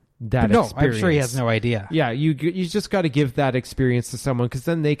really that no, experience. I'm sure he has no idea. Yeah, you just got to give that experience to someone, because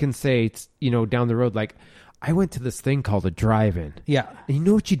then they can say, down the road, like, I went to this thing called a drive-in. Yeah. And you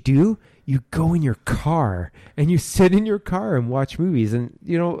know what you do? You go in your car and you sit in your car and watch movies. And,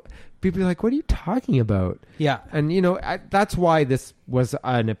 people are like, what are you talking about? Yeah. And, that's why this was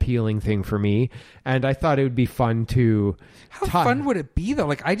an appealing thing for me. And I thought it would be fun to... How fun would it be, though?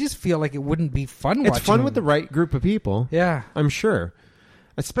 Like, I just feel like it wouldn't be fun It's fun with the right group of people. Yeah. I'm sure.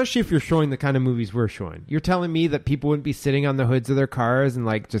 Especially if you're showing the kind of movies we're showing. You're telling me that people wouldn't be sitting on the hoods of their cars and,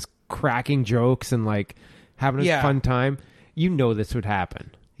 like, just cracking jokes and, like, having a fun time. This would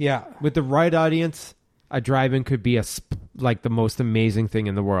happen. Yeah. With the right audience, a drive-in could be the most amazing thing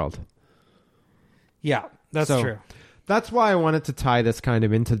in the world. Yeah, that's true. That's why I wanted to tie this kind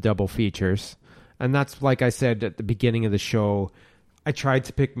of into double features. And that's, like I said at the beginning of the show, I tried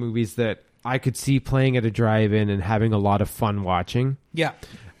to pick movies that I could see playing at a drive-in and having a lot of fun watching. Yeah.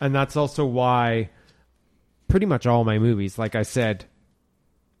 And that's also why pretty much all my movies, like I said,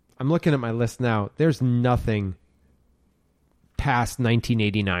 I'm looking at my list now, there's nothing past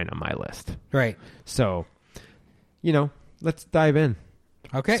 1989 on my list. Right. So, let's dive in.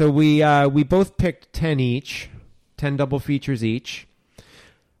 Okay. So we both picked 10 each, 10 double features each.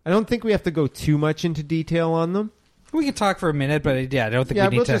 I don't think we have to go too much into detail on them. We can talk for a minute, but I don't think we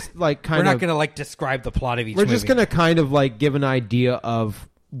need we'll to. Just, we're not going to describe the plot of each movie. movie. We're just going to kind of give an idea of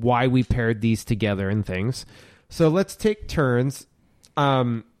why we paired these together and things. So let's take turns.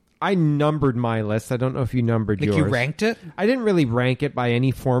 I numbered my list. I don't know if you numbered yours. You ranked it? I didn't really rank it by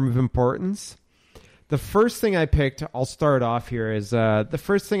any form of importance. The first thing I picked, I'll start off here, is the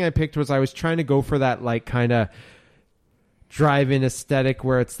first thing I picked was I was trying to go for that kind of drive-in aesthetic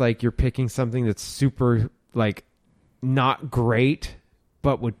where it's like you're picking something that's super not great,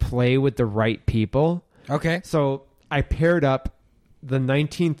 but would play with the right people. Okay. So I paired up the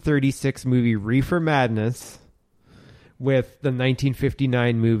 1936 movie Reefer Madness with the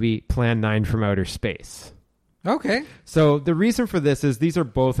 1959 movie Plan 9 from Outer Space. Okay. So the reason for this is these are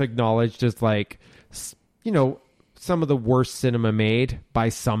both acknowledged as some of the worst cinema made by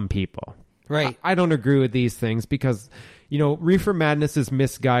some people. Right. I don't agree with these things because, Reefer Madness is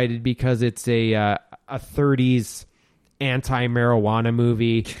misguided because it's a 30s anti-marijuana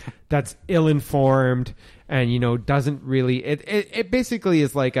movie that's ill-informed and, doesn't really... It basically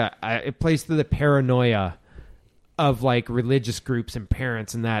is it plays to the paranoia of religious groups and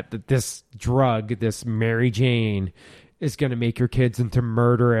parents and that this drug, this Mary Jane, is going to make your kids into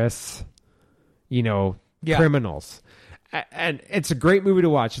murderous, criminals. And it's a great movie to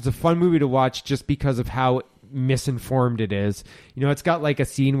watch. It's a fun movie to watch just because of how misinformed it is. It's got a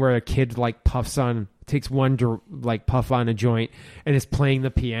scene where a kid takes one puff on a joint and is playing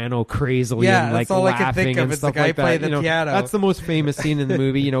the piano crazily and that's all laughing I can think of and is stuff the guy like that. playing the piano. That's the most famous scene in the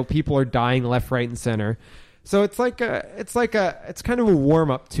movie. People are dying left, right, and center. So it's kind of a warm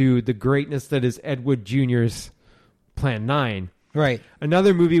up to the greatness that is Ed Wood Jr.'s Plan 9. Right.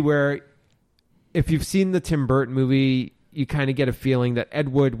 Another movie where if you've seen the Tim Burton movie, you kind of get a feeling that Ed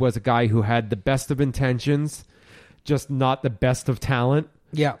Wood was a guy who had the best of intentions, just not the best of talent.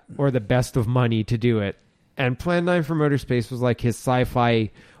 Yeah. Or the best of money to do it. And Plan 9 from Outer Space was his sci-fi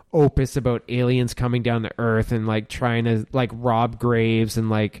opus about aliens coming down to Earth and trying to rob graves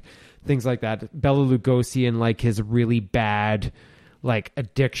and things like that. Bela Lugosi in his really bad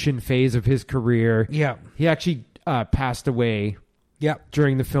addiction phase of his career. Yeah. He actually passed away. Yeah.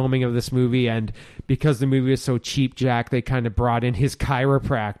 During the filming of this movie, and because the movie was so cheap, Jack, they kind of brought in his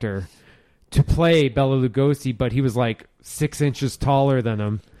chiropractor to play Bela Lugosi, but he was 6 inches taller than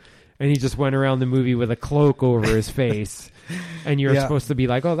him, and he just went around the movie with a cloak over his face. And you're supposed to be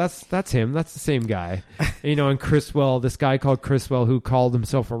oh, that's him. That's the same guy. And Criswell, this guy called Criswell, who called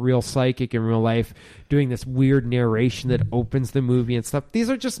himself a real psychic in real life, doing this weird narration that opens the movie and stuff.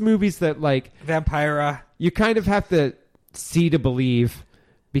 These are just movies that Vampira. You kind of have to see to believe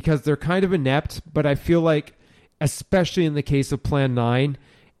because they're kind of inept, but I feel especially in the case of Plan 9,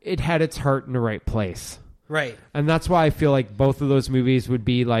 it had its heart in the right place. Right. And that's why I feel both of those movies would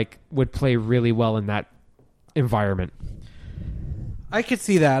be would play really well in that environment. I could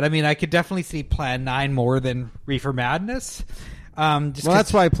see that. I mean, I could definitely see Plan 9 more than Reefer Madness.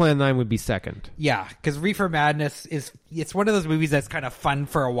 That's why Plan 9 would be second. Yeah, because Reefer Madness it's one of those movies that's kind of fun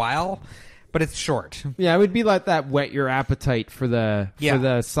for a while, but it's short. Yeah, it would be that whet your appetite for the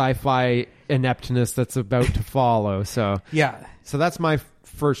sci-fi ineptness that's about to follow. So so that's my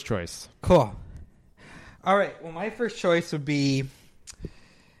first choice. Cool. All right. Well, my first choice would be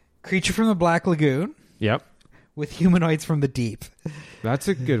Creature from the Black Lagoon. Yep. with Humanoids from the Deep. That's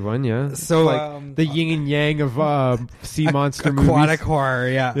a good one, yeah. So, like the yin and yang of sea monster aquatic movies. horror,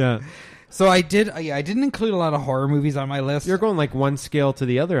 yeah. Yeah. So I didn't include a lot of horror movies on my list. You're going like one scale to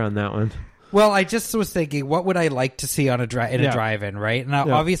the other on that one. Well, I just was thinking, what would I like to see on a drive-in, right?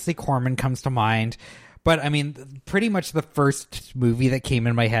 Now, obviously, Corman comes to mind. But, I mean, pretty much the first movie that came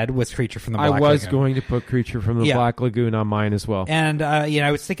in my head was Creature from the Black Lagoon. I was going to put Creature from the Black Lagoon on mine as well. And,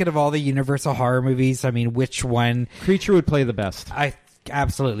 I was thinking of all the Universal horror movies. I mean, which one? Creature would play the best. I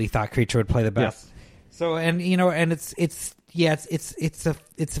absolutely thought Creature would play the best. Yeah. So, and, and it's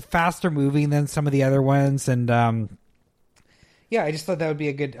a faster movie than some of the other ones. And, I just thought that would be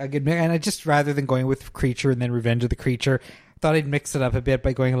a good and I just, rather than going with Creature and then Revenge of the Creature, thought I'd mix it up a bit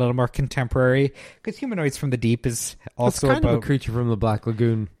by going a little more contemporary, because Humanoids from the Deep is also kind about of a Creature from the Black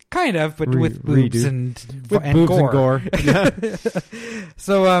Lagoon, kind of, but with boobs and gore. Yeah.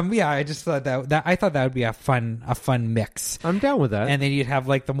 So I just thought that I thought that would be a fun mix. I'm down with that. And then you'd have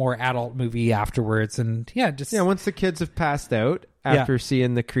like the more adult movie afterwards, and once the kids have passed out after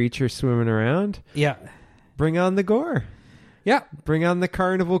seeing the creature swimming around, bring on the gore. Yeah, bring on the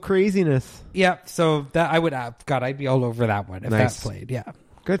carnival craziness. Yeah, so that I would I'd be all over that one if that played. Yeah,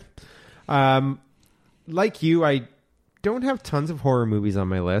 good. Like you, I don't have tons of horror movies on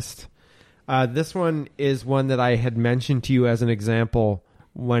my list. This one is one that I had mentioned to you as an example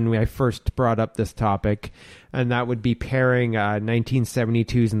when I first brought up this topic, and that would be pairing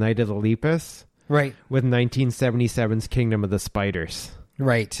 1972's Night of the Lepus with 1977's Kingdom of the Spiders.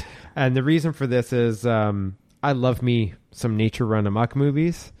 Right. And the reason for this is I love me some nature run amok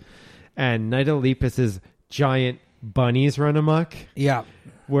movies, and Night of the Lepus is giant bunnies run amok. Yeah,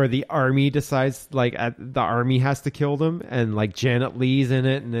 where the army decides the army has to kill them, and like Janet Leigh's in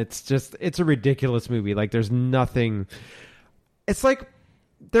it, and it's a ridiculous movie. Like there's nothing. It's like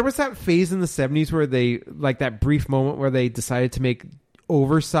there was that phase in the 70s where they that brief moment where they decided to make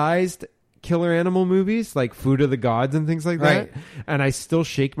oversized killer animal movies like Food of the Gods and things like that. And I still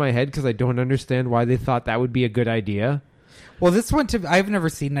shake my head because I don't understand why they thought that would be a good idea. Well, this one I've never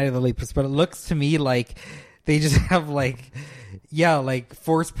seen Night of the Lepus, but it looks to me like they just have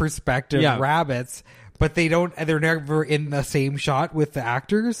forced perspective rabbits, but they're never in the same shot with the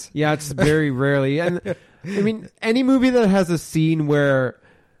actors. Yeah, it's very rarely. And I mean, any movie that has a scene where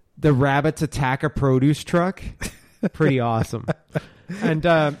the rabbits attack a produce truck, pretty awesome.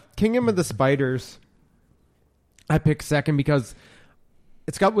 And Kingdom of the Spiders, I picked second because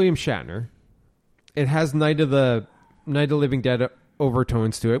it's got William Shatner. It has Night of the Living Dead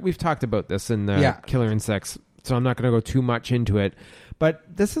overtones to it. We've talked about this in Killer Insects, so I'm not going to go too much into it. But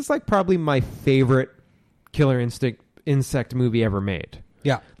this is probably my favorite Killer Insect movie ever made.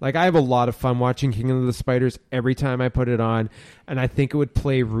 Yeah. I have a lot of fun watching Kingdom of the Spiders every time I put it on, and I think it would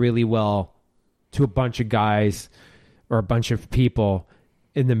play really well to a bunch of guys or a bunch of people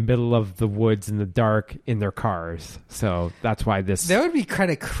in the middle of the woods in the dark in their cars. So that's why this... That would be kind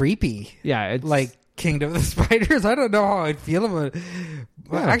of creepy. Yeah. It's like Kingdom of the Spiders. I don't know how I'd feel about it.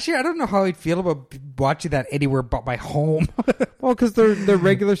 Well, actually, I don't know how I'd feel about watching that anywhere but my home. Well, because they're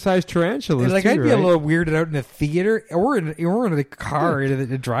regular-sized tarantulas, I'd be a little weirded out in a theater or in a car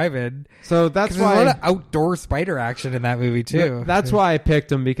in a drive-in. So that's why... There's a lot of outdoor spider action in that movie, too. That's why I picked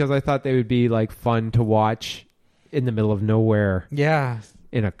them, because I thought they would be fun to watch in the middle of nowhere. Yeah.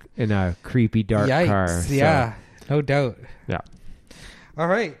 In a creepy dark car. Yeah, no doubt. Yeah. All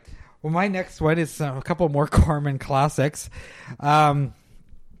right. Well, my next one is a couple more Corman classics. So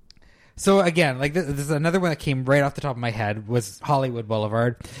again, this is another one that came right off the top of my head was Hollywood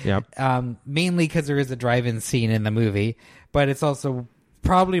Boulevard. Yep. Mainly because there is a drive-in scene in the movie, but it's also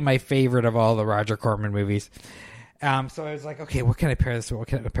probably my favorite of all the Roger Corman movies. So I was like, okay, what can I pair this with? What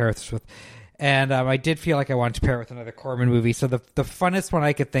can I pair this with? And I did feel like I wanted to pair it with another Corman movie. So the funnest one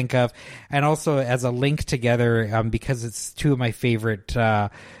I could think of, and also as a link together, because it's two of my favorite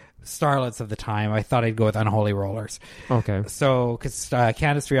starlets of the time, I thought I'd go with Unholy Rollers. Okay. So, because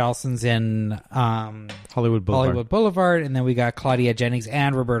Candice Rialson's in Hollywood Boulevard, and then we got Claudia Jennings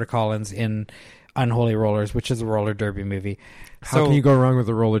and Roberta Collins in Unholy Rollers, which is a roller derby movie. How can you go wrong with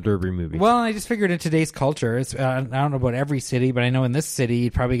a roller derby movie? Well, I just figured in today's culture, I don't know about every city, but I know in this city,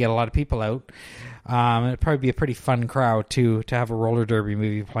 you'd probably get a lot of people out. It'd probably be a pretty fun crowd, too, to have a roller derby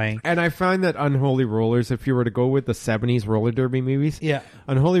movie playing. And I find that Unholy Rollers, if you were to go with the 70s roller derby movies,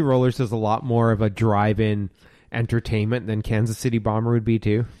 Unholy Rollers is a lot more of a drive-in entertainment than Kansas City Bomber would be,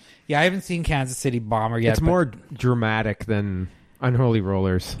 too. Yeah, I haven't seen Kansas City Bomber yet. It's more dramatic than Unholy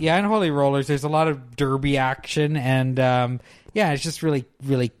Rollers. Yeah, Unholy Rollers, there's a lot of derby action, and it's just really,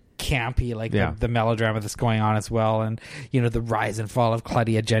 really campy, like Yeah. the melodrama that's going on as well, and the rise and fall of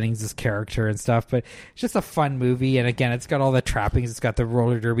Claudia Jennings' character and stuff. But it's just a fun movie, and again, it's got all the trappings. It's got the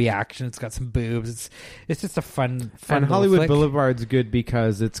roller derby action. It's got some boobs. It's just a fun. And little Hollywood flick. Boulevard's good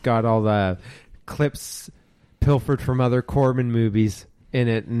because it's got all the clips pilfered from other Corman movies in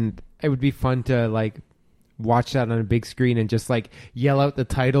it, and it would be fun to like watch that on a big screen and just like yell out the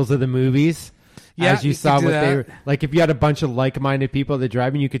titles of the movies. Yeah, as you you saw could do what they were that. like. If you had a bunch of like-minded people that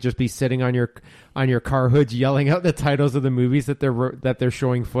driving, you could just be sitting on your car hoods yelling out the titles of the movies that they're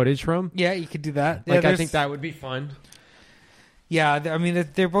showing footage from. Yeah, you could do that. Like, Yeah, I think that would be fun. Yeah, I mean,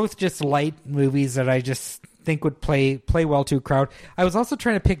 they're both just light movies that I just think would play well to a crowd. I was also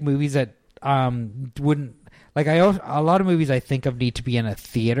trying to pick movies that wouldn't like. A lot of movies I think of need to be in a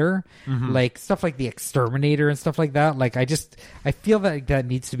theater, like stuff like The Exterminator and stuff like that. Like I feel that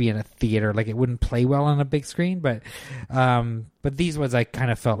needs to be in a theater. Like it wouldn't play well on a big screen, but these ones I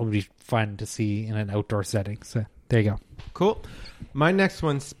kind of felt would be fun to see in an outdoor setting. So there you go. Cool. My next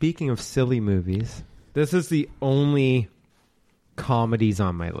one, speaking of silly movies, this is the only comedies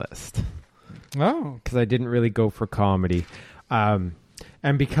on my list Oh, because I didn't really go for comedy. And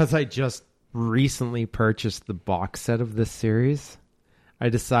because I just recently purchased the box set of this series, I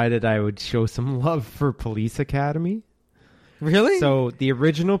decided I would show some love for Police Academy. really? So the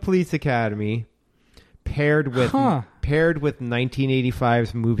original Police Academy paired with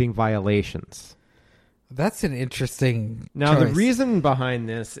 1985's Moving Violations. That's an interesting. Now, the choice. reason behind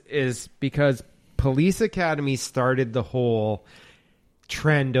this is because Police Academy started the whole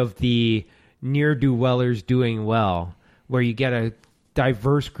trend of the ne'er-do-wellers doing well, where you get a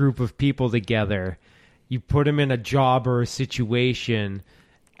diverse group of people together, you put them in a job or a situation,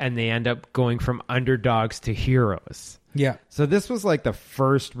 and they end up going from underdogs to heroes. Yeah. So this was like the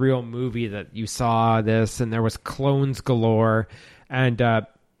first real movie that you saw this, and there was clones galore. And the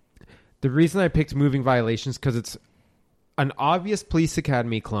reason I picked Moving Violations because it's an obvious Police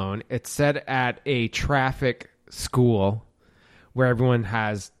Academy clone. It's set at a traffic school where everyone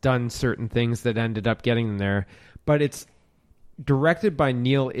has done certain things that ended up getting them there. But it's directed by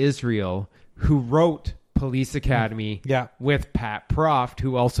Neil Israel, who wrote Police Academy with Pat Proft,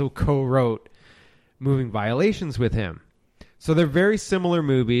 who also co-wrote Moving Violations with him. So they're very similar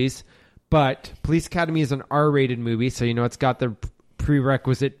movies, but Police Academy is an R-rated movie, so it's got the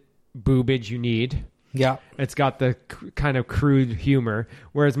prerequisite boobage you need. Yeah. It's got the kind of crude humor,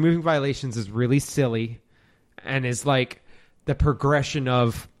 whereas Moving Violations is really silly and is like the progression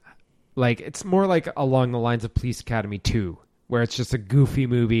of, like, it's more like along the lines of Police Academy 2, where it's just a goofy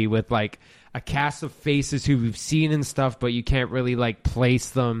movie with like a cast of faces who we've seen and stuff, but you can't really like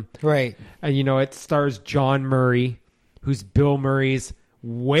place them. Right. And it stars John Murray, who's Bill Murray's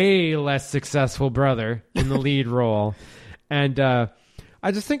way less successful brother, in the lead role. And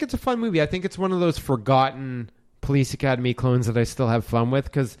I just think it's a fun movie. I think it's one of those forgotten Police Academy clones that I still have fun with,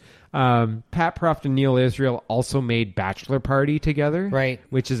 because Pat Proft and Neil Israel also made Bachelor Party together, Right.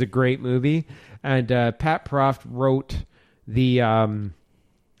 which is a great movie. And Pat Proft wrote the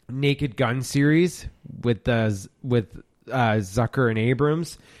Naked Gun series with Zucker and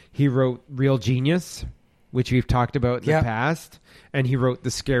Abrams. He wrote Real Genius, which we've talked about in the past, and he wrote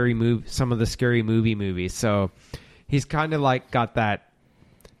some of the Scary Movie movies. So he's kind of like got that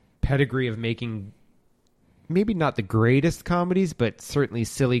pedigree of making maybe not the greatest comedies, but certainly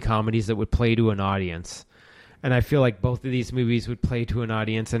silly comedies that would play to an audience. And I feel like both of these movies would play to an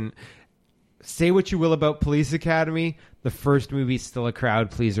audience. And say what you will about Police Academy, the first movie's still a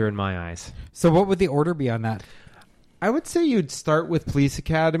crowd pleaser in my eyes. So what would the order be on that? I would say you'd start with Police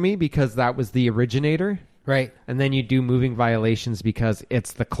Academy because that was the originator. Right. And then you do Moving Violations because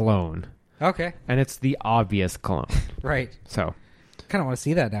it's the clone. Okay. And it's the obvious clone. Right. So Kind of want to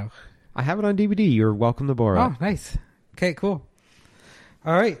see that now. I have it on DVD. You're welcome to borrow it. Oh, nice. Okay, cool.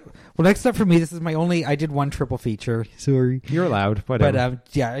 All right. Well, next up for me, this is I did one triple feature. Sorry. You're allowed. Whatever.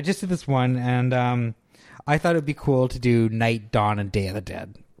 But I just did this one, and I thought it would be cool to do Night, Dawn, and Day of the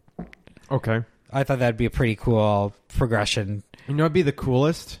Dead. Okay. I thought that'd be a pretty cool progression. You know what'd be the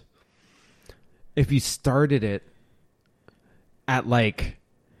coolest? If you started it at like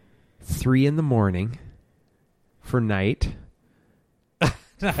 3 a.m. for night.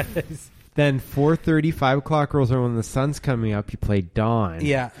 Nice. Then 4:30, 5 o'clock rolls around when the sun's coming up, you play dawn.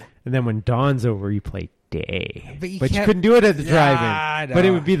 Yeah. And then when dawn's over, you play day. But you you can't- couldn't do it at the I drive-in. know. But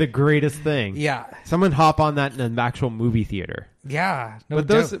it would be the greatest thing. Yeah. Someone hop on that in an actual movie theater. Yeah. No But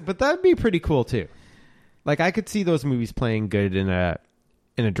doubt. that'd be pretty cool too. Like I could see those movies playing good in a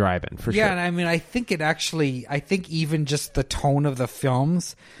drive-in for sure. Yeah, and I mean, I think even just the tone of the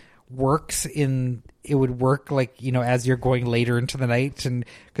films would work like, you know, as you're going later into the night, and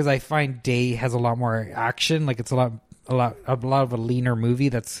because I find day has a lot more action, like it's a lot of a leaner movie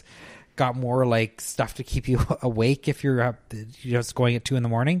that's got more like stuff to keep you awake if you're just going at 2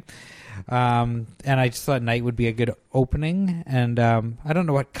 a.m. And I just thought night would be a good opening, and I don't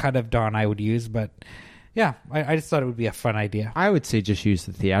know what cut of Dawn I would use, but yeah, I just thought it would be a fun idea. I would say just use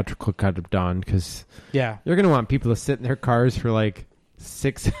the theatrical cut of Dawn, because Yeah, you're going to want people to sit in their cars for like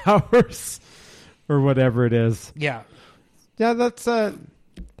 6 hours or whatever it is. yeah. That's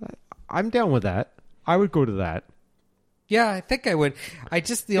I'm down with that. I would go to that. Yeah, I think I would.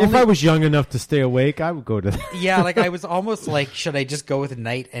 If I was young enough to stay awake, I would go to that. Yeah, like I was almost like, should I just go with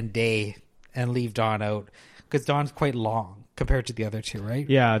night and day and leave Dawn out? Because Dawn's quite long compared to the other two, right?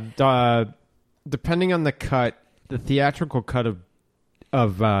 Yeah, depending on the cut, the theatrical cut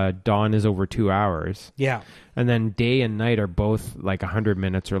of Dawn is over 2 hours. Yeah. And then day and night are both like 100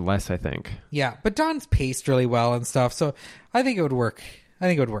 minutes or less, I think. Yeah, but Dawn's paced really well and stuff, so I think it would work.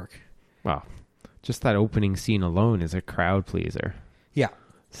 Well, just that opening scene alone is a crowd pleaser. Yeah.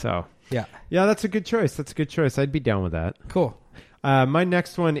 So, Yeah. yeah, that's a good choice. I'd be down with that. Cool. My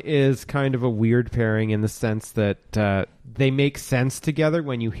next one is kind of a weird pairing in the sense that they make sense together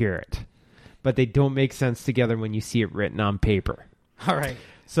when you hear it, but they don't make sense together when you see it written on paper. All right.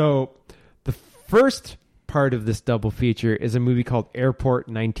 So the first part of this double feature is a movie called Airport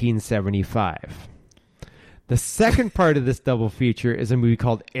 1975. The second part of this double feature is a movie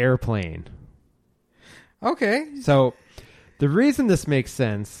called Airplane. Okay. So the reason this makes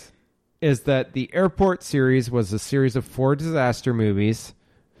sense is that the Airport series was a series of 4 disaster movies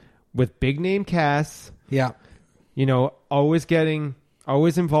with big name casts, Yeah. you know, always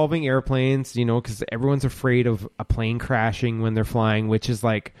involving airplanes, you know, because everyone's afraid of a plane crashing when they're flying, which is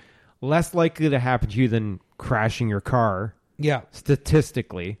like less likely to happen to you than crashing your car, Yeah.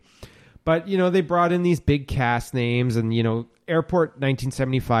 statistically. But, you know, they brought in these big cast names, and, you know, Airport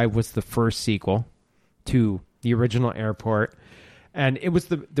 1975 was the first sequel to the original Airport. And it was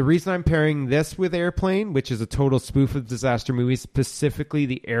the reason I'm pairing this with Airplane, which is a total spoof of disaster movies, specifically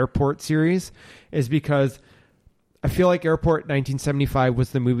the Airport series, is because I feel like Airport 1975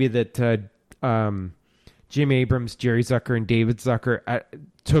 was the movie that Jim Abrams, Jerry Zucker, and David Zucker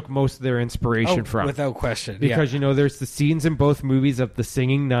took most of their inspiration from. Without question. Because, you know, there's the scenes in both movies of the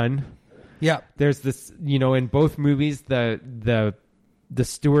singing nun. Yeah. There's this, you know, in both movies, the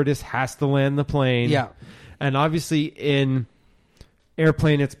stewardess has to land the plane. Yeah. And obviously in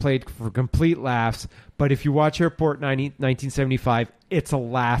Airplane, it's played for complete laughs. But if you watch Airport 1975, it's a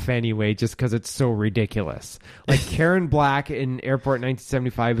laugh anyway, just because it's so ridiculous. Like Karen Black in Airport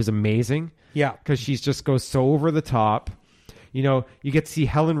 1975 is amazing. Yeah. Because she just goes so over the top. You know, you get to see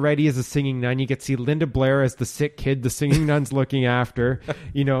Helen Reddy as a singing nun. You get to see Linda Blair as the sick kid the singing nun's looking after.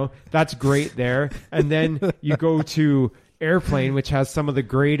 You know, that's great there. And then you go to Airplane, which has some of the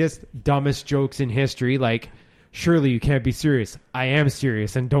greatest, dumbest jokes in history, like, Shirley, you can't be serious. I am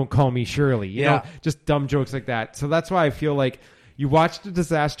serious, and don't call me Shirley. You know, just dumb jokes like that. So that's why I feel like you watched a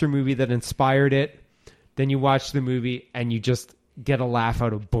disaster movie that inspired it, then you watch the movie, and you just get a laugh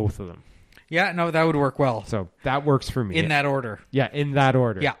out of both of them. Yeah, no, that would work well. So that works for me. In that order. Yeah, in that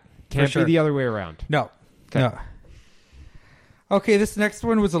order. Yeah. Can't sure. be the other way around. No. Okay. No. Okay, this next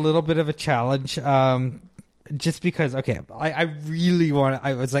one was a little bit of a challenge. Just because, okay, I really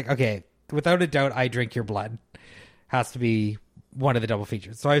I was like, okay, without a doubt, I Drink Your Blood has to be one of the double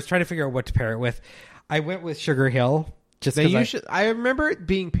features. So I was trying to figure out what to pair it with. I went with Sugar Hill. Just I remember it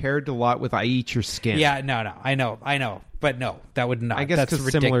being paired a lot with I Eat Your Skin. Yeah, no, I know, but no, that would not. I guess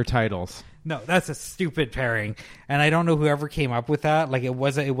that's similar titles. No, that's a stupid pairing, and I don't know whoever came up with that. Like it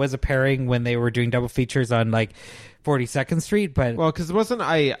was a pairing when they were doing double features on like 42nd Street, but well, because it wasn't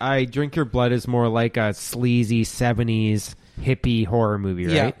I Drink Your Blood is more like a sleazy 70s hippie horror movie,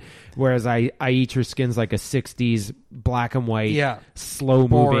 right? Yeah. Whereas I Eat Your Skin's like a 60s black and white, slow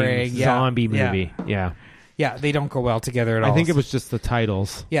boring, moving zombie movie. Yeah. Yeah, they don't go well together at all. I think it was just the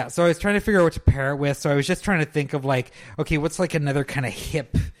titles. Yeah, so I was trying to figure out what to pair it with. So I was just trying to think of like, okay, what's like another kind of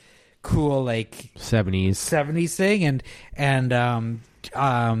hip, cool like 70s thing, and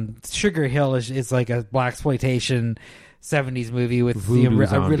Sugar Hill is like a blaxploitation 70s movie with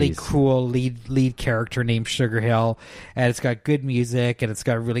a really cool lead character named Sugar Hill, and it's got good music, and it's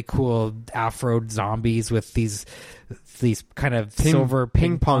got really cool Afro zombies with these kind of silver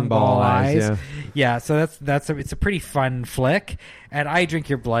ping pong ball eyes. Yeah, so it's a pretty fun flick, and I Drink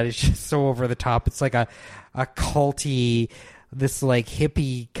Your Blood is just so over the top. It's like a culty, this like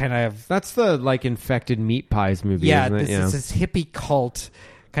hippie kind of. That's the like Infected Meat Pies movie. Yeah, isn't it? This hippie cult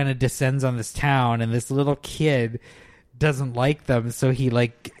kind of descends on this town, and this little kid doesn't like them, so he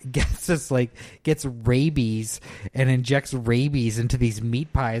like gets rabies and injects rabies into these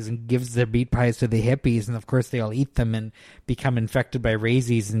meat pies and gives the meat pies to the hippies, and of course they all eat them and become infected by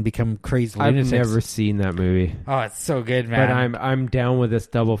rabies and become crazy lunatics. I've never seen that movie. Oh, it's so good, man. But I'm down with this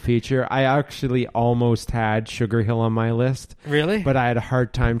double feature. I actually almost had Sugar Hill on my list. Really? But I had a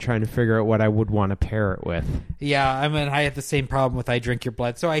hard time trying to figure out what I would want to pair it with. Yeah, I mean, I had the same problem with I Drink Your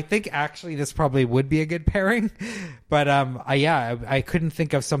Blood, so I think actually this probably would be a good pairing. But I couldn't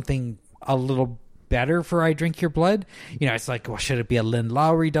think of something a little better for I Drink Your Blood. You know, it's like, well, should it be a Lynn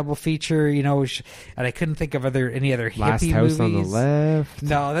Lowry double feature? You know, and I couldn't think of any other Last hippie House movies. on the Left.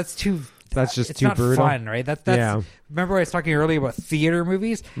 No, that's too. That's just it's too not brutal. fun, right? That's yeah. Remember I was talking earlier about theater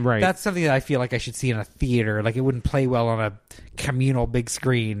movies? Right. That's something that I feel like I should see in a theater. Like it wouldn't play well on a communal big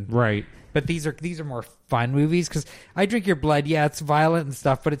screen. Right. But these are more fun movies because I Drink Your Blood. Yeah, it's violent and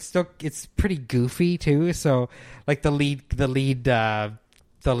stuff, but it's pretty goofy too. So like the lead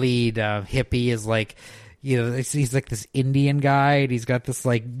hippie is like, you know, he's like this Indian guy and he's got this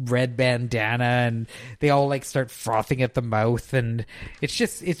like red bandana and they all like start frothing at the mouth and it's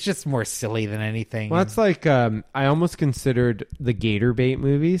just more silly than anything. Well, it's like I almost considered the Gator Bait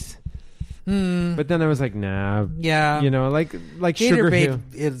movies. But then I was like, nah. Yeah. You know, like Gator Sugar Bait Hill.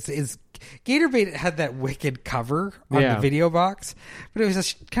 is Gator Bait had that wicked cover on the video box, but it was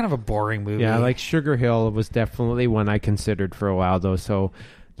just kind of a boring movie. Yeah, like Sugar Hill was definitely one I considered for a while though. So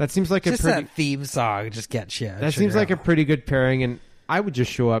that seems like just a pretty that theme song just gets you. That seems like a pretty good pairing, and I would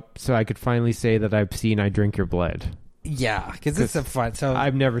just show up so I could finally say that I've seen I Drink Your Blood. Yeah, because it's a fun. So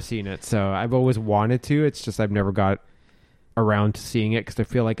I've never seen it, so I've always wanted to. It's just I've never got around to seeing it because I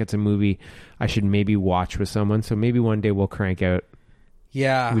feel like it's a movie I should maybe watch with someone. So maybe one day we'll crank out.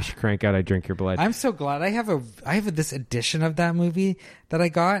 Yeah, we should crank out I Drink Your Blood. I'm so glad I have this edition of that movie that I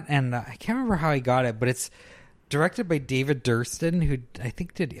got, and I can't remember how I got it, but it's directed by David Durston, who I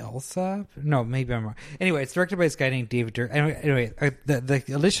think did Elsa. No, maybe I'm wrong. Anyway, it's directed by this guy named David Durston. Anyway, the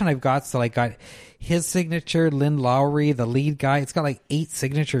edition I've got, so I got his signature, Lynn Lowry, the lead guy. It's got like 8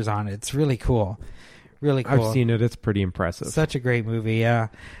 signatures on it. It's really cool. Really cool. I've seen it. It's pretty impressive. Such a great movie, yeah.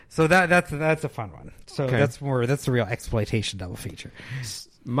 So that's a fun one. So Okay. that's the real exploitation double feature.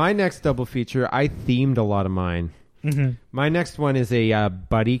 My next double feature, I themed a lot of mine. Mm-hmm. My next one is a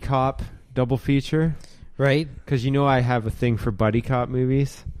buddy cop double feature. Right? Because you know I have a thing for buddy cop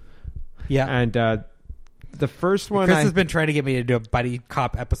movies. Yeah. And the first one... Chris has been trying to get me to do a buddy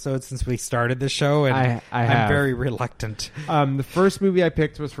cop episode since we started the show, and I'm very reluctant. The first movie I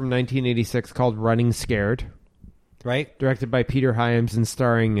picked was from 1986 called Running Scared. Right? Directed by Peter Hyams and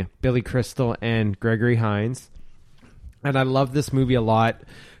starring Billy Crystal and Gregory Hines. And I love this movie a lot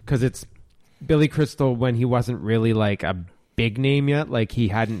because it's Billy Crystal when he wasn't really like a big name yet. Like he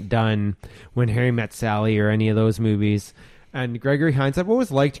hadn't done When Harry Met Sally or any of those movies. And Gregory Hines, I've always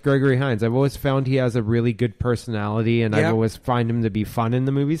liked Gregory Hines. I've always found he has a really good personality, and I've always find him to be fun in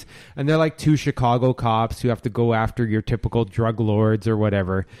the movies. And they're like 2 Chicago cops who have to go after your typical drug lords or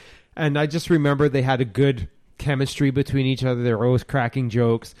whatever. And I just remember they had a good chemistry between each other. They're always cracking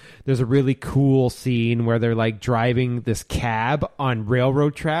jokes. There's a really cool scene where they're like driving this cab on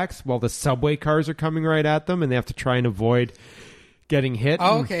railroad tracks while the subway cars are coming right at them, and they have to try and avoid getting hit.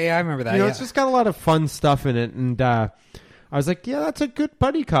 Oh, okay, I remember that. You know, it's just got a lot of fun stuff in it, and I was like, yeah, that's a good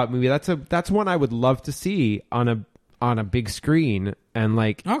buddy cop movie. That's one I would love to see on a big screen and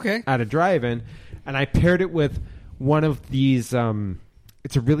like at a drive-in. And I paired it with one of these.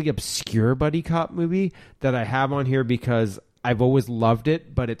 It's a really obscure buddy cop movie that I have on here because I've always loved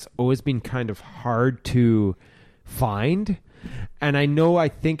it, but it's always been kind of hard to find. And I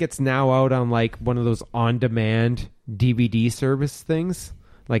think it's now out on like one of those on-demand DVD service things,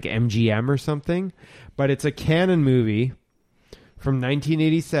 like MGM or something. But it's a Canon movie from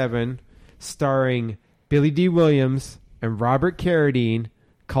 1987, starring Billy D. Williams and Robert Carradine,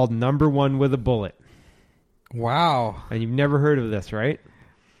 called Number One with a Bullet. Wow. And you've never heard of this, right?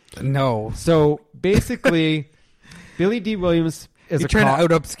 No. So basically, Billy D. Williams is You're a trying cop. to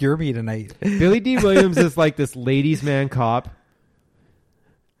out-obscure me tonight. Billy D. Williams is like this ladies' man cop.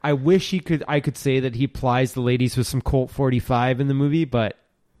 I wish I could say that he plies the ladies with some Colt 45 in the movie, but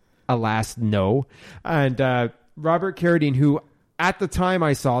alas, no. And Robert Carradine, who at the time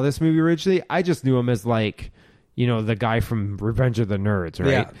I saw this movie originally, I just knew him as like, you know, the guy from Revenge of the Nerds,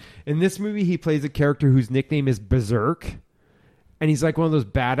 right? Yeah. In this movie, he plays a character whose nickname is Berserk. And he's like one of those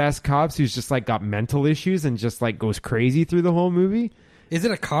badass cops who's just like got mental issues and just like goes crazy through the whole movie. Is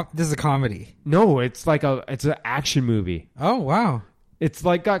it this is a comedy? No, it's like it's an action movie. Oh, wow. It's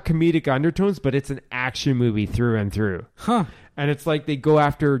like got comedic undertones, but it's an action movie through and through. Huh. And it's like they go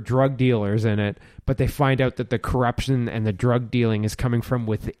after drug dealers in it, but they find out that the corruption and the drug dealing is coming from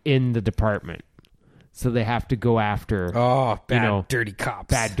within the department. So they have to go after Dirty cops.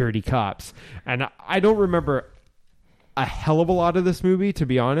 Bad dirty cops. And I don't remember a hell of a lot of this movie, to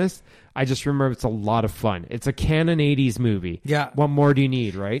be honest. I just remember it's a lot of fun. It's a canon 80s movie. Yeah. What more do you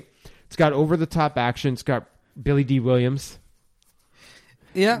need, right? It's got over-the-top action. It's got Billy D. Williams.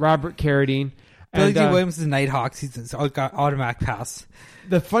 Yeah. Robert Carradine. Billy D. Williams is Nighthawks. He's got automatic pass.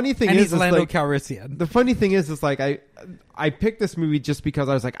 The funny thing and is, he's Lando like, Calrissian. the funny thing is like I picked this movie just because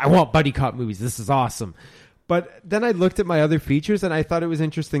I was like, I want buddy cop movies. This is awesome. But then I looked at my other features and I thought it was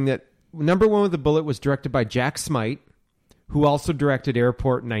interesting that number one with the bullet was directed by Jack Smite, who also directed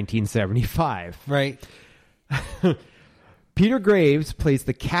Airport in 1975. Right. Peter Graves plays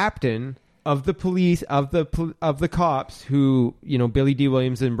the captain of the police of the cops who, Billy D.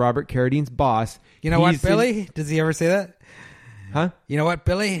 Williams and Robert Carradine's boss. You know what, Billy? Does he ever say that? Huh? You know what,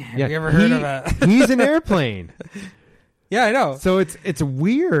 Billy? Have you ever heard of a... He's an airplane. Yeah, I know. So it's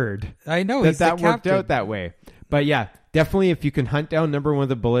weird. I know that worked out that way. But yeah, definitely if you can hunt down number one of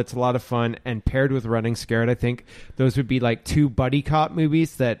the bullets, a lot of fun. And paired with Running Scared, I think those would be like two buddy cop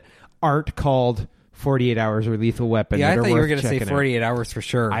movies that aren't called 48 Hours or Lethal Weapon. Yeah, I thought you were going to say 48 Hours for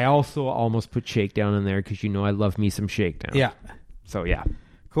sure. I also almost put Shakedown in there because I love me some Shakedown. Yeah. So yeah.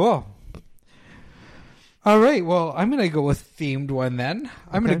 Cool. All right, well, I'm going to go with themed one then.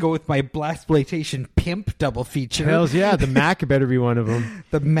 I'm going to go with my Blaxploitation Pimp double feature. Hells yeah, the Mac better be one of them.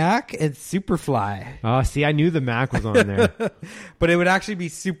 The Mac and Superfly. Oh, see, I knew the Mac was on there. But it would actually be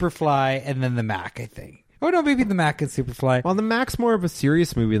Superfly and then the Mac, I think. Oh, no, maybe the Mac and Superfly. Well, the Mac's more of a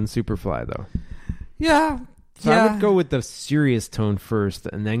serious movie than Superfly, though. Yeah. So I would go with the serious tone first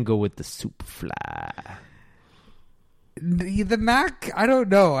and then go with the Superfly. The Mac, I don't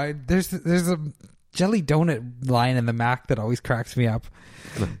know. There's a jelly donut line in the Mac that always cracks me up.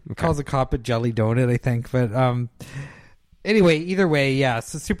 Okay. Calls a cop a jelly donut, I think. But anyway, either way, yeah.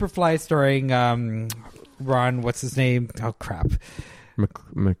 So Superfly starring Ron, what's his name? Oh, crap. I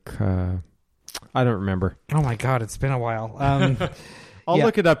don't remember. Oh, my God. It's been a while. I'll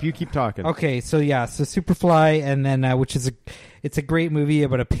look it up. You keep talking. Okay, so yeah, so Superfly, and then which is it's a great movie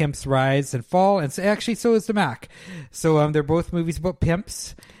about a pimp's rise and fall, and actually so is the Mac. So they're both movies about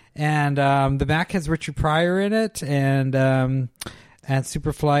pimps, and the Mac has Richard Pryor in it, and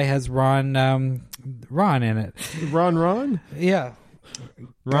Superfly has Ron in it. Ron? Yeah,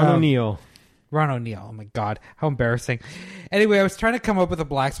 Ron O'Neill. Ron O'Neill. Oh my God, how embarrassing. Anyway, I was trying to come up with a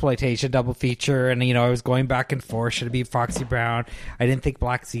Blaxploitation double feature, and I was going back and forth. Should it be Foxy Brown? I didn't think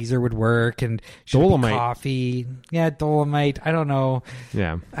Black Caesar would work, and Dolomite. Coffee. Yeah, Dolomite. I don't know.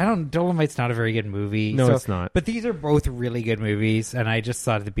 Yeah, Dolomite's not a very good movie. No, it's not. But these are both really good movies, and I just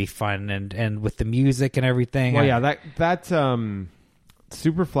thought it'd be fun, and with the music and everything. Well, yeah, that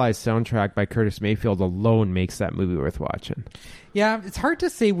Superfly soundtrack by Curtis Mayfield alone makes that movie worth watching. Yeah, it's hard to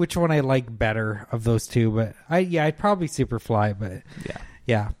say which one I like better of those two, but I'd probably Superfly, but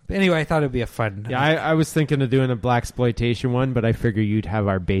yeah. But anyway, I thought it'd be a fun. Yeah, I was thinking of doing a Blaxploitation one, but I figure you'd have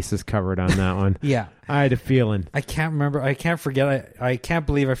our bases covered on that one. Yeah, I had a feeling. I can't remember. I can't forget. I can't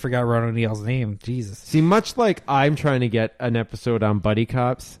believe I forgot Ron O'Neill's name. Jesus. See, much like I'm trying to get an episode on buddy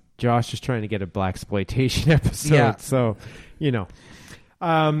cops, Josh is trying to get a Blaxploitation episode. Yeah. So,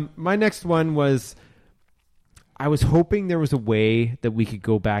 my next one was, I was hoping there was a way that we could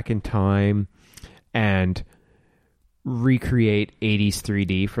go back in time and recreate 80s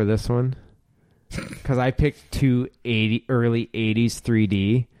 3D for this one. Because I picked two early 80s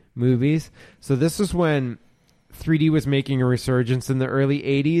 3D movies. So this is when 3D was making a resurgence in the early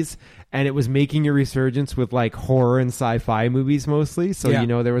 80s, and it was making a resurgence with like horror and sci-fi movies mostly. So,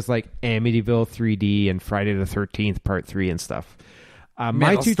 there was like Amityville 3D and Friday the 13th Part 3 and stuff.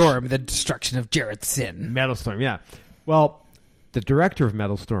 Metal Storm, the destruction of Jared Sin. Metal Storm, yeah. Well, the director of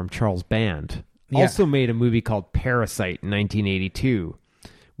Metal Storm, Charles Band, also made a movie called Parasite in 1982,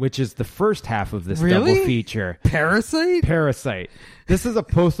 which is the first half of this double feature. Parasite? This is a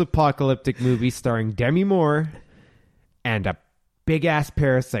post-apocalyptic movie starring Demi Moore and a big-ass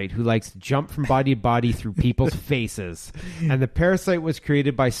parasite who likes to jump from body to body through people's faces. And the parasite was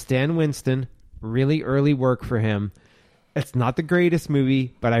created by Stan Winston. Really early work for him. It's not the greatest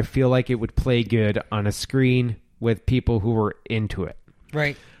movie, but I feel like it would play good on a screen with people who were into it.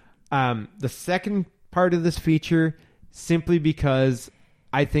 Right. The second part of this feature, simply because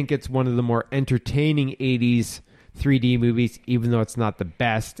I think it's one of the more entertaining 80s 3D movies, even though it's not the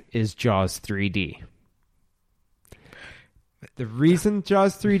best, is Jaws 3D. The reason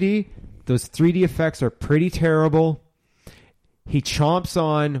Jaws 3D, those 3D effects are pretty terrible. He chomps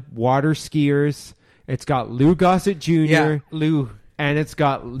on water skiers. It's got Lou Gossett Jr. Yeah, Lou. And it's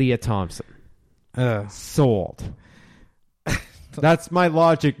got Leah Thompson. Ugh. Sold. That's my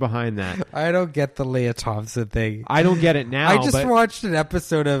logic behind that. I don't get the Leah Thompson thing. I don't get it now. I just but watched an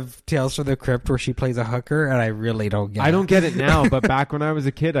episode of Tales from the Crypt where she plays a hooker, and I really don't get it. I don't get it now, but back when I was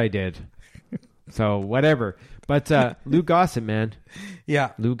a kid, I did. So whatever. But Lou Gossett, man.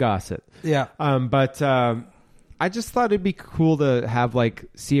 Yeah. Lou Gossett. Yeah. But I just thought it'd be cool to have, like,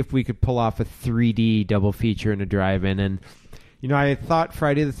 see if we could pull off a 3D double feature in a drive-in. And, you know, I thought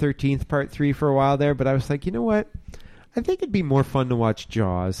Friday the 13th Part 3 for a while there, but I was like, you know what? I think it'd be more fun to watch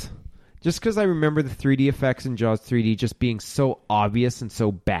Jaws. Just because I remember the 3D effects in Jaws 3D just being so obvious and so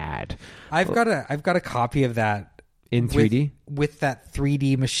bad. I've got a copy of that in 3D? With that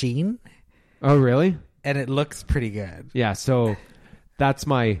 3D machine. Oh, really? And it looks pretty good. Yeah, so that's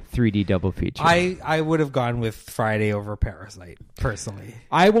my 3D double feature. I would have gone with Friday over Parasite, personally.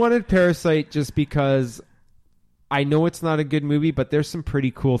 I wanted Parasite just because I know it's not a good movie, but there's some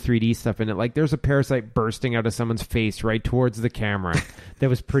pretty cool 3D stuff in it. Like, there's a parasite bursting out of someone's face right towards the camera that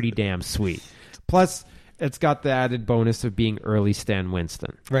was pretty damn sweet. Plus, it's got the added bonus of being early Stan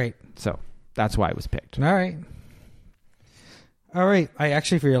Winston. Right. So, that's why it was picked. All right. I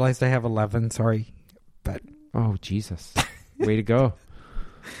actually realized I have 11. Sorry. But oh, Jesus. Way to go.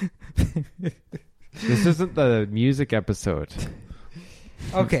 This isn't the music episode.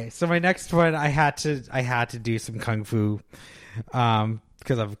 Okay, so my next one, I had to do some kung fu,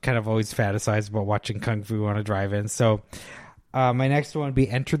 because I've kind of always fantasized about watching kung fu on a drive-in. So, my next one would be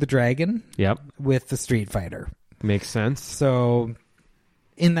Enter the Dragon. Yep, with the Street Fighter. Makes sense. So,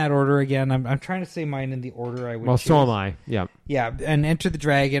 in that order again, I'm trying to say mine in the order I would. Well, choose. so am I. Yeah, yeah, and Enter the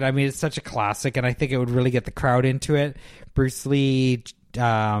Dragon. I mean, it's such a classic, and I think it would really get the crowd into it. Bruce Lee.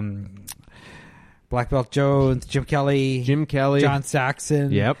 Black Belt Jones, Jim Kelly, John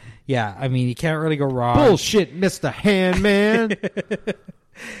Saxon. Yep. Yeah, I mean, you can't really go wrong. Bullshit, Mr. Handman.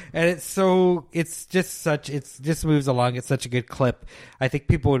 And it just moves along. It's such a good clip. I think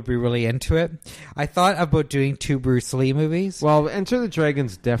people would be really into it. I thought about doing 2 Bruce Lee movies. Well, Enter the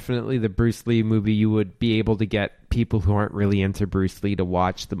Dragon's definitely the Bruce Lee movie you would be able to get people who aren't really into Bruce Lee to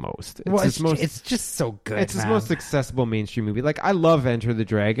watch the most. It's just so good. It's his most accessible mainstream movie. Like, I love Enter the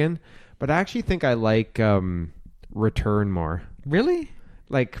Dragon, but I actually think I like Return more. Really?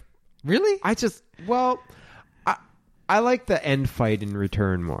 Like, really? I like the end fight in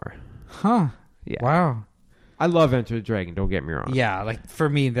Return more. Huh. Yeah. Wow. I love Enter the Dragon, don't get me wrong. Yeah, like for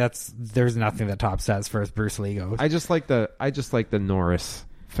me there's nothing that tops that as far as Bruce Lee goes. I just like the Norris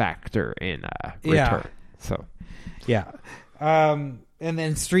factor in Return. Yeah. So yeah. And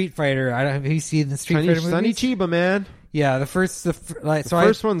then Street Fighter. Have you seen the Street Fighter movies? Sonny Chiba, man. Yeah, the first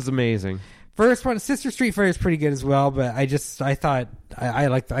one's amazing. First one, Sister Street Fighter is pretty good as well, but I think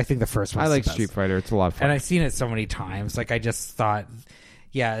the first one. I like Street Fighter; it's a lot of fun, and I've seen it so many times. Like I just thought,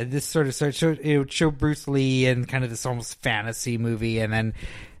 yeah, this sort of it would show Bruce Lee and kind of this almost fantasy movie, and then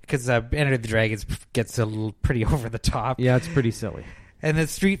because Enter the Dragons gets a little pretty over the top. Yeah, it's pretty silly. And then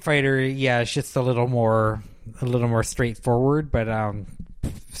Street Fighter, yeah, it's just a little more straightforward, but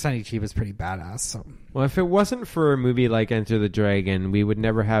Sonny Chiba is pretty badass. So. Well, if it wasn't for a movie like Enter the Dragon, we would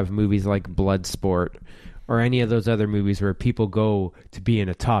never have movies like Bloodsport or any of those other movies where people go to be in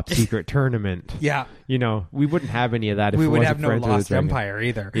a top secret tournament. Yeah. You know, we wouldn't have any of that if we it would wasn't have for no Enter the Lost Dragon. Empire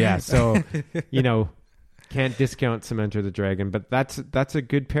either. Yeah, so, you know, can't discount some Enter the Dragon, but that's a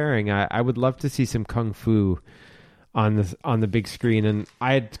good pairing. I would love to see some Kung Fu on the big screen, and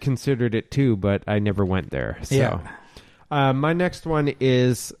I had considered it too, but I never went there. So. Yeah. My next one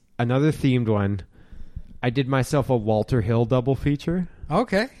is another themed one. I did myself a Walter Hill double feature.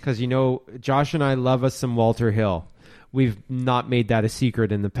 Okay. Because, you know, Josh and I love us some Walter Hill. We've not made that a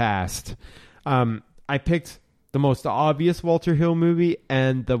secret in the past. I picked the most obvious Walter Hill movie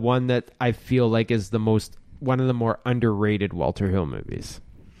and the one that I feel like is one of the more underrated Walter Hill movies.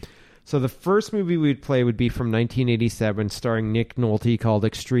 So the first movie we'd play would be from 1987, starring Nick Nolte, called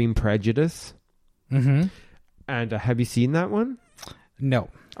Extreme Prejudice. Mm-hmm. And have you seen that one? No.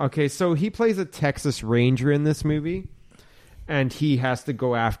 Okay, so he plays a Texas Ranger in this movie, and he has to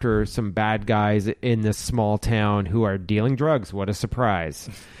go after some bad guys in this small town who are dealing drugs. What a surprise.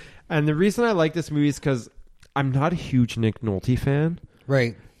 And the reason I like this movie is because I'm not a huge Nick Nolte fan.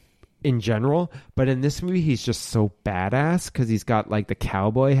 Right. In general, but in this movie he's just so badass because he's got like the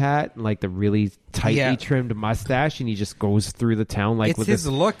cowboy hat and like the really tightly trimmed mustache, and he just goes through the town like it's with his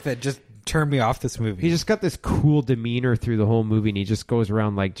this look that just turned me off this movie. He just got this cool demeanor through the whole movie, and he just goes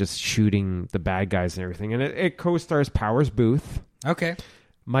around like just shooting the bad guys and everything. And it co-stars Powers Booth, okay,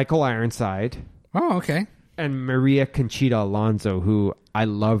 Michael Ironside, oh okay, and Maria Conchita Alonso, who I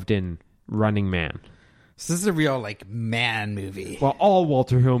loved in Running Man. So this is a real like man movie. Well, all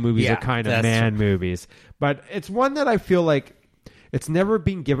Walter Hill movies Yeah, are kind of that's man movies, but it's one that I feel like it's never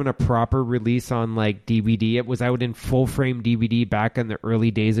been given a proper release on like DVD. It was out in full frame DVD back in the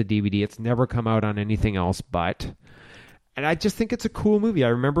early days of DVD. It's never come out on anything else but. And I just think it's a cool movie. I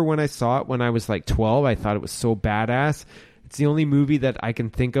remember when I saw it when I was like 12, I thought it was so badass. It's the only movie that I can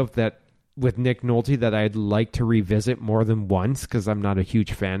think of that with Nick Nolte that I'd like to revisit more than once because I'm not a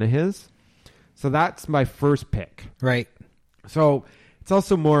huge fan of his. So that's my first pick. Right. So it's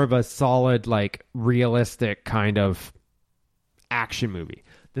also more of a solid, like, realistic kind of action movie.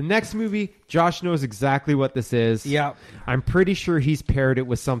 The next movie, Josh knows exactly what this is. Yeah. I'm pretty sure he's paired it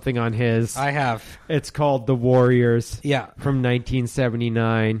with something on his. I have. It's called The Warriors. Yeah. From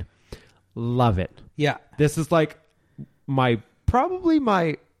 1979. Love it. Yeah. This is like probably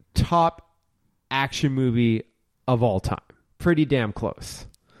my top action movie of all time. Pretty damn close.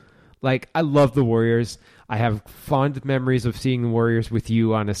 Like, I love The Warriors. I have fond memories of seeing The Warriors with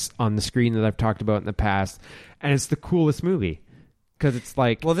you on the screen that I've talked about in the past. And it's the coolest movie. Because it's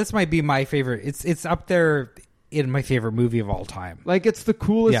like... Well, this might be my favorite. It's up there in my favorite movie of all time. Like, it's the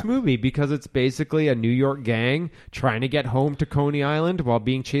coolest movie because it's basically a New York gang trying to get home to Coney Island while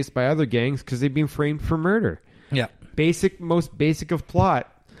being chased by other gangs because they've been framed for murder. Yeah. Most basic of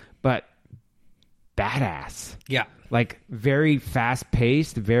plot, but badass. Yeah. Like, very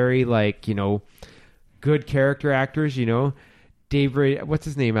fast-paced, very, like, you know, good character actors, you know. What's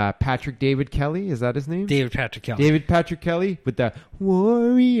his name? Patrick David Kelly? Is that his name? David Patrick Kelly. David Patrick Kelly with the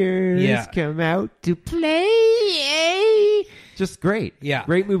Warriors come out to play. Just great. Yeah.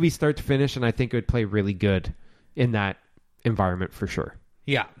 Great movie start to finish, and I think it would play really good in that environment for sure.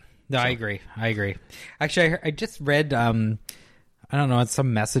 Yeah. No, I agree. Actually, I just read, I don't know, on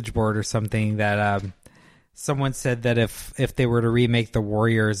some message board or something that someone said that if they were to remake The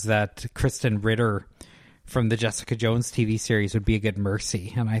Warriors, that Kristen Ritter from the Jessica Jones TV series would be a good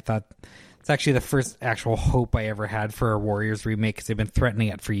Mercy. And I thought it's actually the first actual hope I ever had for a Warriors remake because they've been threatening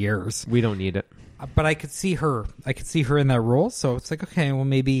it for years. We don't need it. But I could see her. I could see her in that role. So it's like, okay, well,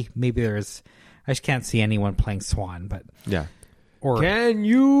 maybe there's... I just can't see anyone playing Swan, but... Yeah. Or can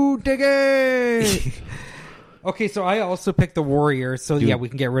you dig it? Okay, so I also picked The Warriors. So we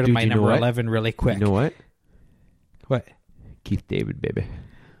can get rid of my number 11 really quick. You know what? What? Keith David, baby.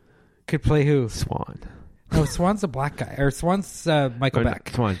 Could play who? Swan. No, Swan's a black guy. Or Swan's Michael Beck.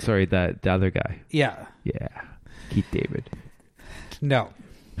 Swan, sorry, the other guy. Yeah. Yeah. Keith David. No.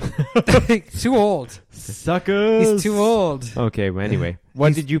 Too old. Suckers. He's too old. Okay, well, anyway.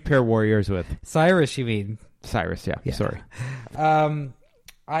 What did you pair Warriors with? Cyrus, you mean? Cyrus, yeah. Sorry.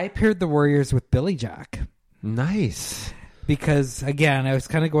 I paired the Warriors with Billy Jack. Nice. Because, again, I was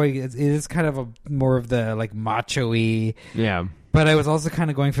kind of going... It is kind of more of the, like, macho-y... Yeah. But I was also kind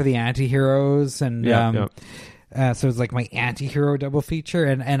of going for the anti-heroes. And so it was like my anti-hero double feature.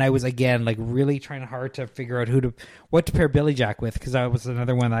 And I was, again, like really trying hard to figure out what to pair Billy Jack with. Because that was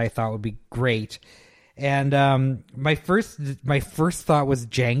another one that I thought would be great. And my first thought was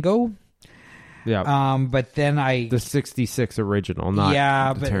Django. Yeah. But then the 66 original,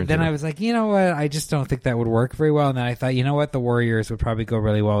 not the but then I was like, you know what? I just don't think that would work very well. And then I thought, you know what? The Warriors would probably go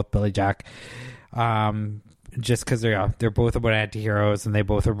really well with Billy Jack. Just because they're both about anti-heroes and they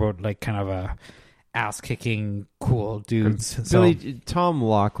both are about like kind of a ass-kicking cool dudes. Tom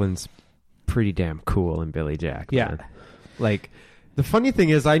Laughlin's pretty damn cool in Billy Jack. Yeah. Man. Like, the funny thing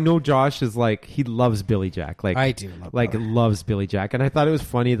is, I know Josh is like, he loves Billy Jack. Like, I do. Loves Billy Jack. And I thought it was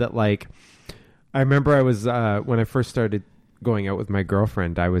funny that, like, I remember I was, when I first started going out with my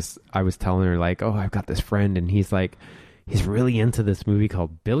girlfriend, I was telling her, like, oh, I've got this friend, and he's like, he's really into this movie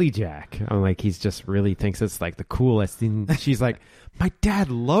called Billy Jack. I'm like, he's just really thinks it's like the coolest. And she's like, my dad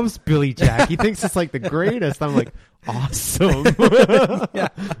loves Billy Jack. He thinks it's like the greatest. I'm like, awesome. Yeah.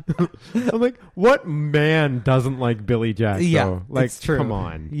 I'm like, what man doesn't like Billy Jack? Though? Yeah, like, it's true. Come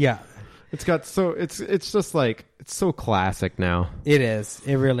on. Yeah. It's got it's just like, it's so classic now. It is.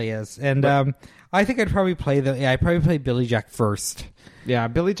 It really is. And I think I'd probably play Billy Jack first. Yeah,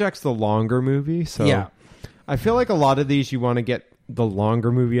 Billy Jack's the longer movie, so yeah. I feel like a lot of these you want to get the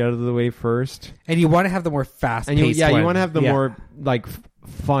longer movie out of the way first. And you want to have the more fast-paced you want to have the more like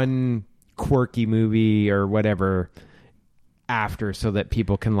fun, quirky movie or whatever after so that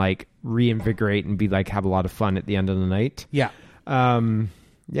people can like reinvigorate and be like have a lot of fun at the end of the night. Yeah.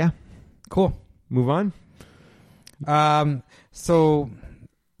 Yeah. Cool. Move on. So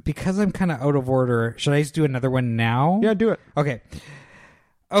because I'm kind of out of order, should I just do another one now? Yeah, do it.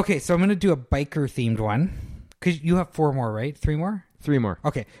 Okay, so I'm going to do a biker-themed one. Because you have 4 more, right? 3 more? 3 more.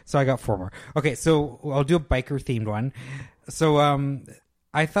 Okay, so I got 4 more. Okay, so I'll do a biker themed one. So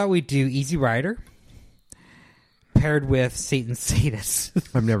I thought we'd do Easy Rider paired with Satan Sadist.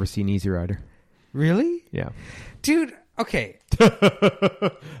 I've never seen Easy Rider. Really? Yeah. Dude, okay.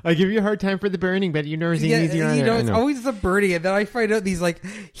 I give you a hard time for the burning, but you've never seen Easy Rider. You know, it's always the burning, and then I find out these like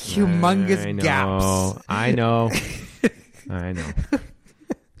humongous gaps. I know. I know.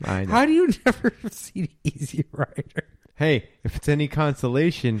 How do you never seen Easy Rider? Hey, if it's any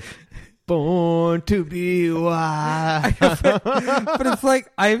consolation, Born to be wild. But it's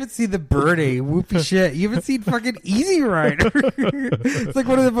like, I haven't seen The Burning. Whoopie shit. You haven't seen fucking Easy Rider. It's like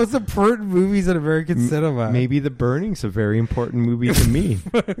one of the most important movies in American cinema. Maybe The Burning's a very important movie to me.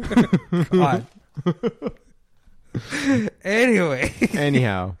 God.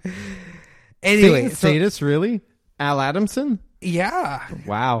 Anyhow. Sadist, really? Al Adamson? Yeah.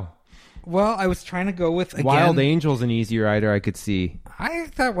 Wow. Well, I was trying to go with, again, Wild Angels and Easy Rider I could see. I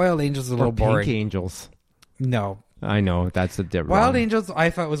thought Wild Angels was a little Pink boring. Angels. No. I know, that's a different Wild Angels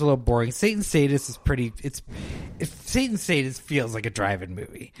I thought was a little boring. Satan Sadist is pretty, Satan Sadist feels like a drive-in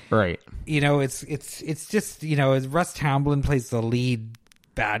movie. Right. You know, it's just, you know, Russ Tamblyn plays the lead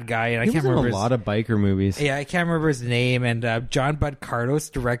bad guy, and I can't remember a lot of biker movies. Yeah, I can't remember his name. And John Bud Cardos,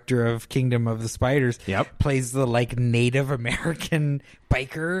 director of Kingdom of the Spiders, plays the like Native American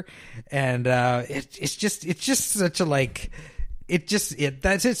biker, and it's just such a like.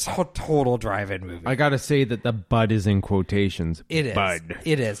 That's its total drive-in movie. I gotta say that the Bud is in quotations. It is. Bud.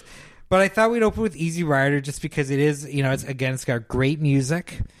 It is. But I thought we'd open with Easy Rider just because it is, you know, it's got great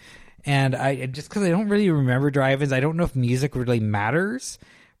music. And just because I don't really remember drive-ins, I don't know if music really matters.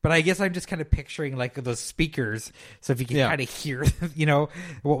 But I guess I'm just kind of picturing like those speakers. So if you can kind of hear, you know,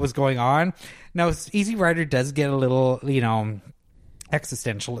 what was going on. Now, Easy Rider does get a little, you know,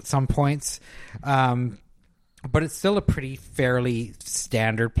 existential at some points. But it's still a pretty fairly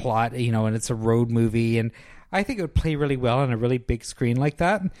standard plot, you know, and it's a road movie. And I think it would play really well on a really big screen like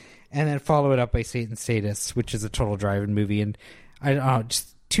that. And then follow it up by Satan Sadist, which is a total drive-in movie. And I don't know,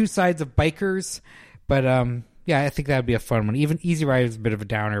 just two sides of bikers. But yeah, I think that would be a fun one. Even Easy Rider is a bit of a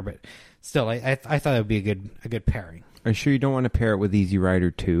downer, but still, I thought it would be a good pairing. Are you sure you don't want to pair it with Easy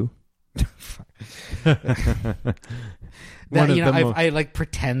Rider 2? I like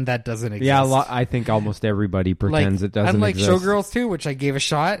pretend that doesn't exist. Yeah, I think almost everybody pretends it doesn't unlike exist. Showgirls 2, which I gave a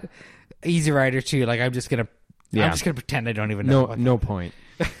shot. Easy Rider 2, like I'm just gonna pretend I don't even know. No point.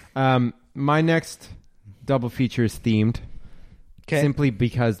 My next double feature is themed, simply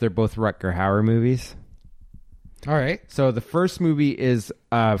because they're both Rutger Hauer movies. All right. So the first movie is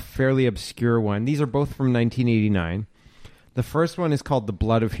a fairly obscure one. These are both from 1989. The first one is called The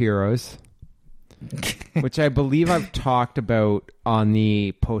Blood of Heroes, which I believe I've talked about on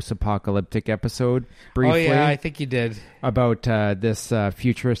the post-apocalyptic episode briefly. Oh, yeah, I think you did. About this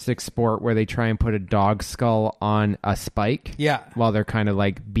futuristic sport where they try and put a dog skull on a spike. Yeah. While they're kind of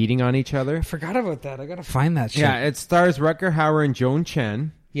like beating on each other. I forgot about that. I got to find that shit. Yeah, it stars Rutger Hauer and Joan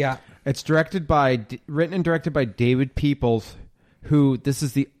Chen. Yeah. It's written and directed by David Peoples, who this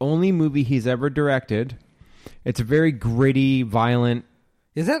is the only movie he's ever directed. It's a very gritty, violent.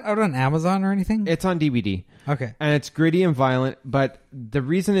 Is that out on Amazon or anything? It's on DVD. Okay. And it's gritty and violent, but the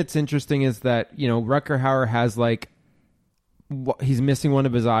reason it's interesting is that, you know, Rutger Hauer has like, he's missing one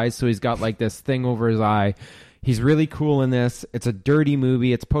of his eyes, so he's got like this thing over his eye. He's really cool in this. It's a dirty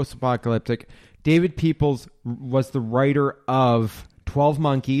movie. It's post-apocalyptic. David Peoples was the writer of 12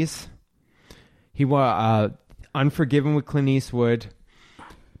 Monkeys. He was Unforgiven with Clint Eastwood,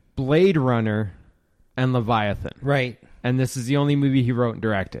 Blade Runner, and Leviathan. Right. And this is the only movie he wrote and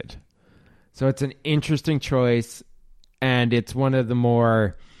directed. So it's an interesting choice, and it's one of the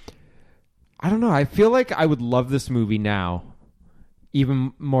more... I don't know, I feel like I would love this movie now,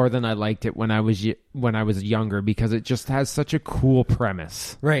 even more than I liked it when I was younger, because it just has such a cool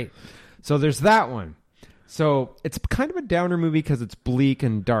premise. Right. So there's that one. So it's kind of a downer movie because it's bleak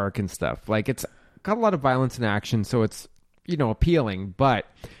and dark and stuff. Like, it's got a lot of violence and action, so it's, you know, appealing. But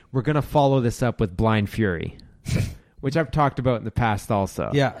we're going to follow this up with Blind Fury, which I've talked about in the past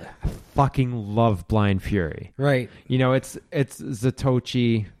also. Yeah. I fucking love Blind Fury. Right. You know, it's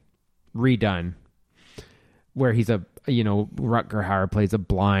Zatoichi redone, where he's Rutger Hauer plays a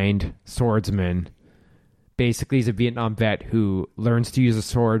blind swordsman. Basically, he's a Vietnam vet who learns to use a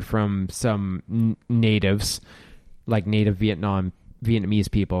sword from some natives, like native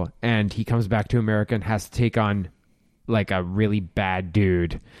Vietnamese people, and he comes back to America and has to take on like a really bad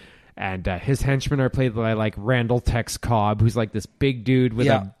dude. And his henchmen are played by like Randall Tex Cobb, who's like this big dude with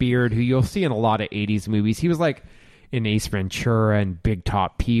a beard who you'll see in a lot of 80s movies. He was like in Ace Ventura and Big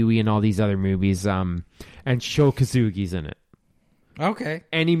Top Pee-wee and all these other movies. And Sho Kazugi's in it. Okay.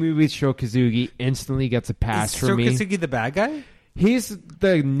 Any movie with Sho Kazuki instantly gets a pass Is from me. Shokasugi the bad guy? He's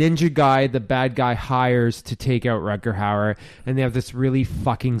the ninja guy the bad guy hires to take out Rutger Hauer, and they have this really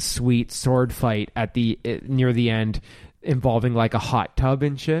fucking sweet sword fight at the near the end involving like a hot tub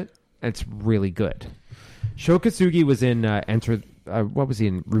and shit. It's really good. Sho Kazuki was in what was he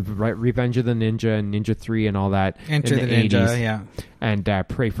in? Revenge of the Ninja and Ninja 3 and all that. Enter in the Ninja, 80s. yeah. And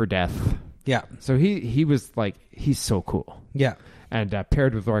Pray for Death. Yeah. So he was like, he's so cool. Yeah. And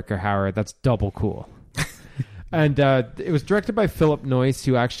paired with Rutger Hauer, that's double cool. And it was directed by Philip Noyce,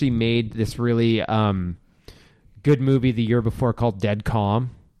 who actually made this really good movie the year before called Dead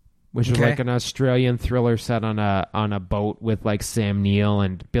Calm, which was like an Australian thriller set on a boat with like Sam Neill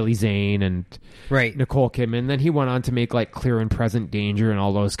and Billy Zane and Nicole Kidman. Then he went on to make like Clear and Present Danger and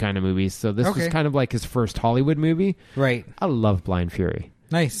all those kind of movies. So this was kind of like his first Hollywood movie. Right. I love Blind Fury.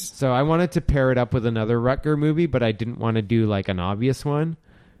 Nice. So I wanted to pair it up with another Rutger movie, but I didn't want to do like an obvious one.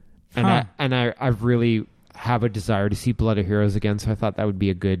 And I really have a desire to see Blood of Heroes again, so I thought that would be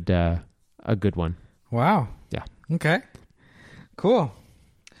a good one. Wow. Yeah. Okay. Cool.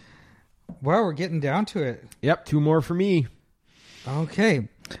 Well, we're getting down to it. Yep, 2 more for me. Okay.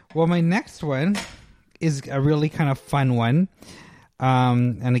 Well, my next one is a really kind of fun one.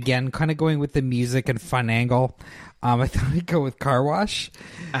 And again, kind of going with the music and fun angle. I thought I'd go with Car Wash.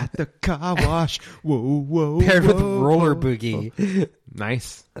 At the car wash. Whoa, whoa. Paired with Roller Boogie.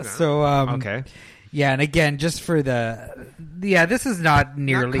 Nice. So, okay. Yeah, and again, just for this is not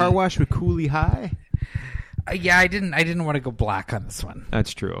nearly... Car Wash with Cooley High? Yeah, I didn't want to go black on this one.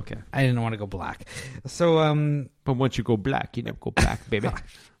 That's true, okay. I didn't want to go black. So, But once you go black, you never go back, baby.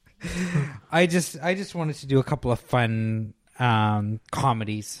 I just wanted to do a couple of fun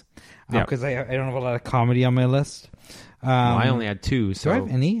comedies. Because I don't have a lot of comedy on my list. I only had 2, so... Do I have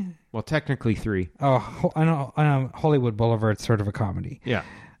any? Well, technically 3. Oh, I know. Hollywood Boulevard's sort of a comedy. Yeah.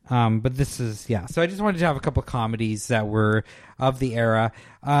 But this is, So I just wanted to have a couple of comedies that were of the era.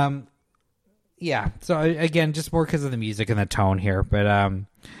 So again, just more because of the music and the tone here. But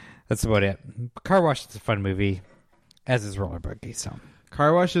that's about it. Car Wash is a fun movie, as is Roller Boogie. So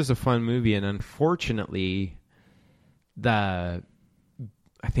Car Wash is a fun movie, and unfortunately, I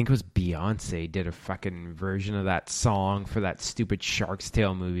think it was Beyonce did a fucking version of that song for that stupid Shark's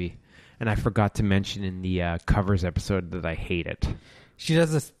Tale movie. And I forgot to mention in the covers episode that I hate it. She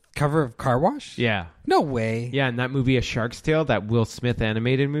does this cover of Car Wash? Yeah. No way. Yeah, and that movie, A Shark's Tale, that Will Smith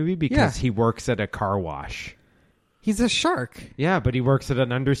animated movie, because he works at a car wash. He's a shark. Yeah, but he works at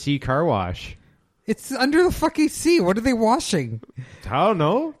an undersea car wash. It's under the fucking sea. What are they washing? I don't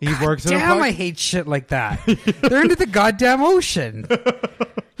know. He works at a Damn, I hate shit like that. They're into the goddamn ocean.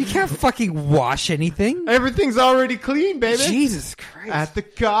 You can't fucking wash anything. Everything's already clean, baby. Jesus Christ. At the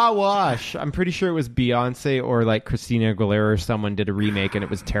car wash. I'm pretty sure it was Beyonce or like Christina Aguilera or someone did a remake and it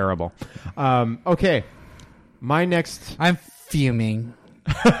was terrible. Okay. My next... I'm fuming.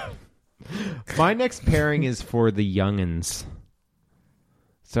 My next pairing is for the young'uns.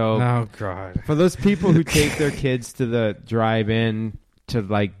 So, oh God. For those people who take their kids to the drive-in to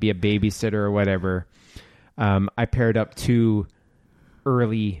like be a babysitter or whatever, I paired up 2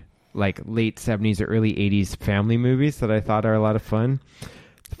 early, like late 70s or early 80s family movies that I thought are a lot of fun.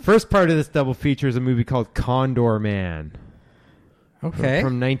 The first part of this double feature is a movie called Condor Man. Okay.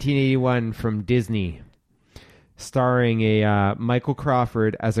 From 1981 from Disney, starring a Michael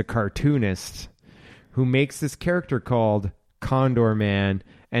Crawford as a cartoonist who makes this character called Condor Man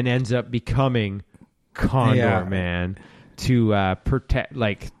and ends up becoming Condor Man to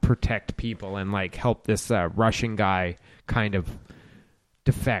protect people and like help this Russian guy kind of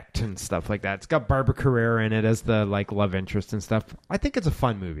defect and stuff like that. It's got Barbara Carrera in it as the like love interest and stuff. I think it's a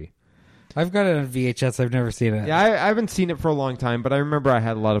fun movie. I've got it on VHS. I've never seen it. Yeah, I haven't seen it for a long time, but I remember I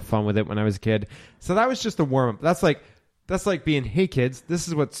had a lot of fun with it when I was a kid. So that was just a warm up. That's like being, hey kids, this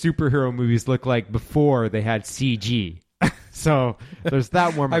is what superhero movies look like before they had CG. So there's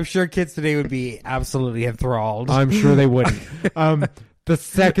that warm up. I'm sure kids today would be absolutely enthralled. I'm sure they wouldn't. The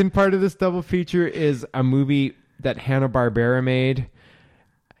second part of this double feature is a movie that Hanna-Barbera made.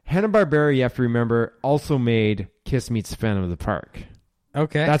 Hanna-Barbera, you have to remember, also made Kiss Meets Phantom of the Park.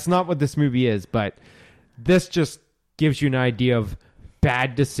 Okay. That's not what this movie is, but this just gives you an idea of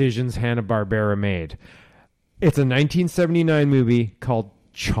bad decisions Hanna-Barbera made. It's a 1979 movie called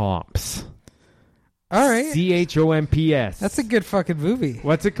Chomps. All right. CHOMPS. That's a good fucking movie.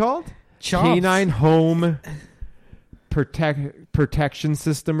 What's it called? Chomps. Canine Home Protection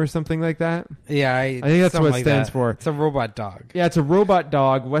System or something like that. Yeah, I think that's what it stands for. It's a robot dog. Yeah, it's a robot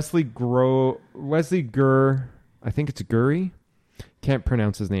dog. Wesley Gurr. I think it's Gurry. Can't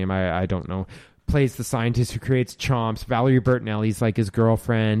pronounce his name. I don't know. plays the scientist who creates Chomps. Valerie Bertinelli's like his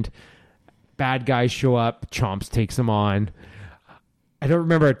girlfriend. Bad guys show up. Chomps takes them on. I don't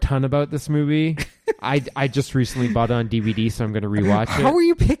remember a ton about this movie. I just recently bought it on DVD, so I'm going to rewatch it. How are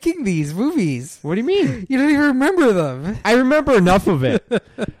you picking these movies? What do you mean? You don't even remember them. I remember enough of it.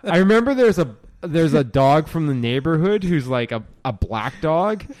 I remember there's a dog from the neighborhood who's like a black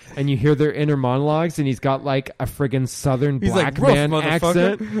dog, and you hear their inner monologues, and he's got like a friggin' southern black like, man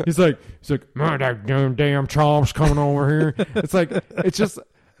accent. He's like, man, that damn Chomp's coming over here.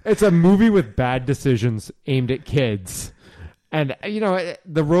 It's a movie with bad decisions aimed at kids. And,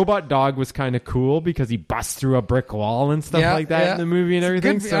 the robot dog was kind of cool because he busts through a brick wall and stuff like that in the movie and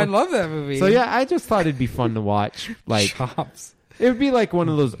everything. So, I love that movie. So, yeah, I just thought it'd be fun to watch. Like, Chops. It would be like one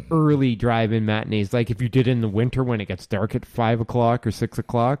of those early drive-in matinees, like if you did it in the winter when it gets dark at 5 o'clock or 6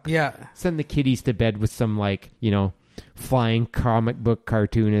 o'clock. Yeah. Send the kiddies to bed with some, flying comic book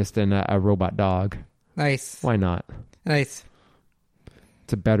cartoonist and a robot dog. Nice. Why not? Nice.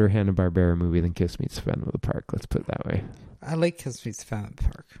 It's a better Hanna-Barbera movie than Kiss Meets Phantom of the Park. Let's put it that way. I like Kiss Meets Phantom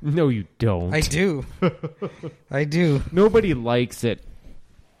Park. No, you don't. I do. I do. Nobody likes it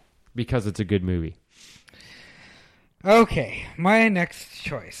because it's a good movie. Okay, my next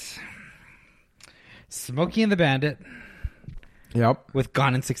choice. Smokey and the Bandit. Yep. With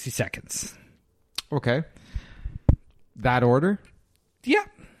Gone in 60 Seconds. Okay. That order? Yeah.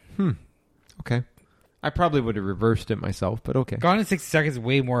 Okay. I probably would have reversed it myself, but okay. Gone in 60 Seconds is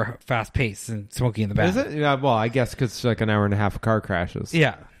way more fast-paced than Smokey and the Bandit. Is it? Yeah, well, I guess because it's like an hour and a half of car crashes.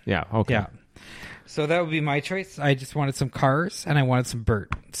 Yeah. Yeah, okay. Yeah. So that would be my choice. I just wanted some cars, and I wanted some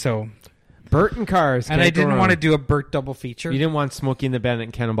Burt. So... Burt and Cars. And I didn't want to do a Burt double feature. You didn't want Smokey and the Bandit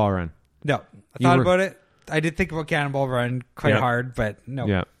and Cannonball Run? No. I thought about it. I did think about Cannonball Run quite hard, but no.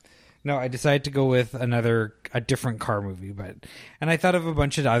 Yeah. No, I decided to go with a different car movie, and I thought of a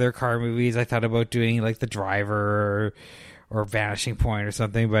bunch of other car movies. I thought about doing like The Driver or Vanishing Point or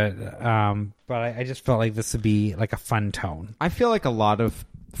something, but I just felt like this would be like a fun tone. I feel like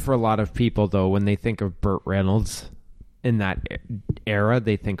for a lot of people though, when they think of Burt Reynolds in that era,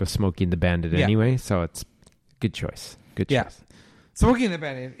 they think of Smokey and the Bandit anyway. So it's good choice. Good choice. Yeah. Smokey and the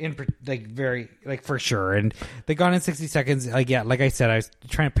Bandit, for sure. And they Gone in 60 Seconds. Like I said, I was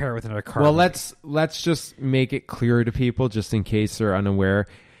trying to pair it with another car. Well, movie. let's just make it clear to people, just in case they're unaware.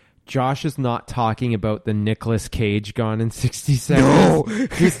 Josh is not talking about the Nicolas Cage Gone in 60 Seconds. No!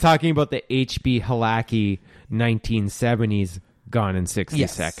 He's talking about the H.B. Halaki 1970s Gone in 60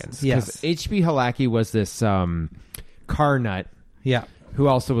 Seconds. Yes. Because H.B. Halaki was this car nut. Yeah. Who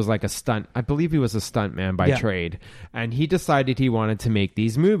also was like a stunt. I believe he was a stunt man by trade. And he decided he wanted to make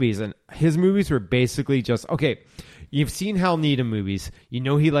these movies. And his movies were basically just, okay, you've seen Hal Needham movies. You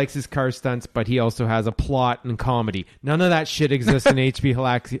know he likes his car stunts, but he also has a plot and comedy. None of that shit exists in H.B.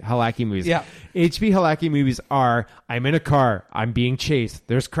 Halaki movies. Yeah. H.B. Halaki movies are, I'm in a car, I'm being chased,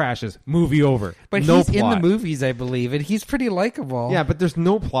 there's crashes, movie over. But no he's plot. in the movies, I believe, and he's pretty likable. Yeah, but there's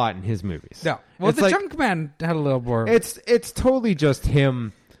no plot in his movies. No. Well, it's the like, Junkman had a little more. It's totally just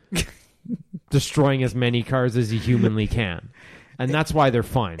him destroying as many cars as he humanly can. And that's why they're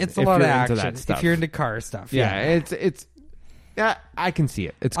fun. It's a lot of action. That stuff. If you're into car stuff. Yeah, it's yeah, I can see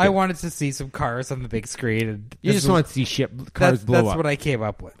it. It's good. I wanted to see some cars on the big screen. And you just want to see cars blow up. That's what I came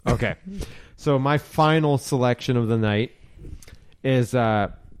up with. Okay. So my final selection of the night is I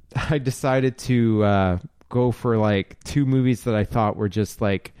decided to go for like two movies that I thought were just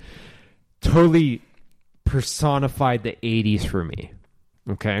like totally personified the 80s for me.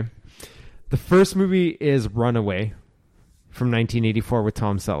 Okay. The first movie is Runaway from 1984 with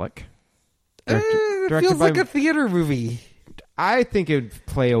Tom Selleck. It feels like a theater movie. I think it would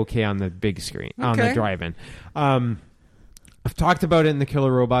play okay on the big screen, on the drive-in. I've talked about it in the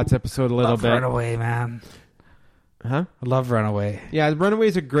Killer Robots episode a little bit. Runaway, man. Huh? I love Runaway. Yeah, Runaway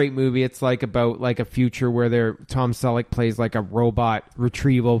is a great movie. It's like about like a future where Tom Selleck plays like a robot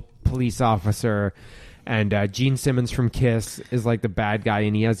retrieval police officer, and Gene Simmons from Kiss is like the bad guy,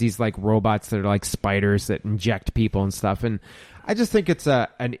 and he has these like robots that are like spiders that inject people and stuff. And I just think it's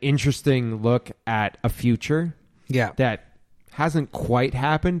an interesting look at a future that hasn't quite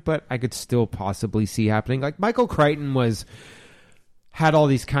happened, but I could still possibly see happening. Like Michael Crichton had all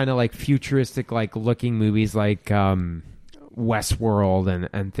these kind of like futuristic like looking movies like Westworld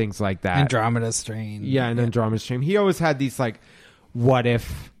and things like that. Andromeda Strain. Yeah, and Andromeda Strain. He always had these like what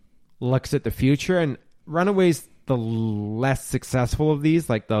if looks at the future, and Runaway's the less successful of these,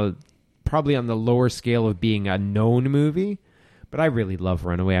 like the probably on the lower scale of being a known movie. But I really love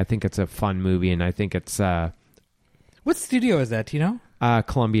Runaway. I think it's a fun movie, and I think it's what studio is that? Do you know?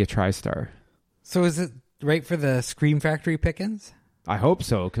 Columbia TriStar. So is it right for the Scream Factory pickings? I hope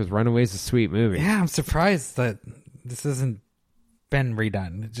so, because Runaway's a sweet movie. Yeah, I'm surprised that this hasn't been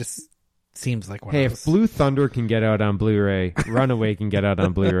redone. It just seems like one Hey, of if those. Blue Thunder can get out on Blu-ray, Runaway can get out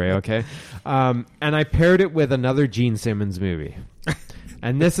on Blu-ray, okay? And I paired it with another Gene Simmons movie.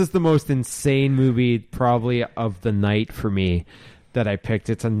 And this is the most insane movie probably of the night for me that I picked.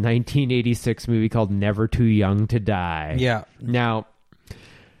 It's a 1986 movie called Never Too Young to Die. Yeah. Now,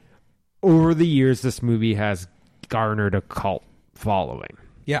 over the years, this movie has garnered a cult following.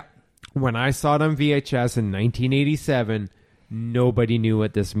 Yeah. When I saw it on VHS in 1987, nobody knew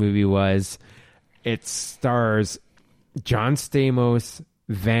what this movie was. It stars John Stamos,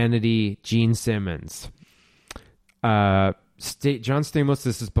 Vanity, Gene Simmons. John Stamos,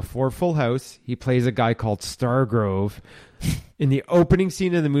 this is before Full House. He plays a guy called Stargrove. In the opening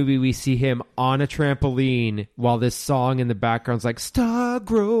scene of the movie, we see him on a trampoline while this song in the background's like,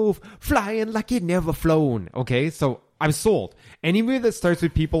 Stargrove, flying like you'd never flown. Okay, so I'm sold. Any movie that starts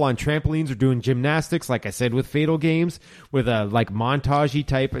with people on trampolines or doing gymnastics, like I said with Fatal Games, with a like montage-y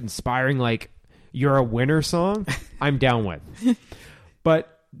type inspiring like You're a Winner song, I'm down with.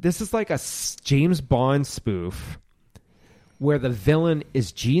 But this is like a James Bond spoof where the villain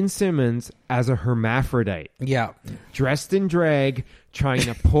is Gene Simmons as a hermaphrodite, Yeah. dressed in drag, trying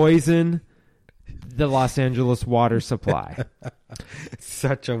to poison the Los Angeles water supply.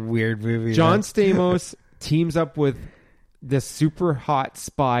 Such a weird movie. John man. Stamos teams up with this super hot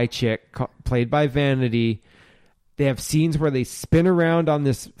spy chick played by Vanity. They have scenes where they spin around on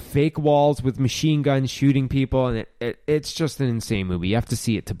this fake walls with machine guns shooting people, and it's just an insane movie. You have to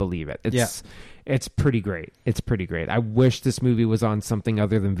see it to believe it. It's pretty great. It's pretty great. I wish this movie was on something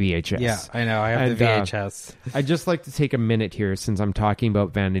other than VHS. Yeah, I know. I have the VHS. I'd just like to take a minute here, since I'm talking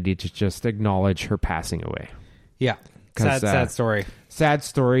about Vanity, to just acknowledge her passing away. Yeah. 'Cause, Sad story. Sad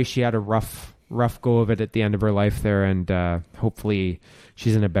story. She had a rough go of it at the end of her life there, and hopefully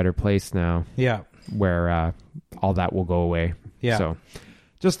she's in a better place now. Yeah. Where all that will go away. Yeah. So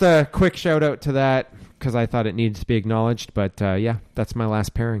just a quick shout out to that, because I thought it needed to be acknowledged. But yeah, that's my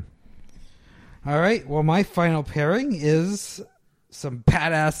last pairing. All right. Well, my final pairing is some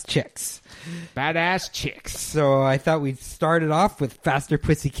badass chicks. Badass chicks. So I thought we'd start it off with Faster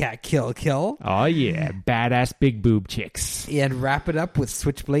Pussycat Kill Kill. Oh yeah, badass big boob chicks. And wrap it up with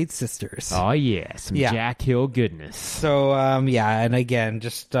Switchblade Sisters. Oh yeah, some Jack Hill goodness. So yeah, and again,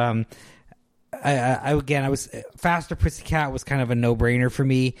 just I was Faster Pussycat was kind of a no-brainer for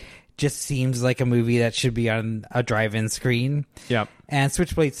me. Just seems like a movie that should be on a drive-in screen. Yep. And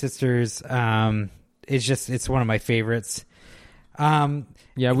Switchblade Sisters it's one of my favorites.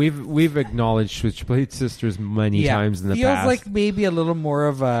 Yeah, we've acknowledged Switchblade Sisters many times in the past. Feels like maybe a little more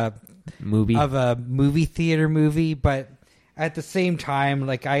of a movie theater movie, but at the same time,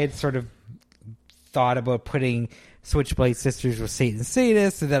 like I had sort of thought about putting Switchblade Sisters with Satan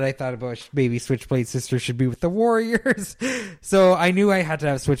Sadists, and then I thought about maybe Switchblade Sisters should be with the Warriors. So I knew I had to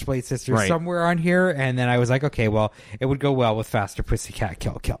have Switchblade Sisters somewhere on here, and then I was like, okay, well, it would go well with Faster Pussycat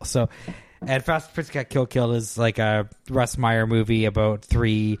Kill Kill. So, and Faster Pussycat Kill Kill is like a Russ Meyer movie about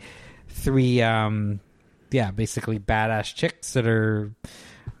three basically badass chicks that are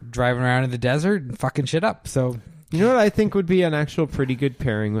driving around in the desert and fucking shit up. So, you know what I think would be an actual pretty good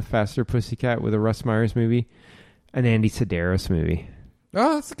pairing with Faster Pussycat with a Russ Myers movie? An Andy Sedaris movie.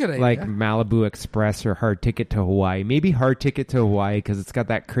 Oh, that's a good idea. Like Malibu Express or Hard Ticket to Hawaii. Maybe Hard Ticket to Hawaii, because it's got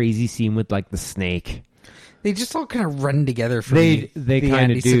that crazy scene with like the snake. They just all kind of run together for they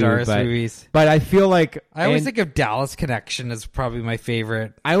kind of do, Sedaris movies. But I feel like I always think of Dallas Connection as probably my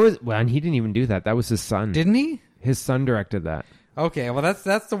favorite. And he didn't even do that. That was his son. Didn't he? His son directed that. Okay, well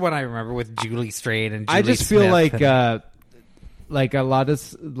that's the one I remember with Julie Strain and Julie I just Smith feel like a lot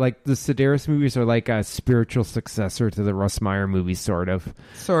of like the Sedaris movies are like a spiritual successor to the Russ Meyer movies, sort of,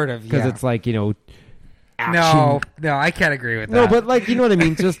 because it's like, you know, action. No, I can't agree with that. No, but like, you know what I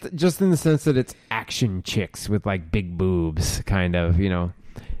mean, just in the sense that it's action chicks with like big boobs, kind of, you know,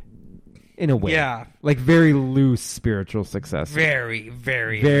 in a way, like very loose spiritual successor, very,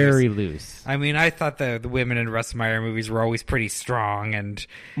 very loose. I mean, I thought the women in Russ Meyer movies were always pretty strong, and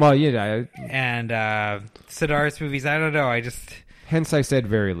Sedaris movies, I don't know, hence I said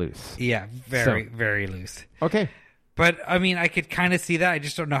very loose. Yeah, very loose. Okay. But, I mean, I could kind of see that. I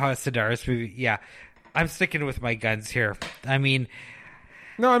just don't know how a Sedaris movie... Yeah, I'm sticking with my guns here. I mean...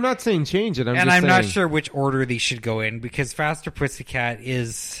 No, I'm not saying change it. I'm not sure which order these should go in, because Faster Pussycat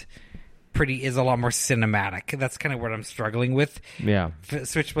is a lot more cinematic. That's kind of what I'm struggling with. Yeah.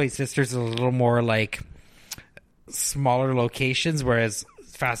 Switchblade Sisters is a little more, like, smaller locations, whereas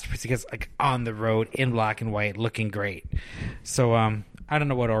Faster Pussycat's, like, on the road, in black and white, looking great. So, I don't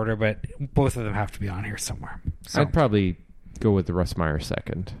know what order, but both of them have to be on here somewhere. So. I'd probably go with the Russ Meyer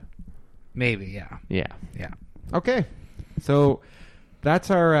second. Maybe, yeah. Yeah. Okay. So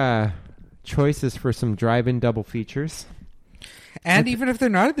that's our choices for some drive-in double features. And even if they're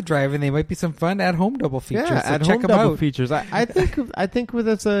not at the drive-in, they might be some fun at-home double features. Yeah, so at check home them double out. features. I think with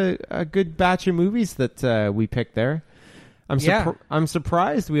us a good batch of movies that we picked there. I'm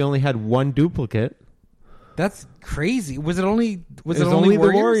surprised we only had one duplicate. That's crazy. Was it only Only Warriors?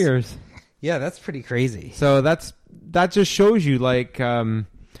 the Warriors? Yeah, that's pretty crazy. So that just shows you like our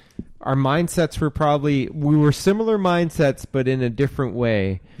mindsets we were similar mindsets, but in a different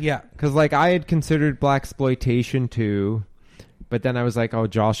way. Yeah. Because like I had considered blaxploitation too, but then I was like, oh,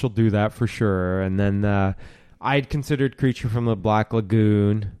 Josh will do that for sure. And then I had considered Creature from the Black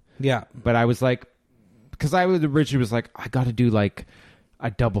Lagoon. Yeah. But I was like, because I originally was like, I got to do like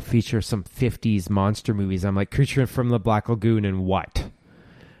a double feature of some 50s monster movies. I'm like, Creature from the Black Lagoon and what?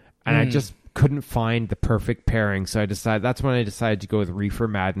 And I just couldn't find the perfect pairing. So that's when I decided to go with Reefer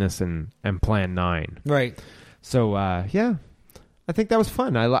Madness and Plan 9. Right. So, yeah. I think that was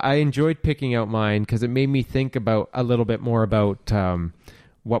fun. I enjoyed picking out mine because it made me think about a little bit more about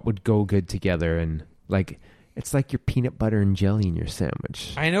what would go good together, and like it's like your peanut butter and jelly in your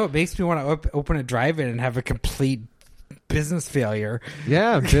sandwich. I know, it makes me want to open a drive-in and have a complete business failure.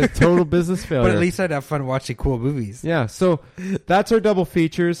 Yeah, total business failure. But at least I'd have fun watching cool movies. Yeah, so that's our double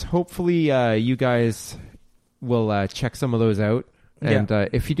features. Hopefully, you guys will check some of those out. And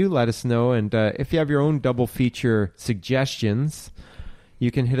if you do, let us know. And if you have your own double feature suggestions,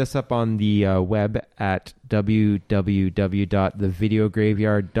 you can hit us up on the web at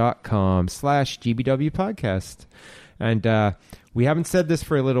www.thevideograveyard.com/GBW podcast. And we haven't said this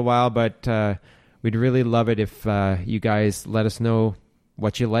for a little while, but we'd really love it if you guys let us know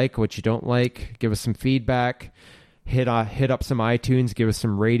what you like, what you don't like. Give us some feedback. Hit up some iTunes. Give us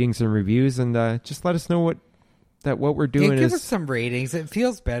some ratings and reviews. And just let us know what we're doing give us some ratings. It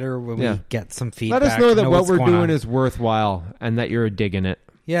feels better when we get some feedback. Let us know that what we're doing is worthwhile and that you're digging it.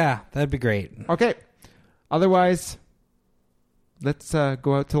 Yeah, that'd be great. Okay. Otherwise, let's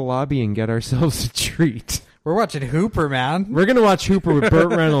go out to the lobby and get ourselves a treat. We're watching Hooper, man. We're going to watch Hooper with Burt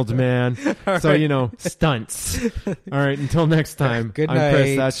Reynolds, man. So, right. Stunts. All right, until next time. Good I'm night.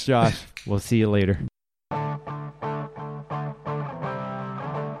 Chris, that's Josh. We'll see you later.